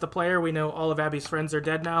point, as the player, we know all of Abby's friends are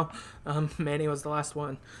dead now. Manny was the last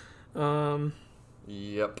one.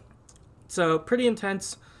 Yep. So, pretty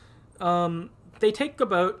intense. They take a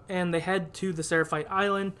boat, and they head to the Seraphite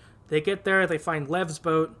Island. They get there, they find Lev's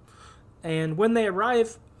boat, and when they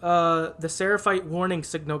arrive, the Seraphite warning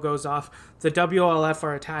signal goes off. The WLF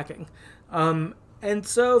are attacking. And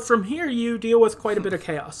so from here, you deal with quite a bit of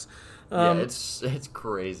chaos. Yeah, it's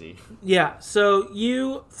crazy. Yeah, so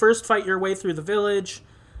you first fight your way through the village,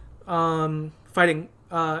 fighting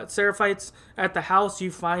Seraphites. At the house,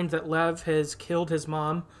 you find that Lev has killed his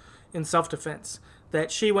mom in self-defense.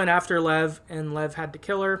 That she went after Lev, and Lev had to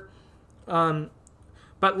kill her.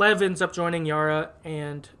 But Lev ends up joining Yara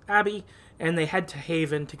and Abby, and they head to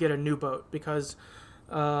Haven to get a new boat, because,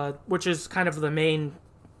 which is kind of the main,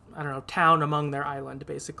 town among their island,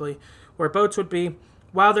 basically, where boats would be.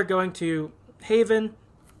 While they're going to Haven,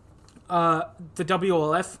 the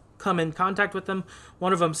WLF come in contact with them.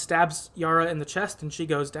 One of them stabs Yara in the chest, and she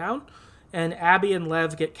goes down. And Abby and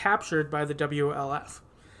Lev get captured by the WLF.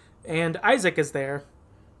 And Isaac is there,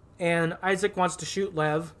 and Isaac wants to shoot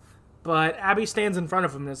Lev, but Abby stands in front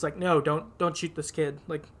of him and is like, "No, don't shoot this kid."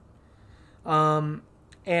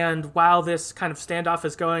 And while this kind of standoff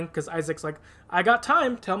is going, because Isaac's like, "I got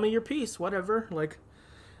time. Tell me your piece, whatever."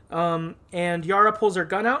 And Yara pulls her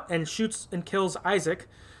gun out and shoots and kills Isaac,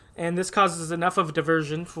 and this causes enough of a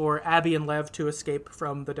diversion for Abby and Lev to escape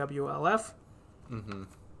from the WLF. Mm-hmm.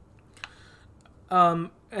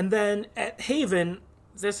 And then at Haven,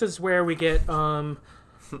 this is where we get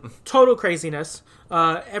total craziness.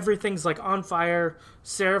 Everything's on fire.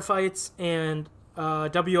 Seraphites and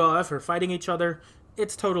WLF are fighting each other.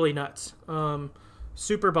 It's totally nuts.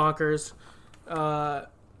 Super bonkers.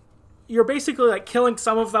 You're basically killing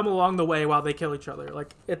some of them along the way while they kill each other.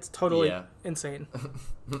 It's totally insane.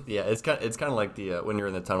 Yeah, it's kind of like the when you're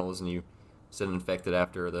in the tunnels and you sit infected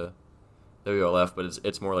after the WLF, but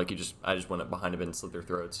it's more like I just went up behind them and slit their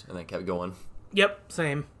throats and then kept going. Yep,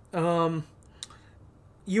 same.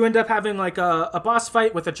 You end up having a boss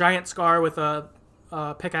fight with a giant Scar with a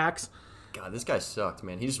pickaxe. God, this guy sucked,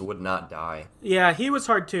 man. He just would not die. Yeah, he was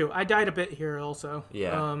hard too. I died a bit here also.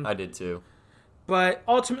 Yeah, I did too. But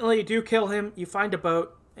ultimately, you do kill him. You find a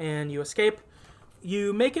boat and you escape.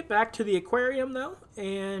 You make it back to the aquarium though,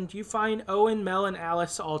 and you find Owen, Mel, and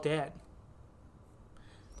Alice all dead.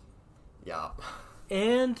 Yeah.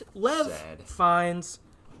 And Lev finds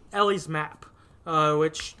Ellie's map,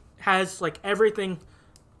 which has everything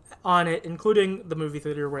on it, including the movie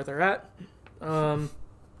theater where they're at.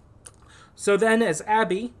 So then, as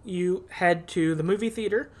Abby, you head to the movie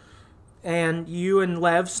theater, and you and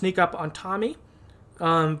Lev sneak up on Tommy.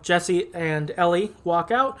 Jesse and Ellie walk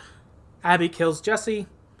out. Abby kills Jesse.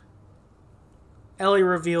 Ellie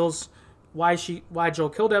reveals why Joel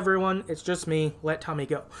killed everyone. It's just me. Let Tommy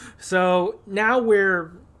go. So now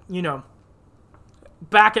we're,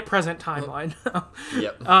 back at present timeline.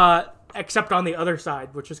 Yep. Except on the other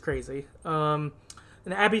side, which is crazy. And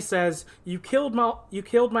Abby says, you killed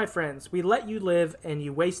my friends. We let you live, and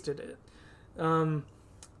you wasted it.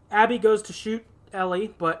 Abby goes to shoot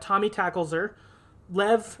Ellie, but Tommy tackles her.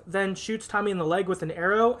 Lev then shoots Tommy in the leg with an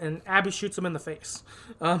arrow, and Abby shoots him in the face.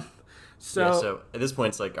 So at this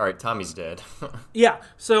point, it's all right, Tommy's dead. Yeah,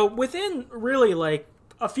 so within really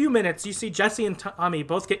a few minutes, you see Jesse and Tommy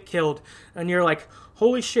both get killed, and you're like,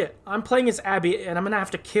 holy shit, I'm playing as Abby, and I'm going to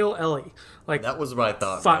have to kill Ellie. That was what I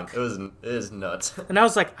thought, fuck. Man. It is nuts. And I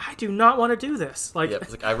was like, I do not want to do this.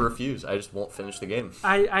 I refuse. I just won't finish the game.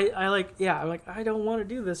 I'm I don't want to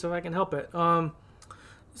do this if I can help it.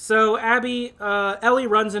 So Ellie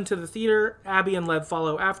runs into the theater. Abby and Lev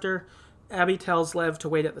follow after. Abby tells Lev to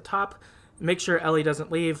wait at the top, make sure Ellie doesn't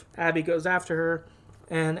leave. Abby goes after her,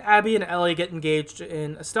 and Abby and Ellie get engaged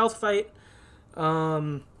in a stealth fight,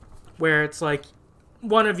 where it's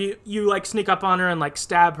one of you sneak up on her and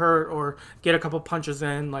stab her or get a couple punches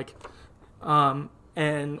in,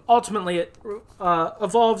 and ultimately it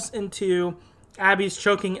evolves into Abby's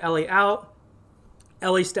choking Ellie out.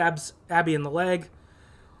 Ellie stabs Abby in the leg.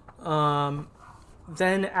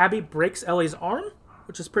 Then Abby breaks Ellie's arm,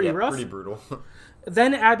 which is pretty rough. Pretty brutal.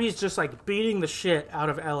 Then Abby's just beating the shit out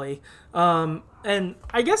of Ellie. And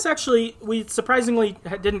I guess actually we surprisingly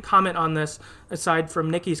didn't comment on this aside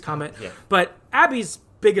from Nikki's comment. Yeah. But Abby's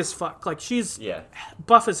big as fuck. she's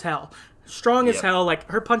buff as hell, strong as hell.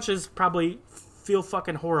 Her punches probably feel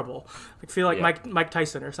fucking horrible. Feel like Mike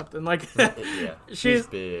Tyson or something. Yeah, she's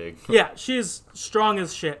big. Yeah, she's strong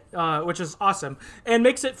as shit, which is awesome. And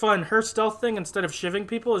makes it fun. Her stealth thing, instead of shivving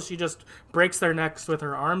people, is she just breaks their necks with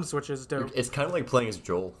her arms, which is dope. It's kind of like playing as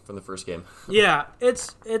Joel from the first game. Yeah,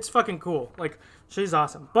 it's fucking cool. She's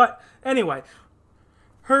awesome. But anyway,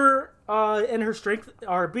 her and her strength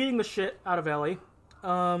are beating the shit out of Ellie.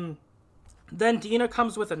 Then Dina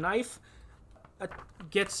comes with a knife,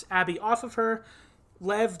 gets Abby off of her.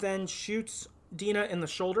 Lev then shoots Dina in the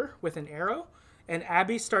shoulder with an arrow, and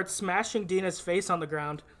Abby starts smashing Dina's face on the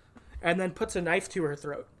ground and then puts a knife to her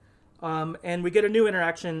throat. And we get a new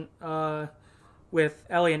interaction with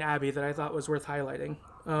Ellie and Abby that I thought was worth highlighting.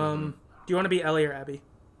 Do you want to be Ellie or Abby?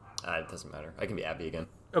 It doesn't matter. I can be Abby again.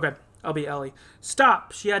 Okay, I'll be Ellie.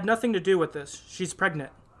 Stop! She had nothing to do with this. She's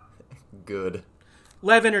pregnant. Good.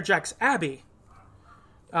 Lev interjects, Abby.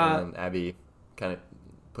 And then Abby kind of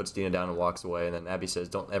puts Dina down and walks away, and then Abby says,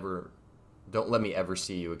 don't let me ever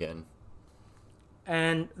see you again.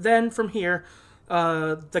 And then from here,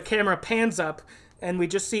 the camera pans up, and we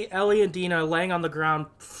just see Ellie and Dina laying on the ground,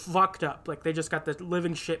 fucked up. Like, they just got the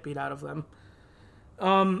living shit beat out of them.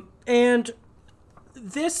 And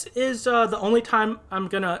this is the only time I'm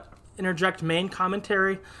going to interject main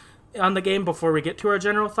commentary on the game before we get to our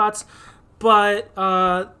general thoughts. But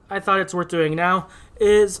I thought it's worth doing now.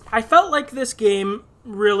 I felt like this game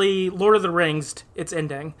really Lord of the Rings its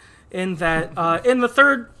ending. In that, in the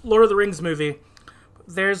third Lord of the Rings movie,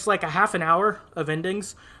 there's like a half an hour of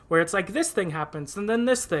endings where it's like this thing happens, and then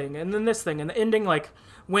this thing, and then this thing, and the ending like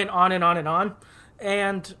went on and on and on.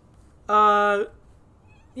 And,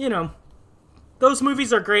 you know, those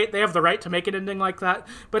movies are great. They have the right to make an ending like that.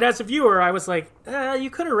 But as a viewer, I was like, you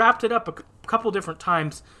could have wrapped it up a couple different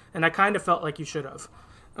times, and I kind of felt like you should have.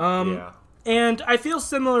 Yeah. And I feel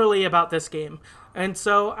similarly about this game. And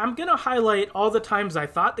so I'm going to highlight all the times I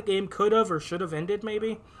thought the game could have or should have ended,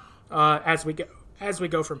 maybe, as we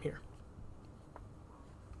go from here.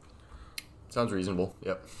 Sounds reasonable.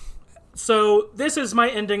 Yep. So this is my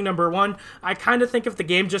ending number 1. I kind of think if the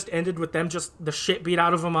game just ended with them just the shit beat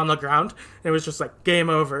out of them on the ground, and it was just like game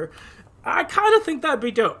over, I kind of think that'd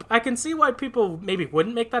be dope. I can see why people maybe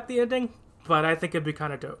wouldn't make that the ending, but I think it'd be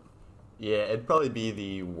kind of dope. Yeah, it'd probably be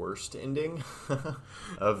the worst ending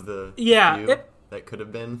of the few that could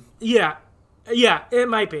have been. Yeah, it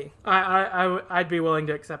might be. I'd be willing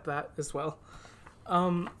to accept that as well.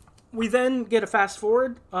 We then get a fast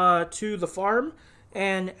forward to the farm,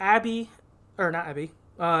 and Ellie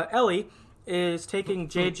is taking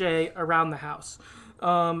JJ around the house.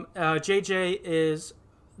 JJ is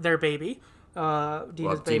their baby,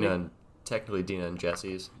 Dina's baby. Technically Dina and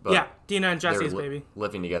Jesse's. But yeah, Dina and Jesse's baby.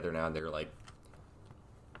 Living together now, and they're like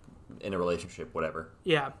in a relationship, whatever.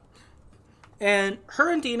 Yeah. And her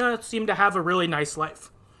and Dina seem to have a really nice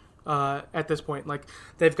life at this point. Like,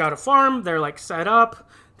 they've got a farm, they're like set up,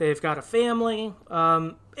 they've got a family.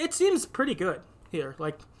 It seems pretty good here.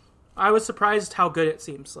 Like, I was surprised how good it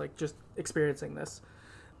seems, like, just experiencing this.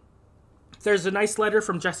 There's a nice letter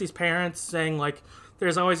from Jesse's parents saying, like,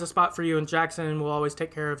 there's always a spot for you in Jackson, and we'll always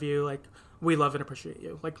take care of you. Like, we love and appreciate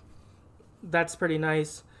you. Like, that's pretty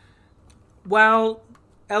nice. While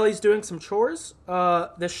Ellie's doing some chores,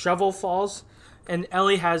 this shovel falls, and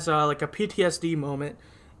Ellie has like a PTSD moment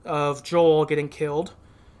of Joel getting killed,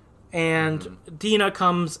 and Dina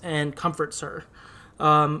comes and comforts her,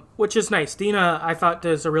 which is nice. Dina, I thought,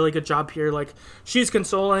 does a really good job here. Like, she's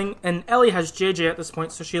consoling, and Ellie has JJ at this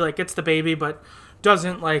point, so she like gets the baby, but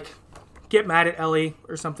doesn't like get mad at Ellie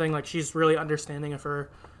or something. Like, she's really understanding of her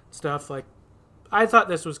stuff. Like, I thought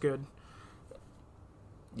this was good.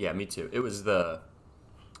 Yeah, me too. It was a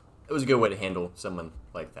good way to handle someone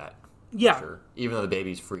like that. Yeah. Sure. Even though the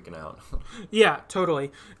baby's freaking out. Yeah,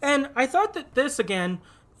 totally. And I thought that this, again,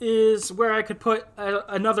 is where I could put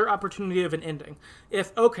another opportunity of an ending.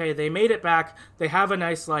 If, okay, they made it back, they have a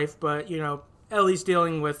nice life, but, you know, Ellie's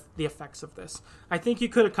dealing with the effects of this. I think you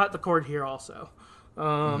could have cut the cord here also.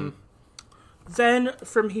 Then,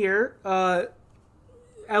 from here,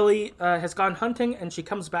 Ellie has gone hunting, and she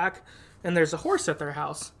comes back, and there's a horse at their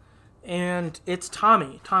house. And it's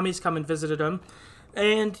Tommy. Tommy's come and visited him.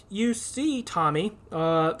 And you see Tommy,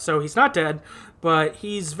 so he's not dead, but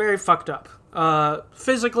he's very fucked up,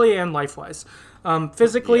 physically and life-wise.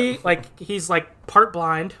 Physically, like, he's, like, part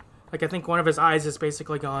blind. Like, I think one of his eyes is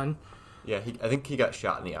basically gone. Yeah, I think he got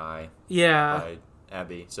shot in the eye. Yeah. By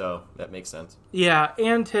Abby, so that makes sense. Yeah,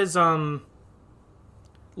 and his,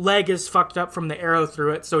 leg is fucked up from the arrow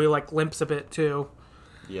through it, so he, like, limps a bit, too.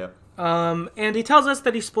 Yep. And he tells us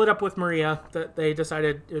that he split up with Maria, that they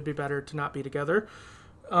decided it would be better to not be together.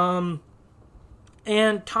 And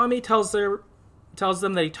Tommy tells them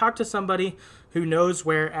that he talked to somebody who knows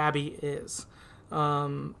where Abby is.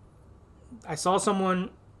 I saw someone,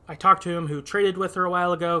 I talked to him who traded with her a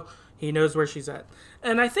while ago. He knows where she's at.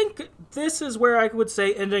 And I think this is where I would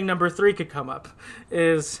say ending number 3 could come up.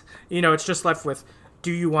 Is, you know, it's just left with,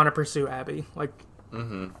 do you want to pursue Abby? Like,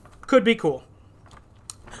 could be cool.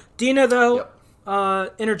 Dina, though,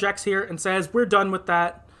 interjects here and says, we're done with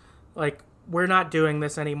that. Like, we're not doing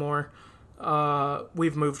this anymore.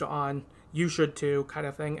 We've moved on. You should too, kind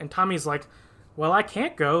of thing. And Tommy's like, well, I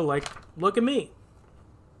can't go. Like, look at me.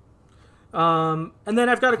 And then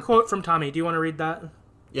I've got a quote from Tommy. Do you want to read that?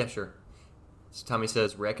 Yeah, sure. So Tommy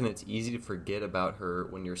says, reckon it's easy to forget about her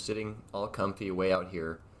when you're sitting all comfy way out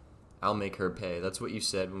here. I'll make her pay. That's what you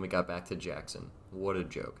said when we got back to Jackson. What a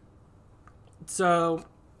joke. So,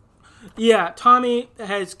 yeah, Tommy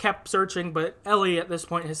has kept searching, but Ellie at this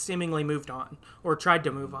point has seemingly moved on, or tried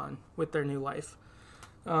to move on with their new life.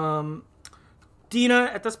 Dina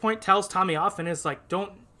at this point tells Tommy off and is like,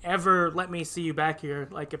 don't ever let me see you back here.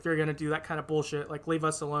 Like, if you're going to do that kind of bullshit, like, leave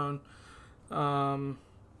us alone.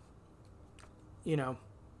 You know,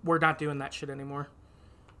 we're not doing that shit anymore.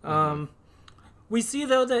 We see,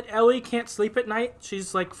 though, that Ellie can't sleep at night.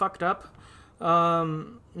 She's, like, fucked up.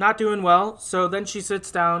 Not doing well. So then she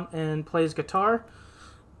sits down and plays guitar.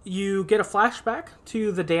 You get a flashback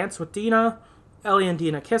to the dance with Dina, Ellie and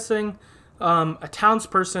Dina kissing. A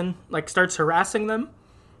townsperson, like, starts harassing them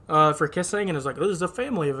for kissing and is like, this is a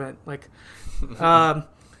family event. Like,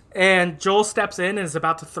 and Joel steps in and is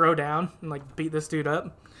about to throw down and, like, beat this dude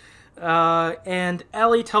up. And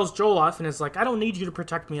Ellie tells Joel off and is like, I don't need you to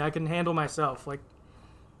protect me. I can handle myself. Like,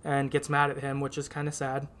 and gets mad at him, which is kind of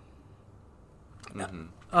sad.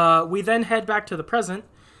 We then head back to the present,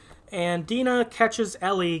 and Dina catches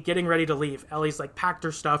Ellie getting ready to leave. Ellie's, like, packed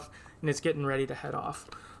her stuff and is getting ready to head off.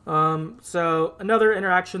 So another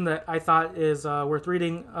interaction that I thought is worth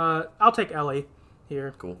reading. I'll take Ellie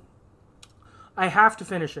here. Cool. I have to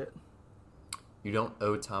finish it. You don't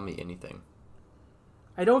owe Tommy anything.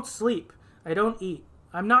 I don't sleep. I don't eat.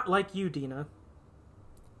 I'm not like you, Dina.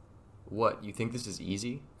 What, you think this is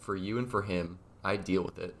easy? For you and for him, I deal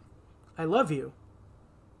with it. I love you.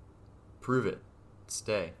 Prove it.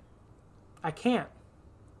 Stay. I can't.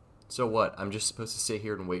 So what, I'm just supposed to sit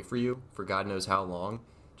here and wait for you for God knows how long?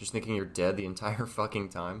 Just thinking you're dead the entire fucking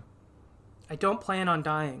time? I don't plan on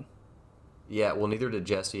dying. Yeah, well, neither did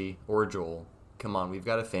Jesse or Joel. Come on, we've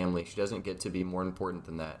got a family. She doesn't get to be more important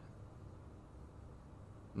than that.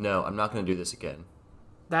 No, I'm not going to do this again.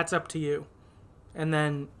 That's up to you. And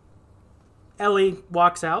then Ellie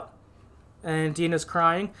walks out, and Dina's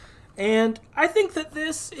crying. And I think that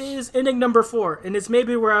this is ending number 4, and it's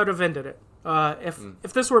maybe where I would have ended it.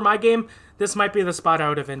 If this were my game, this might be the spot I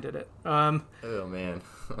would have ended it. Oh, man.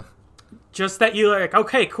 Just that you're like,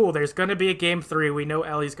 okay, cool, there's going to be a game 3. We know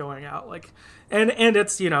Ellie's going out. Like, and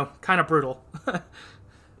it's, you know, kind of brutal.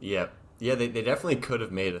 Yeah. Yeah, they definitely could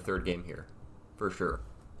have made a third game here. For sure.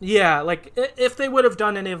 Yeah, like, if they would have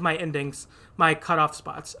done any of my endings, my cutoff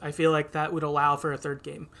spots, I feel like that would allow for a third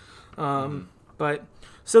game. But,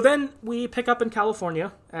 so then we pick up in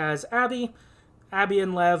California as Abby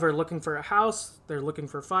and Lev are looking for a house. They're looking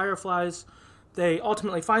for fireflies. They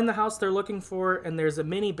ultimately find the house they're looking for, and there's a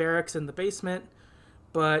mini barracks in the basement,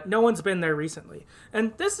 but no one's been there recently.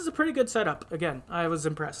 And this is a pretty good setup. Again, I was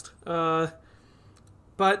impressed. But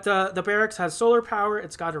the barracks has solar power.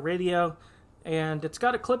 It's got a radio. And it's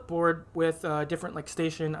got a clipboard with different, like,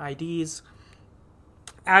 station IDs.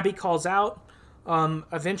 Abby calls out.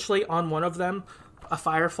 Eventually, on one of them, a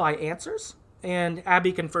firefly answers. And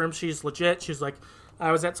Abby confirms she's legit. She's like,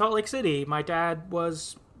 I was at Salt Lake City. My dad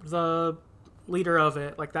was the leader of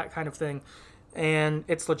it. Like, that kind of thing. And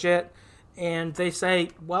it's legit. And they say,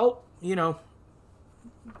 well, you know,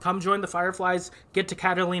 come join the Fireflies. Get to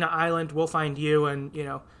Catalina Island. We'll find you. And, you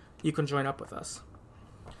know, you can join up with us.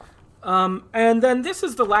 And then this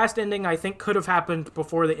is the last ending I think could have happened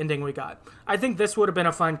before the ending we got. I think this would have been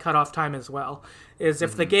a fun cutoff time as well, is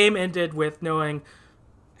if the game ended with knowing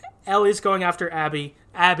Ellie's going after Abby,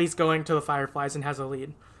 Abby's going to the Fireflies and has a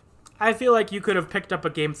lead. I feel like you could have picked up a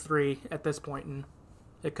game 3 at this point and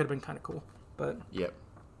it could have been kind of cool. But Yep,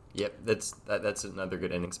 that's another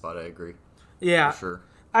good ending spot, I agree. Yeah. For sure.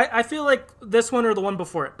 I feel like this one or the one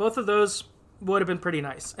before it, both of those would have been pretty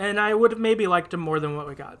nice. And I would have maybe liked them more than what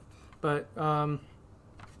we got. But,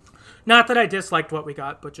 not that I disliked what we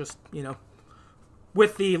got, but just, you know,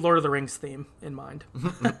 with the Lord of the Rings theme in mind.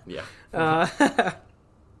 Yeah.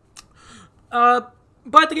 But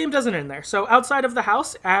the game doesn't end there. So outside of the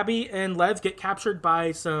house, Abby and Lev get captured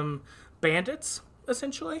by some bandits,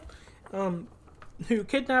 essentially, who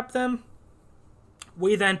kidnap them.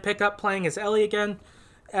 We then pick up playing as Ellie again.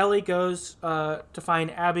 Ellie goes to find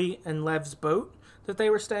Abby and Lev's boat that they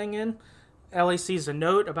were staying in. Ellie sees a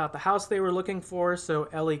note about the house they were looking for, so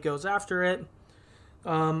Ellie goes after it.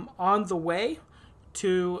 On the way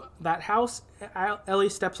to that house, Ellie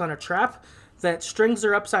steps on a trap that strings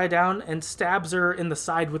her upside down and stabs her in the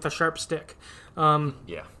side with a sharp stick.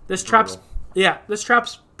 Yeah. This trap's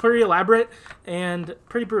pretty elaborate and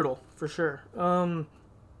pretty brutal, for sure.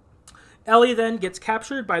 Ellie then gets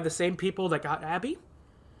captured by the same people that got Abby.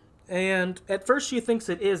 And at first she thinks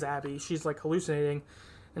it is Abby. She's, like, hallucinating.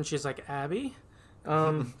 And she's like, Abby?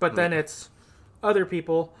 But then it's other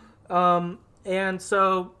people. And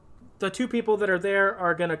so the two people that are there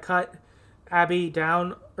are going to cut Ellie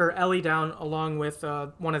down along with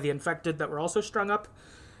one of the infected that were also strung up.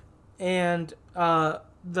 And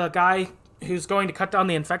the guy who's going to cut down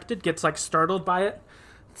the infected gets like startled by it.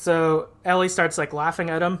 So Ellie starts like laughing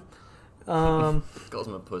at him. Calls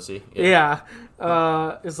him a pussy. Yeah.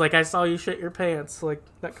 It's like, I saw you shit your pants, like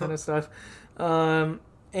that kind of stuff.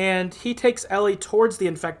 And he takes Ellie towards the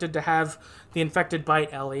infected to have the infected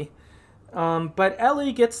bite Ellie. But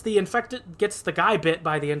Ellie gets the guy bit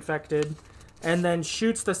by the infected, and then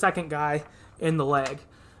shoots the second guy in the leg.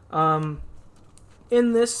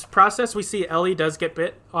 In this process, we see Ellie does get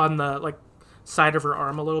bit on the like side of her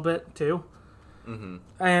arm a little bit too. Mm-hmm.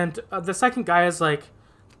 And the second guy is like,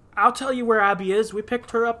 I'll tell you where Abby is. We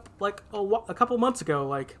picked her up like a couple months ago.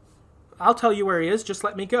 Like, I'll tell you where he is. Just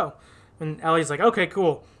let me go. And Ellie's like, okay,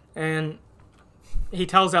 cool. And he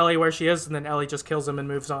tells Ellie where she is, and then Ellie just kills him and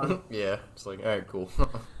moves on. Yeah, it's like, all right, cool.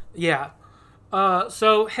 Yeah.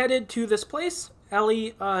 So headed to this place,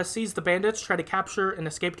 Ellie sees the bandits try to capture an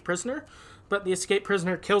escaped prisoner, but the escaped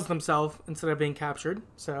prisoner kills themselves instead of being captured.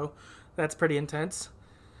 So that's pretty intense.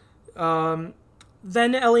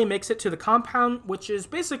 Then Ellie makes it to the compound, which is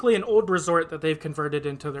basically an old resort that they've converted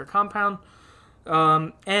into their compound.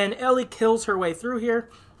 And Ellie kills her way through here.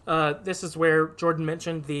 This is where Jordan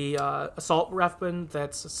mentioned the assault weapon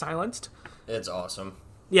that's silenced. It's awesome.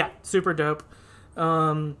 Yeah, super dope.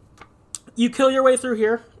 You kill your way through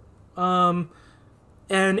here. And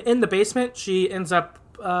in the basement, she ends up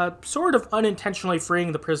sort of unintentionally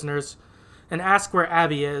freeing the prisoners and asks where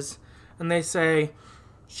Abby is. And they say,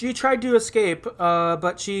 she tried to escape,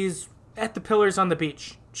 but she's at the pillars on the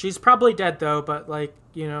beach. She's probably dead, though, but, like,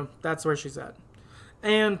 you know, that's where she's at.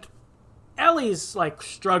 And Ellie's, like,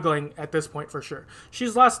 struggling at this point for sure.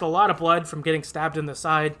 She's lost a lot of blood from getting stabbed in the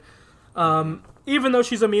side. Even though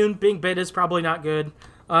she's immune, being bit is probably not good.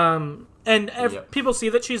 People see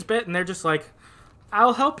that she's bit, and they're just like,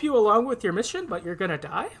 I'll help you along with your mission, but you're gonna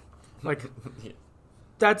die? Like, yeah.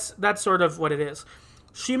 That's sort of what it is.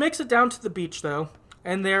 She makes it down to the beach, though,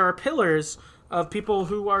 and there are pillars of people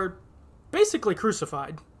who are basically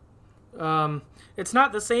crucified. It's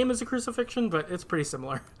not the same as a crucifixion, but it's pretty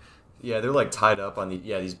similar. Yeah, they're like tied up on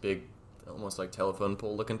these big, almost like telephone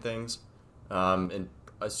pole looking things, and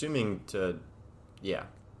assuming to,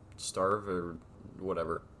 starve or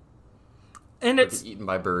whatever. And it's eaten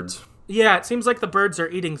by birds. Yeah, it seems like the birds are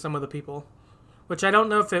eating some of the people, which I don't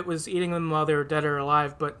know if it was eating them while they were dead or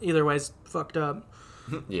alive, but either way's fucked up.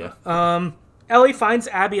 Yeah. Ellie finds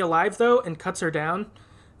Abby alive, though, and cuts her down.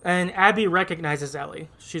 And Abby recognizes Ellie.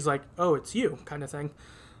 She's like, oh, it's you, kind of thing.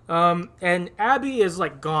 And Abby is,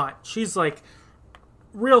 like, gaunt. She's, like,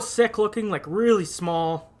 real sick looking, like, really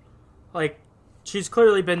small. Like, she's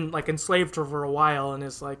clearly been, like, enslaved for a while and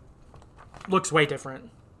is, like, looks way different.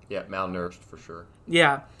 Yeah, malnourished for sure.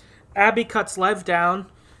 Yeah. Abby cuts Lev down,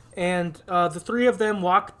 and the three of them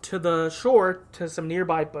walk to the shore to some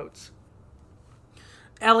nearby boats.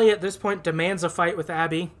 Ellie, at this point, demands a fight with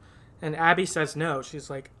Abby, and Abby says no. She's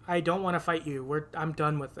like, I don't want to fight you. I'm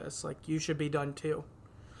done with this. Like, you should be done too.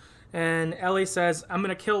 And Ellie says, I'm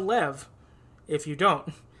going to kill Lev if you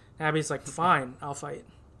don't. Abby's like, fine, I'll fight.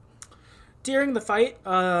 During the fight,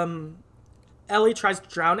 Ellie tries to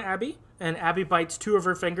drown Abby, and Abby bites two of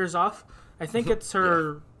her fingers off. I think it's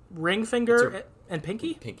her ring finger and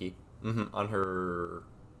pinky? Pinky. Mm-hmm. On her,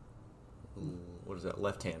 what is that,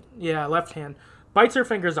 left hand. Yeah, left hand. Bites her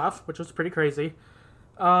fingers off, which was pretty crazy.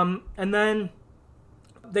 And then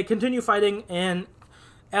they continue fighting, and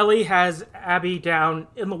Ellie has Abby down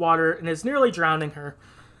in the water and is nearly drowning her.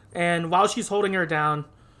 And while she's holding her down,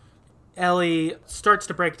 Ellie starts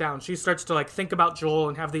to break down. She starts to, like, think about Joel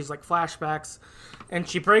and have these, like, flashbacks. And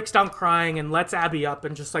she breaks down crying and lets Abby up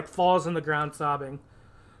and just, like, falls on the ground sobbing.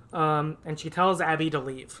 And she tells Abby to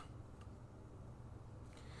leave.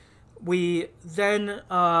 We then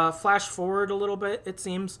flash forward a little bit, it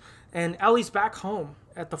seems, and Ellie's back home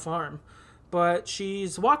at the farm. But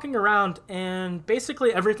she's walking around, and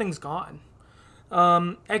basically everything's gone.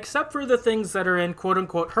 Except for the things that are in,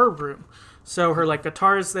 quote-unquote, her room. So her, like,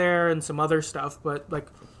 guitar is there and some other stuff, but, like...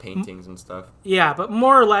 paintings and stuff. Yeah, but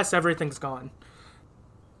more or less everything's gone.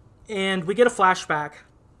 And we get a flashback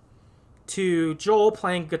to Joel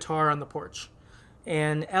playing guitar on the porch.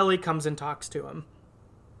 And Ellie comes and talks to him.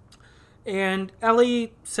 And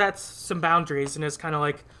Ellie sets some boundaries and is kind of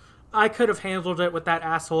like, I could have handled it with that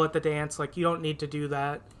asshole at the dance. Like, you don't need to do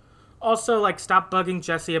that. Also, like, stop bugging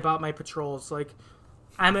Jesse about my patrols. Like,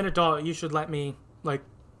 I'm an adult. You should let me, like,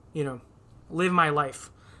 you know, live my life,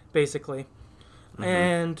 basically. Mm-hmm.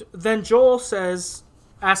 And then Joel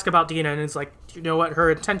ask about Dina, and it's like, you know what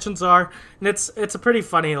her intentions are? And it's a pretty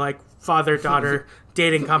funny, like, father-daughter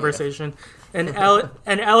dating conversation. And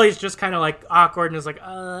Ellie's just kind of, like, awkward and is like,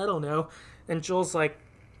 I don't know. And Joel's like,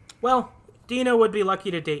 well, Dina would be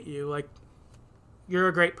lucky to date you. Like, you're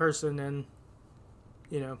a great person, and,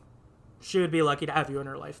 you know, she would be lucky to have you in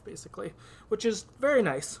her life, basically. Which is very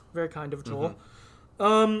nice. Very kind of Joel.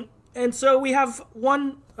 And so we have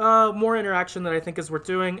one more interaction that I think is worth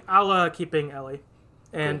doing. I'll keep being Ellie.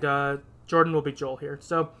 And Jordan will be Joel here.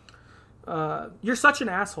 So, you're such an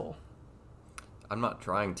asshole. I'm not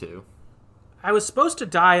trying to. I was supposed to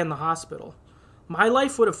die in the hospital. My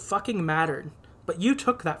life would have fucking mattered. But you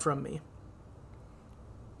took that from me.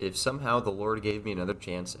 If somehow the Lord gave me another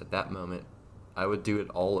chance at that moment, I would do it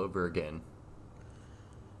all over again.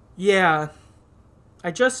 Yeah.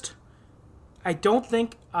 I don't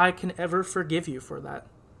think I can ever forgive you for that.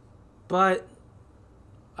 But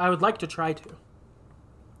I would like to try to.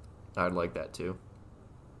 I'd like that too.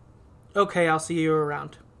 Okay, I'll see you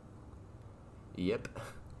around. Yep.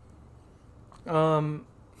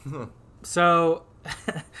 So,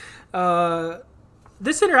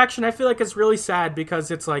 this interaction I feel like is really sad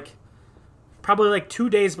because it's like probably like 2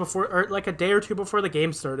 days before, or like a day or two before the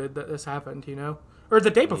game started that this happened, you know? Or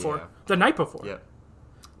the day before, the night before.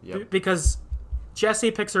 Yep. Because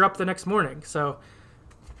Jesse picks her up the next morning, so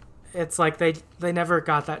it's like they never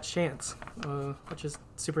got that chance, which is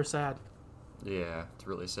super sad. Yeah, it's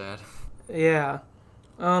really sad. Yeah.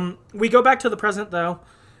 We go back to the present, though,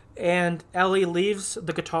 and Ellie leaves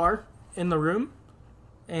the guitar in the room,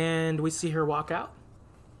 and we see her walk out.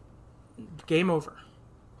 Game over.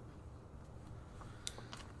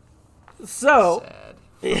 So, sad.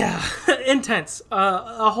 Yeah, intense.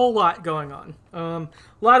 A whole lot going on. A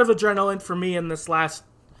lot of adrenaline for me in this last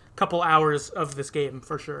couple hours of this game,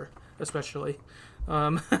 for sure, especially.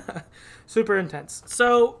 Super intense.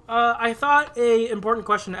 So, I thought a important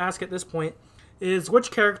question to ask at this point is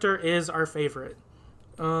which character is our favorite?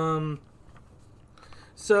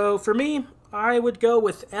 So, for me, I would go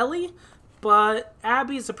with Ellie, but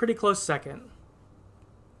Abby's a pretty close second.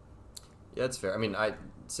 Yeah, that's fair. I mean,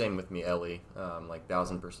 same with me, Ellie. Like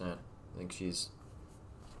 1000%. I think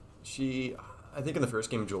I think in the first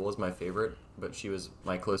game, Joel was my favorite, but she was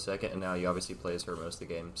my close second, and now you obviously play as her most of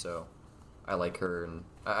the game, so I like her, and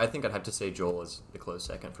I think I'd have to say Joel is the close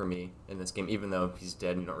second for me in this game, even though he's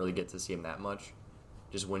dead and you don't really get to see him that much.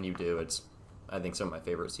 Just when you do, it's, I think, some of my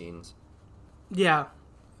favorite scenes. Yeah,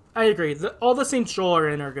 I agree. All the scenes Joel are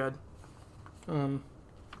in are good.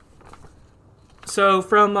 So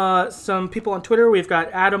from some people on Twitter, we've got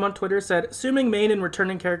Adam on Twitter said, assuming main and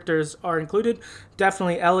returning characters are included,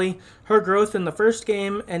 definitely Ellie. Her growth in the first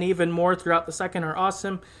game and even more throughout the second are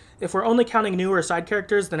awesome. If we're only counting newer side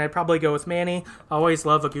characters, then I'd probably go with Manny. I always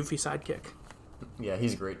love a goofy sidekick. Yeah,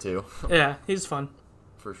 he's great too. Yeah, he's fun.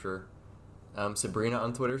 For sure. Sabrina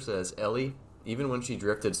on Twitter says, Ellie, even when she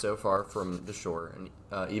drifted so far from the shore, and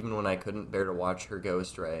even when I couldn't bear to watch her go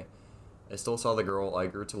astray, I still saw the girl I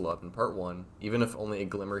grew to love in part one, even if only a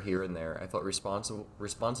glimmer here and there. I felt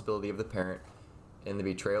responsibility of the parent and the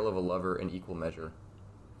betrayal of a lover in equal measure.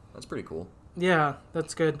 That's pretty cool. Yeah,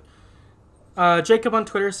 that's good. Jacob on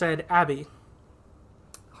Twitter said Abby.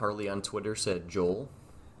 Harley on Twitter said Joel.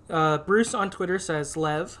 Bruce on Twitter says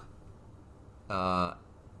Lev.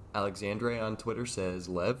 Alexandre on Twitter says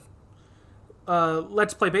Lev.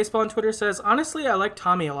 Let's Play Baseball on Twitter says, honestly, I like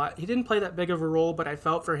Tommy a lot. He didn't play that big of a role, but I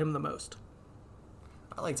felt for him the most.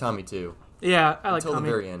 I like Tommy too. Yeah, I like Tommy. Until the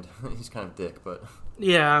very end. He's kind of a dick, but...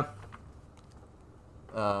 Yeah.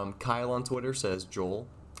 Kyle on Twitter says Joel.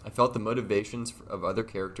 I felt the motivations of other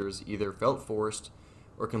characters either felt forced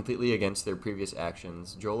or completely against their previous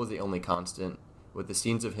actions. Joel was the only constant, with the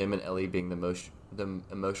scenes of him and Ellie being the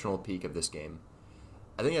emotional peak of this game.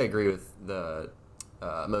 I think I agree with the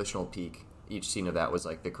emotional peak. Each scene of that was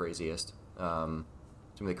like the craziest. Some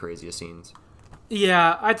of the craziest scenes.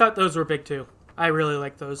 Yeah, I thought those were big too. I really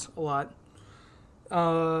like those a lot.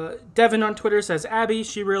 Devin on Twitter says, Abby,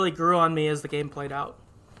 she really grew on me as the game played out.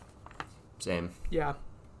 Same. Yeah.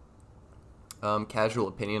 Casual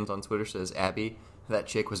Opinions on Twitter says, Abby, that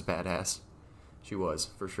chick was badass. She was,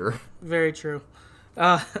 for sure. Very true.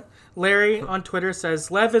 Larry on Twitter says,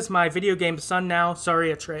 Lev is my video game son now.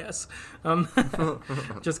 Sorry, Atreus.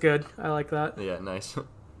 Just good. I like that. Yeah, nice.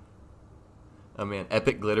 Oh, man.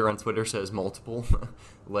 Epic Glitter on Twitter says multiple.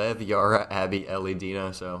 Lev, Yara, Abby, Ellie,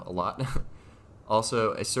 Dina, so a lot.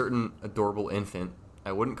 Also, a certain adorable infant.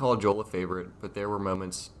 I wouldn't call Joel a favorite, but there were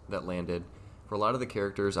moments that landed. For a lot of the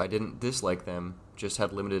characters, I didn't dislike them, just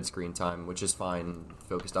had limited screen time, which is fine,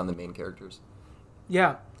 focused on the main characters.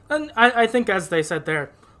 Yeah. And I think, as they said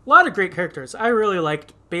there, a lot of great characters. I really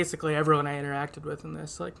liked basically everyone I interacted with in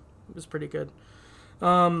this. Like, it was pretty good.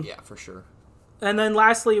 Yeah, for sure. And then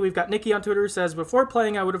lastly, we've got Nikki on Twitter who says, before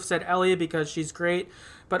playing, I would have said Ellie because she's great,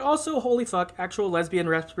 but also, holy fuck, actual lesbian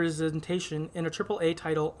representation in a AAA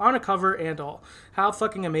title, on a cover and all. How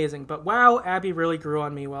fucking amazing. But wow, Abby really grew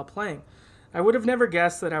on me while playing. I would have never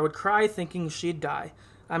guessed that I would cry thinking she'd die.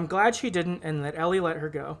 I'm glad she didn't and that Ellie let her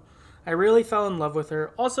go. I really fell in love with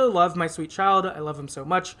her. Also love my sweet child. I love him so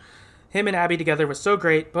much. Him and Abby together was so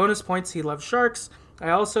great. Bonus points, he loves sharks. I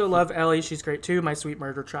also love Ellie. She's great too, my sweet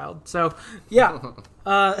murder child. So, yeah.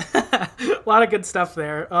 A lot of good stuff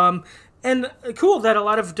there. And cool that a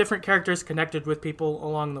lot of different characters connected with people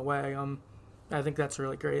along the way. I think that's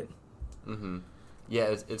really great. Mm-hmm.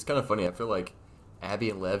 Yeah, it's kind of funny. I feel like Abby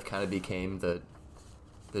and Lev kind of became the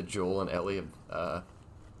Joel and Ellie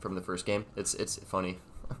from the first game. It's funny.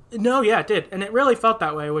 No, yeah, it did. And it really felt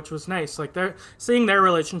that way, which was nice. Like, seeing their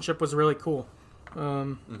relationship was really cool.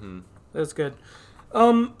 It was good.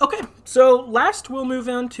 Okay, so last we'll move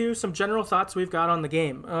on to some general thoughts we've got on the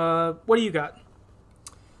game. What do you got?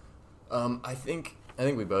 I think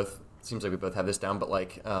we both, seems like we both have this down, but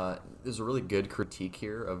like there's a really good critique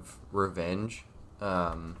here of revenge,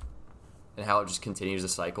 and how it just continues the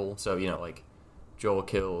cycle. So, you know, like Joel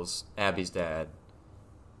kills Abby's dad,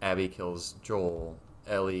 Abby kills Joel,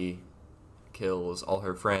 Ellie kills all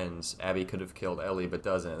her friends. Abby could have killed Ellie but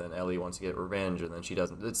doesn't, and then Ellie wants to get revenge and then she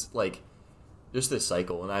doesn't. It's like just this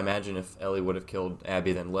cycle, and I imagine if Ellie would have killed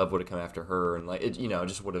Abby, then Lev would have come after her, and like it, you know,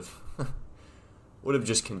 just would have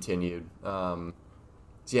just continued. So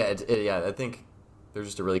yeah, yeah, I think there's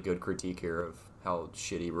just a really good critique here of how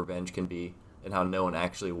shitty revenge can be and how no one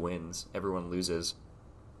actually wins; everyone loses.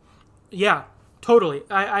 Yeah, totally.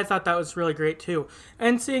 I thought that was really great too,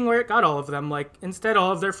 and seeing where it got all of them. Like, instead,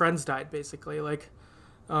 all of their friends died basically. Like,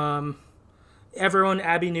 everyone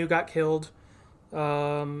Abby knew got killed.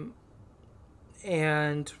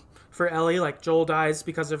 And for Ellie, like, Joel dies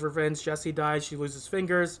because of revenge. Jesse dies. She loses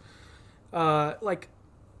fingers. Like,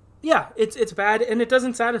 yeah, it's bad, and it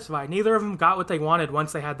doesn't satisfy. Neither of them got what they wanted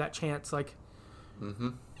once they had that chance. Like,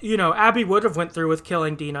 you know, Abby would have went through with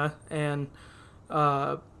killing Dina and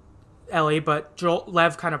Ellie, but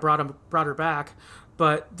Lev kind of brought her back.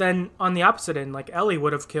 But then on the opposite end, like, Ellie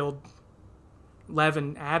would have killed Lev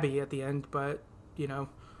and Abby at the end, but, you know,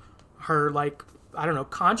 her, like, I don't know,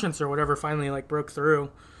 conscience or whatever finally, like, broke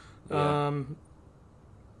through. Yeah.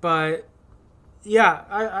 But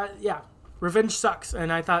yeah, yeah, revenge sucks,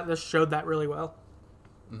 and I thought this showed that really well.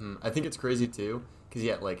 I think it's crazy too, because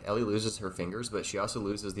yeah, like Ellie loses her fingers, but she also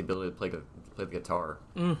loses the ability to play the guitar.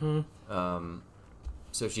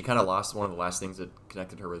 So she kind of lost one of the last things that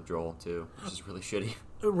connected her with Joel too, which is really shitty.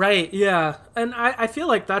 Right, yeah. And I feel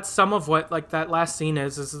like that's some of what, like, that last scene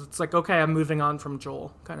is it's like, okay, I'm moving on from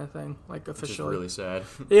Joel kind of thing, like, officially. Which is really sad.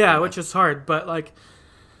 Yeah, which is hard, but, like,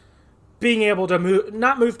 being able to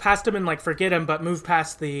not move past him and, like, forget him, but move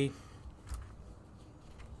past the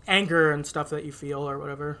anger and stuff that you feel or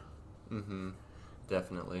whatever.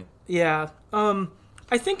 Definitely. Yeah.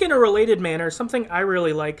 I think in a related manner, something I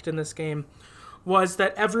really liked in this game was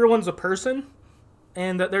that everyone's a person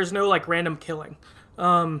and that there's no, like, random killing.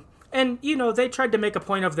 And, you know, they tried to make a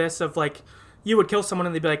point of this of, like, you would kill someone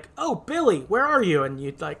and they'd be like, oh, Billy, where are you? And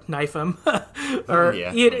you'd, like, knife him. Or,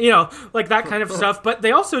 yeah. you know, like, that kind of stuff. But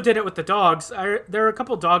they also did it with the dogs. There are a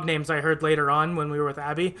couple dog names I heard later on when we were with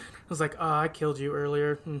Abby. I was like, oh, I killed you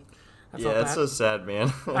earlier. And I felt that's so sad,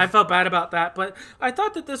 man. I felt bad about that. But I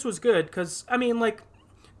thought that this was good because, I mean, like,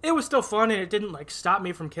 it was still fun and it didn't, like, stop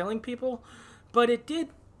me from killing people. But it did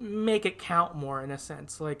make it count more in a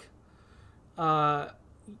sense. Like,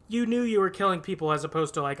 you knew you were killing people as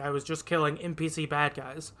opposed to, like, I was just killing NPC bad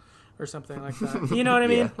guys or something like that. You know what I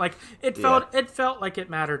mean? Yeah. Like, it felt like it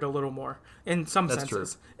mattered a little more in some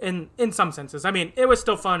senses. True. In some senses. I mean, it was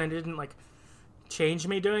still fun and it didn't, like, change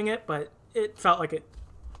me doing it, but it felt like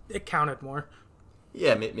it counted more.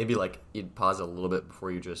 Yeah, maybe, like, you'd pause a little bit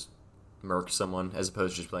before you just murk someone as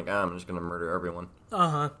opposed to just being like, I'm just going to murder everyone.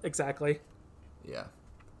 Exactly. Yeah.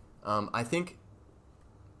 I think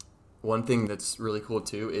one thing that's really cool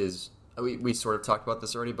too is we sort of talked about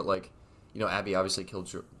this already, but, like, you know, Abby obviously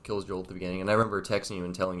kills Joel at the beginning, and I remember texting you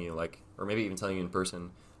and telling you, like, or maybe even telling you in person,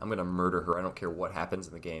 I'm gonna murder her. I don't care what happens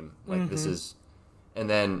in the game. Like, this is, and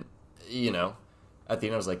then, you know, at the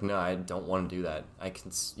end I was like, no, I don't want to do that. I can,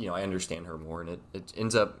 you know, I understand her more, and it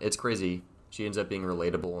ends up, it's crazy. She ends up being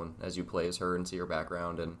relatable, and as you play as her and see her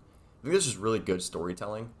background, and I think this is really good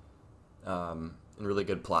storytelling. And really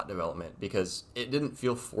good plot development because it didn't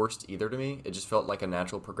feel forced either to me. It just felt like a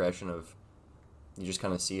natural progression of you just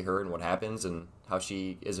kind of see her and what happens and how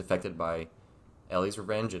she is affected by Ellie's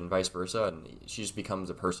revenge and vice versa, and she just becomes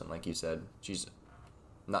a person, like you said. She's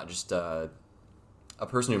not just a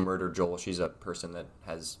person who murdered Joel. She's a person that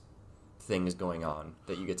has things going on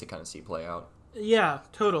that you get to kind of see play out. Yeah,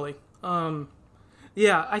 totally.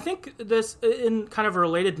 Yeah, I think this, in kind of a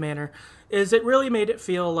related manner, is it really made it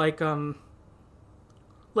feel like with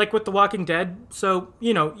The Walking Dead. So,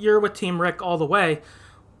 you're with Team Rick all the way,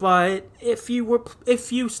 but if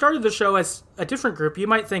you started the show as a different group, you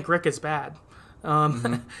might think Rick is bad,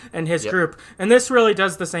 and his group. And this really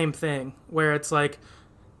does the same thing, where it's like,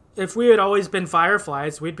 if we had always been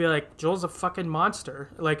Fireflies, we'd be like, Joel's a fucking monster.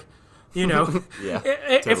 Like, Yeah,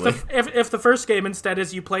 totally. if the first game instead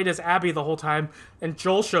is you played as Abby the whole time and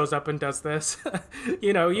Joel shows up and does this,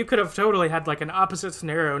 you could have totally had like an opposite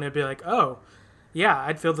scenario and it'd be like, oh, yeah,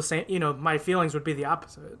 I'd feel the same. My feelings would be the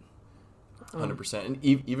opposite. 100%. And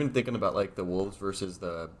even thinking about like the wolves versus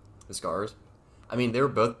the scars, I mean, they were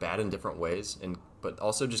both bad in different ways, but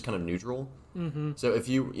also just kind of neutral. Mm-hmm. So if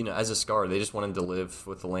you as a scar, they just wanted to live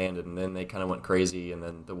with the land, and then they kind of went crazy, and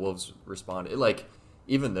then the wolves responded. Like,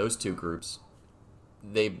 even those two groups,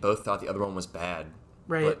 they both thought the other one was bad,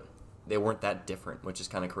 right? But they weren't that different, which is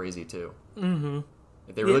kind of crazy too. Mm-hmm.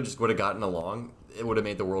 If they really just would have gotten along, it would have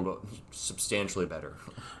made the world substantially better.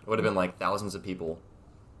 It would have been like thousands of people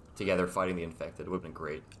together fighting the infected. It would have been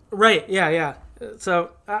great. Right, yeah.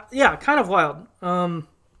 So, kind of wild.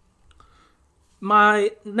 My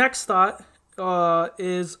next thought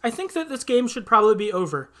is I think that this game should probably be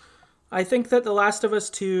over. I think that The Last of Us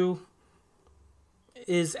 2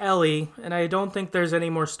 is Ellie, and I don't think there's any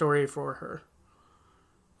more story for her.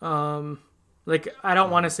 I don't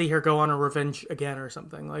want to see her go on a revenge again or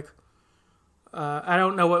something. I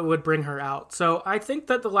don't know what would bring her out. So I think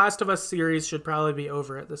that The Last of Us series should probably be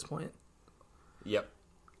over at this point. Yep.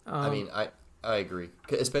 I mean, I agree.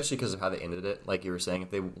 Especially because of how they ended it. Like you were saying, if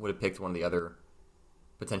they would have picked one of the other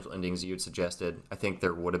potential endings you had suggested, I think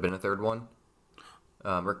there would have been a third one.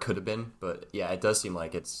 Or could have been. But yeah, it does seem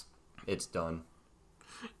like it's done.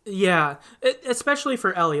 Yeah. Especially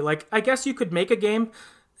for Ellie. I guess you could make a game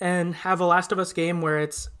and have a Last of Us game where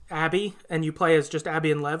it's Abby and you play as just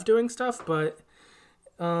Abby and Lev doing stuff, but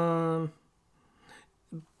I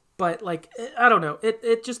don't know.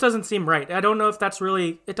 It just doesn't seem right. I don't know if that's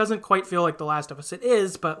really, it doesn't quite feel like The Last of Us. It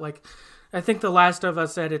is, but I think The Last of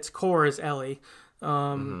Us at its core is Ellie.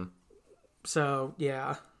 So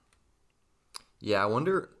yeah. Yeah, I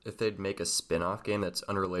wonder if they'd make a spin-off game that's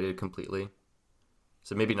unrelated completely.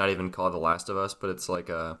 So maybe not even called The Last of Us, but it's like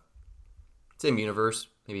a same universe,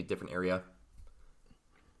 maybe a different area.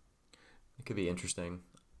 It could be interesting.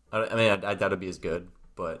 I doubt it'd be as good,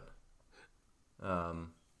 but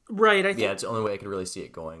right. It's the only way I could really see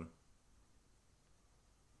it going.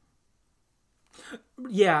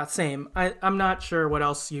 Yeah, same. I'm not sure what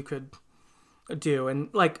else you could do, and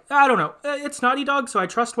I don't know. It's Naughty Dog, so I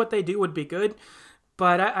trust what they do would be good.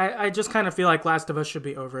 But I just kind of feel like Last of Us should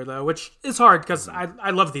be over though, which is hard because I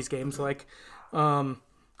love these games. On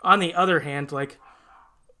the other hand,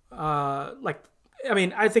 I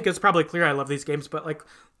think it's probably clear I love these games, but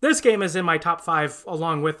this game is in my top 5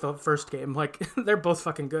 along with the first game. They're both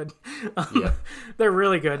fucking good. Yeah, they're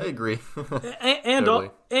really good. I agree. and Totally.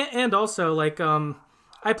 And also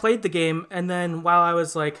I played the game, and then while I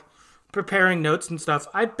was preparing notes and stuff,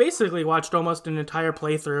 I basically watched almost an entire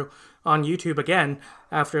playthrough on YouTube again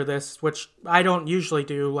after this, which I don't usually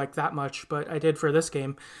do that much, but I did for this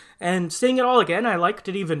game. And seeing it all again, I liked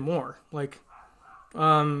it even more. Which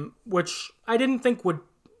I didn't think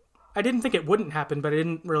it wouldn't happen, but I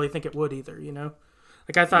didn't really think it would either,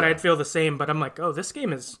 I thought I'd feel the same, but I'm like, oh, this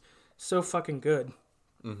game is so fucking good.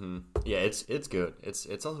 Mm-hmm. Yeah, it's good.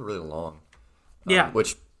 It's also really long. Yeah.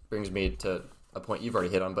 Which brings me to a point you've already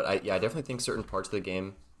hit on, but I definitely think certain parts of the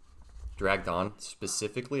game dragged on.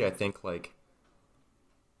 Specifically, I think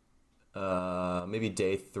maybe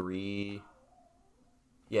day 3.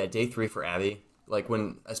 Yeah, day 3 for Abby.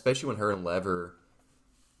 Especially when her and Lev are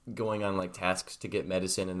going on tasks to get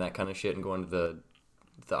medicine and that kind of shit, and going to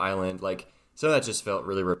the island. Some of that just felt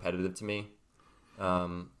really repetitive to me.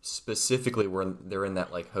 Specifically where they're in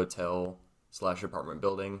that hotel / apartment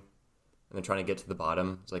building, and they're trying to get to the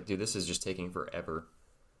bottom. It's dude, this is just taking forever.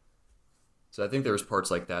 So I think there was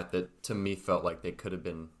parts like that to me felt like they could have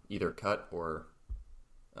been either cut or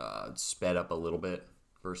sped up a little bit,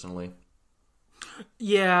 personally.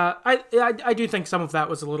 Yeah, I do think some of that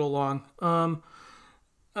was a little long.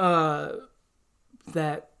 Just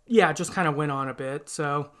kind of went on a bit.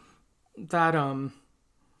 So that I'm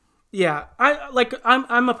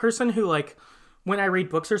a person who when I read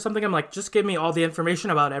books or something, I'm just give me all the information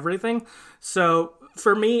about everything. So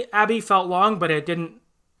for me, Abby felt long, but it didn't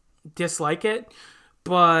dislike it.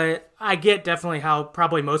 But I get definitely how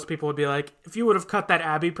probably most people would be like, if you would have cut that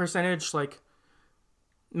Abby percentage, like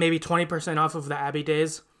maybe 20% off of the Abby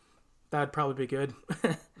days, that would probably be good.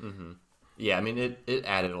 Yeah, I mean, it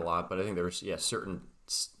added a lot, but I think there was, certain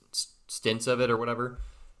stints of it or whatever.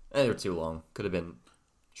 They were too long. Could have been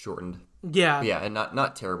shortened. Yeah. But yeah, and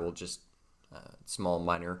not terrible, just small,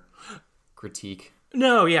 minor critique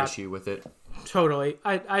No, yeah. issue with it. Totally.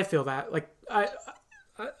 I feel that. Like,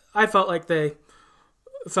 I felt like they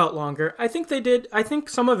felt longer. I think they did. I think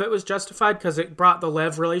some of it was justified because it brought the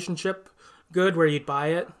Lev relationship good where you'd buy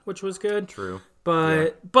it, which was good. True.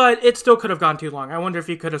 But it still could have gone too long. I wonder if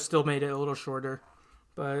you could have still made it a little shorter.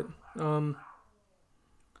 But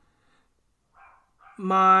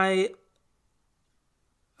my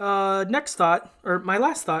next thought, or my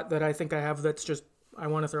last thought that I think I have that's just I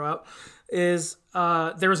want to throw out is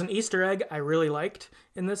there was an Easter egg I really liked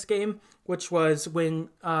in this game, which was when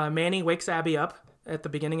Manny wakes Abby up at the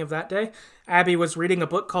beginning of that day. Abby was reading a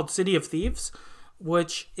book called City of Thieves,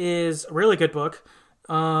 which is a really good book.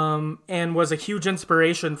 And was a huge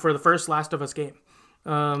inspiration for the first Last of Us game.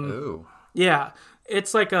 Ooh. Yeah,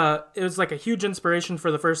 it was like a huge inspiration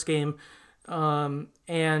for the first game,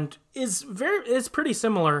 and is pretty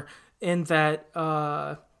similar in that.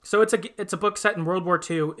 So it's a book set in World War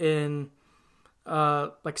II in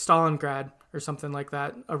like Stalingrad or something like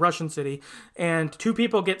that, a Russian city, and two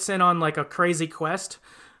people get sent on like a crazy quest.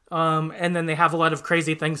 And then they have a lot of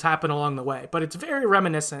crazy things happen along the way. But it's very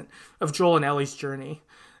reminiscent of Joel and Ellie's journey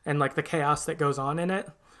and like the chaos that goes on in it.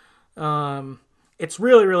 It's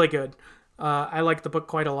really, really good. I like the book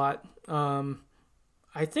quite a lot.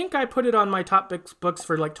 I think I put it on my top books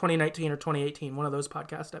for like 2019 or 2018, one of those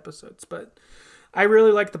podcast episodes. But I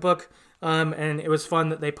really like the book, and it was fun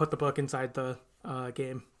that they put the book inside the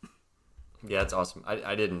game. Yeah, it's awesome.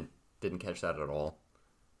 I didn't catch that at all.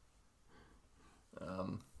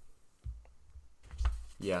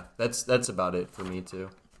 Yeah, that's about it for me too.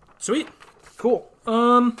 Sweet. Cool.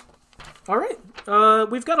 All right.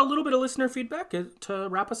 We've got a little bit of listener feedback to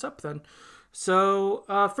wrap us up then. So,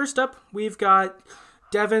 first up, we've got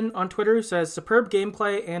Devin on Twitter who says, superb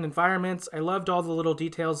gameplay and environments. I loved all the little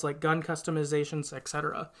details like gun customizations,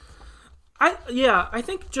 etc. I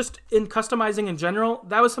think just in customizing in general,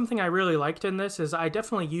 that was something I really liked in this, is I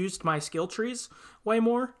definitely used my skill trees way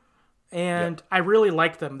more. And I really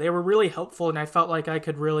liked them. They were really helpful, and I felt like I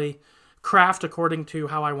could really craft according to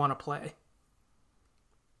how I want to play.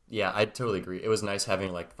 Yeah, I totally agree. It was nice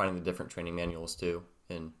finding the different training manuals too,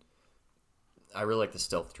 and I really like the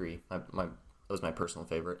stealth tree. That was my personal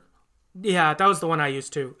favorite. Yeah, that was the one I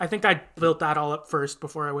used too. I think I built that all up first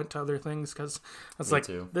before I went to other things because I was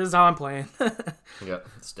this is how I'm playing. Yeah,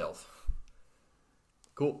 stealth.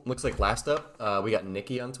 Cool. Looks like last up, we got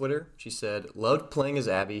Nikki on Twitter. She said, loved playing as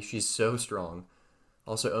Abby. She's so strong.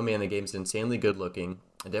 Also, oh man, the game's insanely good looking.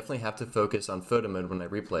 I definitely have to focus on photo mode when I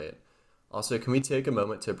replay it. Also, can we take a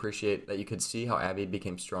moment to appreciate that you could see how Abby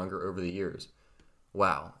became stronger over the years?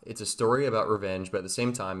 Wow. It's a story about revenge, but at the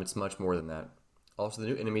same time, it's much more than that. Also, the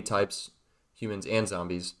new enemy types, humans and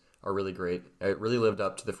zombies, are really great. It really lived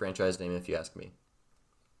up to the franchise name, if you ask me.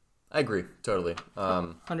 I agree. Totally.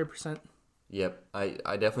 100%. Yep, I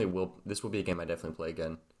definitely will. This will be a game I definitely play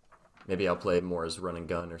again. Maybe I'll play more as run and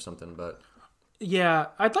gun or something, but... Yeah,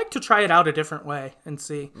 I'd like to try it out a different way and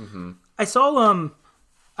see. Mm-hmm. I saw,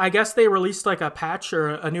 I guess they released like a patch or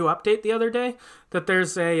a new update the other day that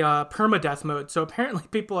there's a permadeath mode. So apparently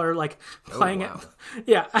people are like playing it.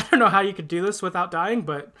 Yeah, I don't know how you could do this without dying,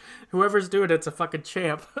 but whoever's doing it's a fucking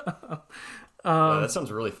champ. That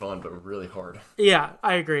sounds really fun, but really hard. Yeah,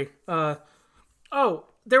 I agree.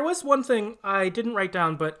 There was one thing I didn't write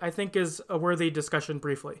down, but I think is a worthy discussion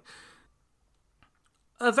briefly.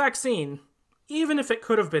 A vaccine, even if it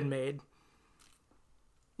could have been made,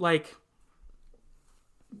 like,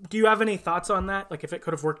 do you have any thoughts on that? Like, if it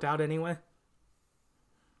could have worked out anyway?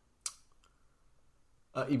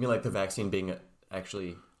 You mean like the vaccine being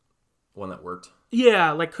actually one that worked?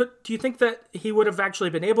 Yeah, like, do you think that he would have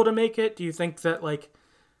actually been able to make it? Do you think that, like...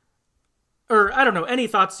 Or, I don't know, any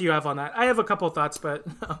thoughts you have on that? I have a couple of thoughts, but...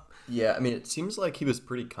 Yeah, I mean, it seems like he was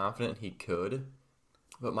pretty confident he could.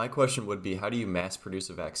 But my question would be, how do you mass produce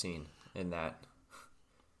a vaccine in that,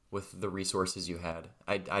 with the resources you had?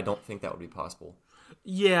 I don't think that would be possible.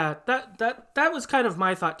 Yeah, that was kind of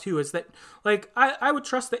my thought, too, is that, like, I would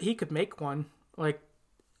trust that he could make one. Like,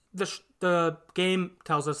 the game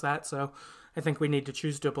tells us that, so... I think we need to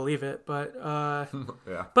choose to believe it, but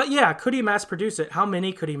yeah. But yeah, could he mass produce it? How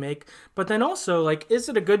many could he make? But then also, like, is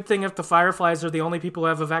it a good thing if the Fireflies are the only people who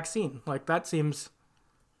have a vaccine? Like, that seems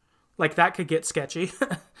Like, that could get sketchy.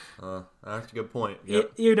 That's a good point.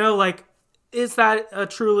 Yep. You know, like, is that a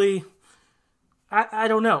truly... I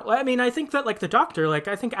don't know. I mean, I think that, like, the doctor, like,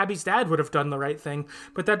 I think Abby's dad would have done the right thing,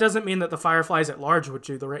 but that doesn't mean that the Fireflies at large would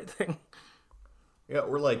do the right thing. Yeah,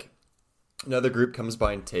 or, like, another group comes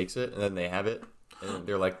by and takes it, and then they have it, and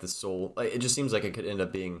they're, like, the sole... Like, it just seems like it could end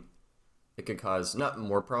up being... It could cause not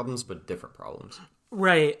more problems, but different problems.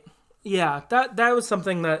 Right. Yeah, that was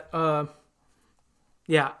something that, I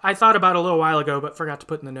thought about a little while ago, but forgot to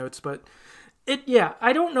put in the notes, but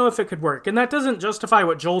I don't know if it could work, and that doesn't justify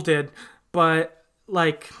what Joel did, but...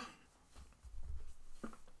 Like,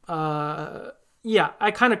 I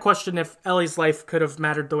kind of question if Ellie's life could have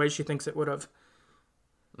mattered the way she thinks it would have.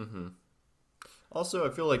 Mm-hmm. Also, I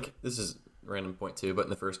feel like this is a random point too, but in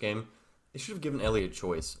the first game, they should have given Ellie a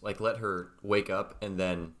choice. Like, let her wake up and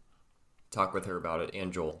then talk with her about it,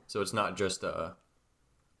 and Joel. So it's not just,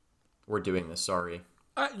 we're doing this, sorry.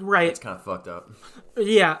 Right. It's kind of fucked up.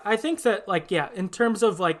 Yeah, I think that, like, in terms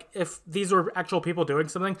of, like, if these were actual people doing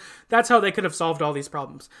something, that's how they could have solved all these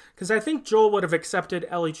problems. Because I think Joel would have accepted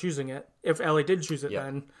Ellie choosing it, if Ellie did choose it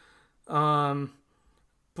then.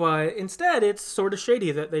 But instead, it's sort of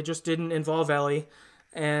shady that they just didn't involve Ellie.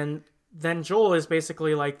 And then Joel is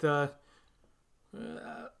basically, like, the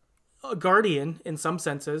guardian, in some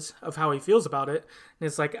senses, of how he feels about it. And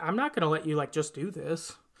it's like, I'm not going to let you, like, just do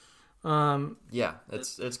this. Yeah,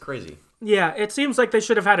 it's crazy. Yeah, it seems like they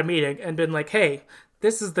should have had a meeting and been like, hey,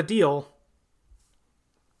 this is the deal.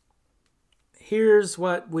 Here's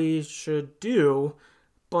what we should do,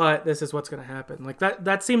 but this is what's going to happen. Like,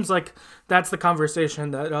 that seems like that's the conversation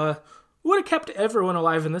that would have kept everyone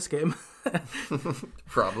alive in this game.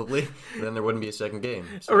 Probably. Then there wouldn't be a second game.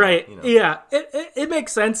 So, right. You know. Yeah, it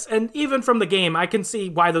makes sense. And even from the game, I can see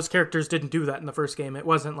why those characters didn't do that in the first game. It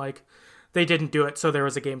wasn't like... They didn't do it, so there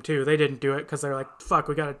was a game 2. They didn't do it because they're like, fuck,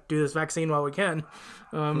 we gotta do this vaccine while we can.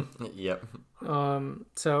 Yep.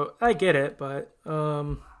 So I get it, but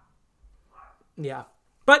yeah.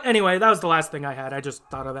 But anyway, that was the last thing I had. I just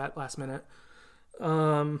thought of that last minute.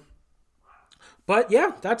 But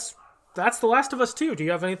yeah, that's The Last of Us 2. Do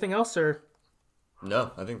you have anything else, or?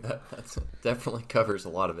 No, I think that definitely covers a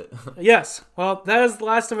lot of it. Yes. Well, that is The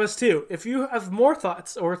Last of Us 2. If you have more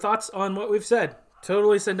thoughts or thoughts on what we've said,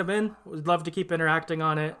 totally send them in. We'd love to keep interacting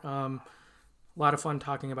on it. A lot of fun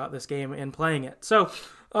talking about this game and playing it. So,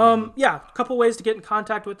 a couple ways to get in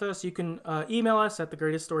contact with us. You can email us at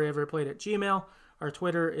thegreateststoryeverplayed@gmail.com. Our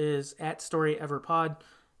Twitter is @storyeverpod.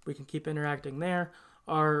 We can keep interacting there.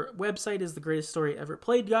 Our website is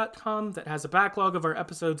thegreateststoryeverplayed.com that has a backlog of our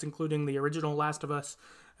episodes, including the original Last of Us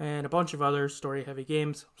and a bunch of other story-heavy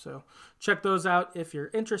games. So check those out if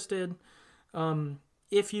you're interested.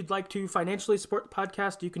 If you'd like to financially support the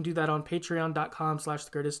podcast, you can do that on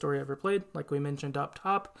patreon.com/thegreateststoryeverplayed, like we mentioned up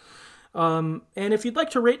top. And if you'd like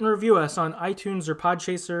to rate and review us on iTunes or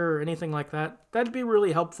Podchaser or anything like that, that'd be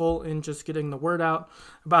really helpful in just getting the word out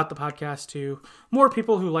about the podcast to more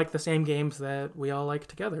people who like the same games that we all like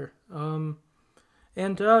together.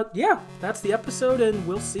 That's the episode, and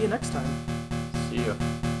we'll see you next time. See ya.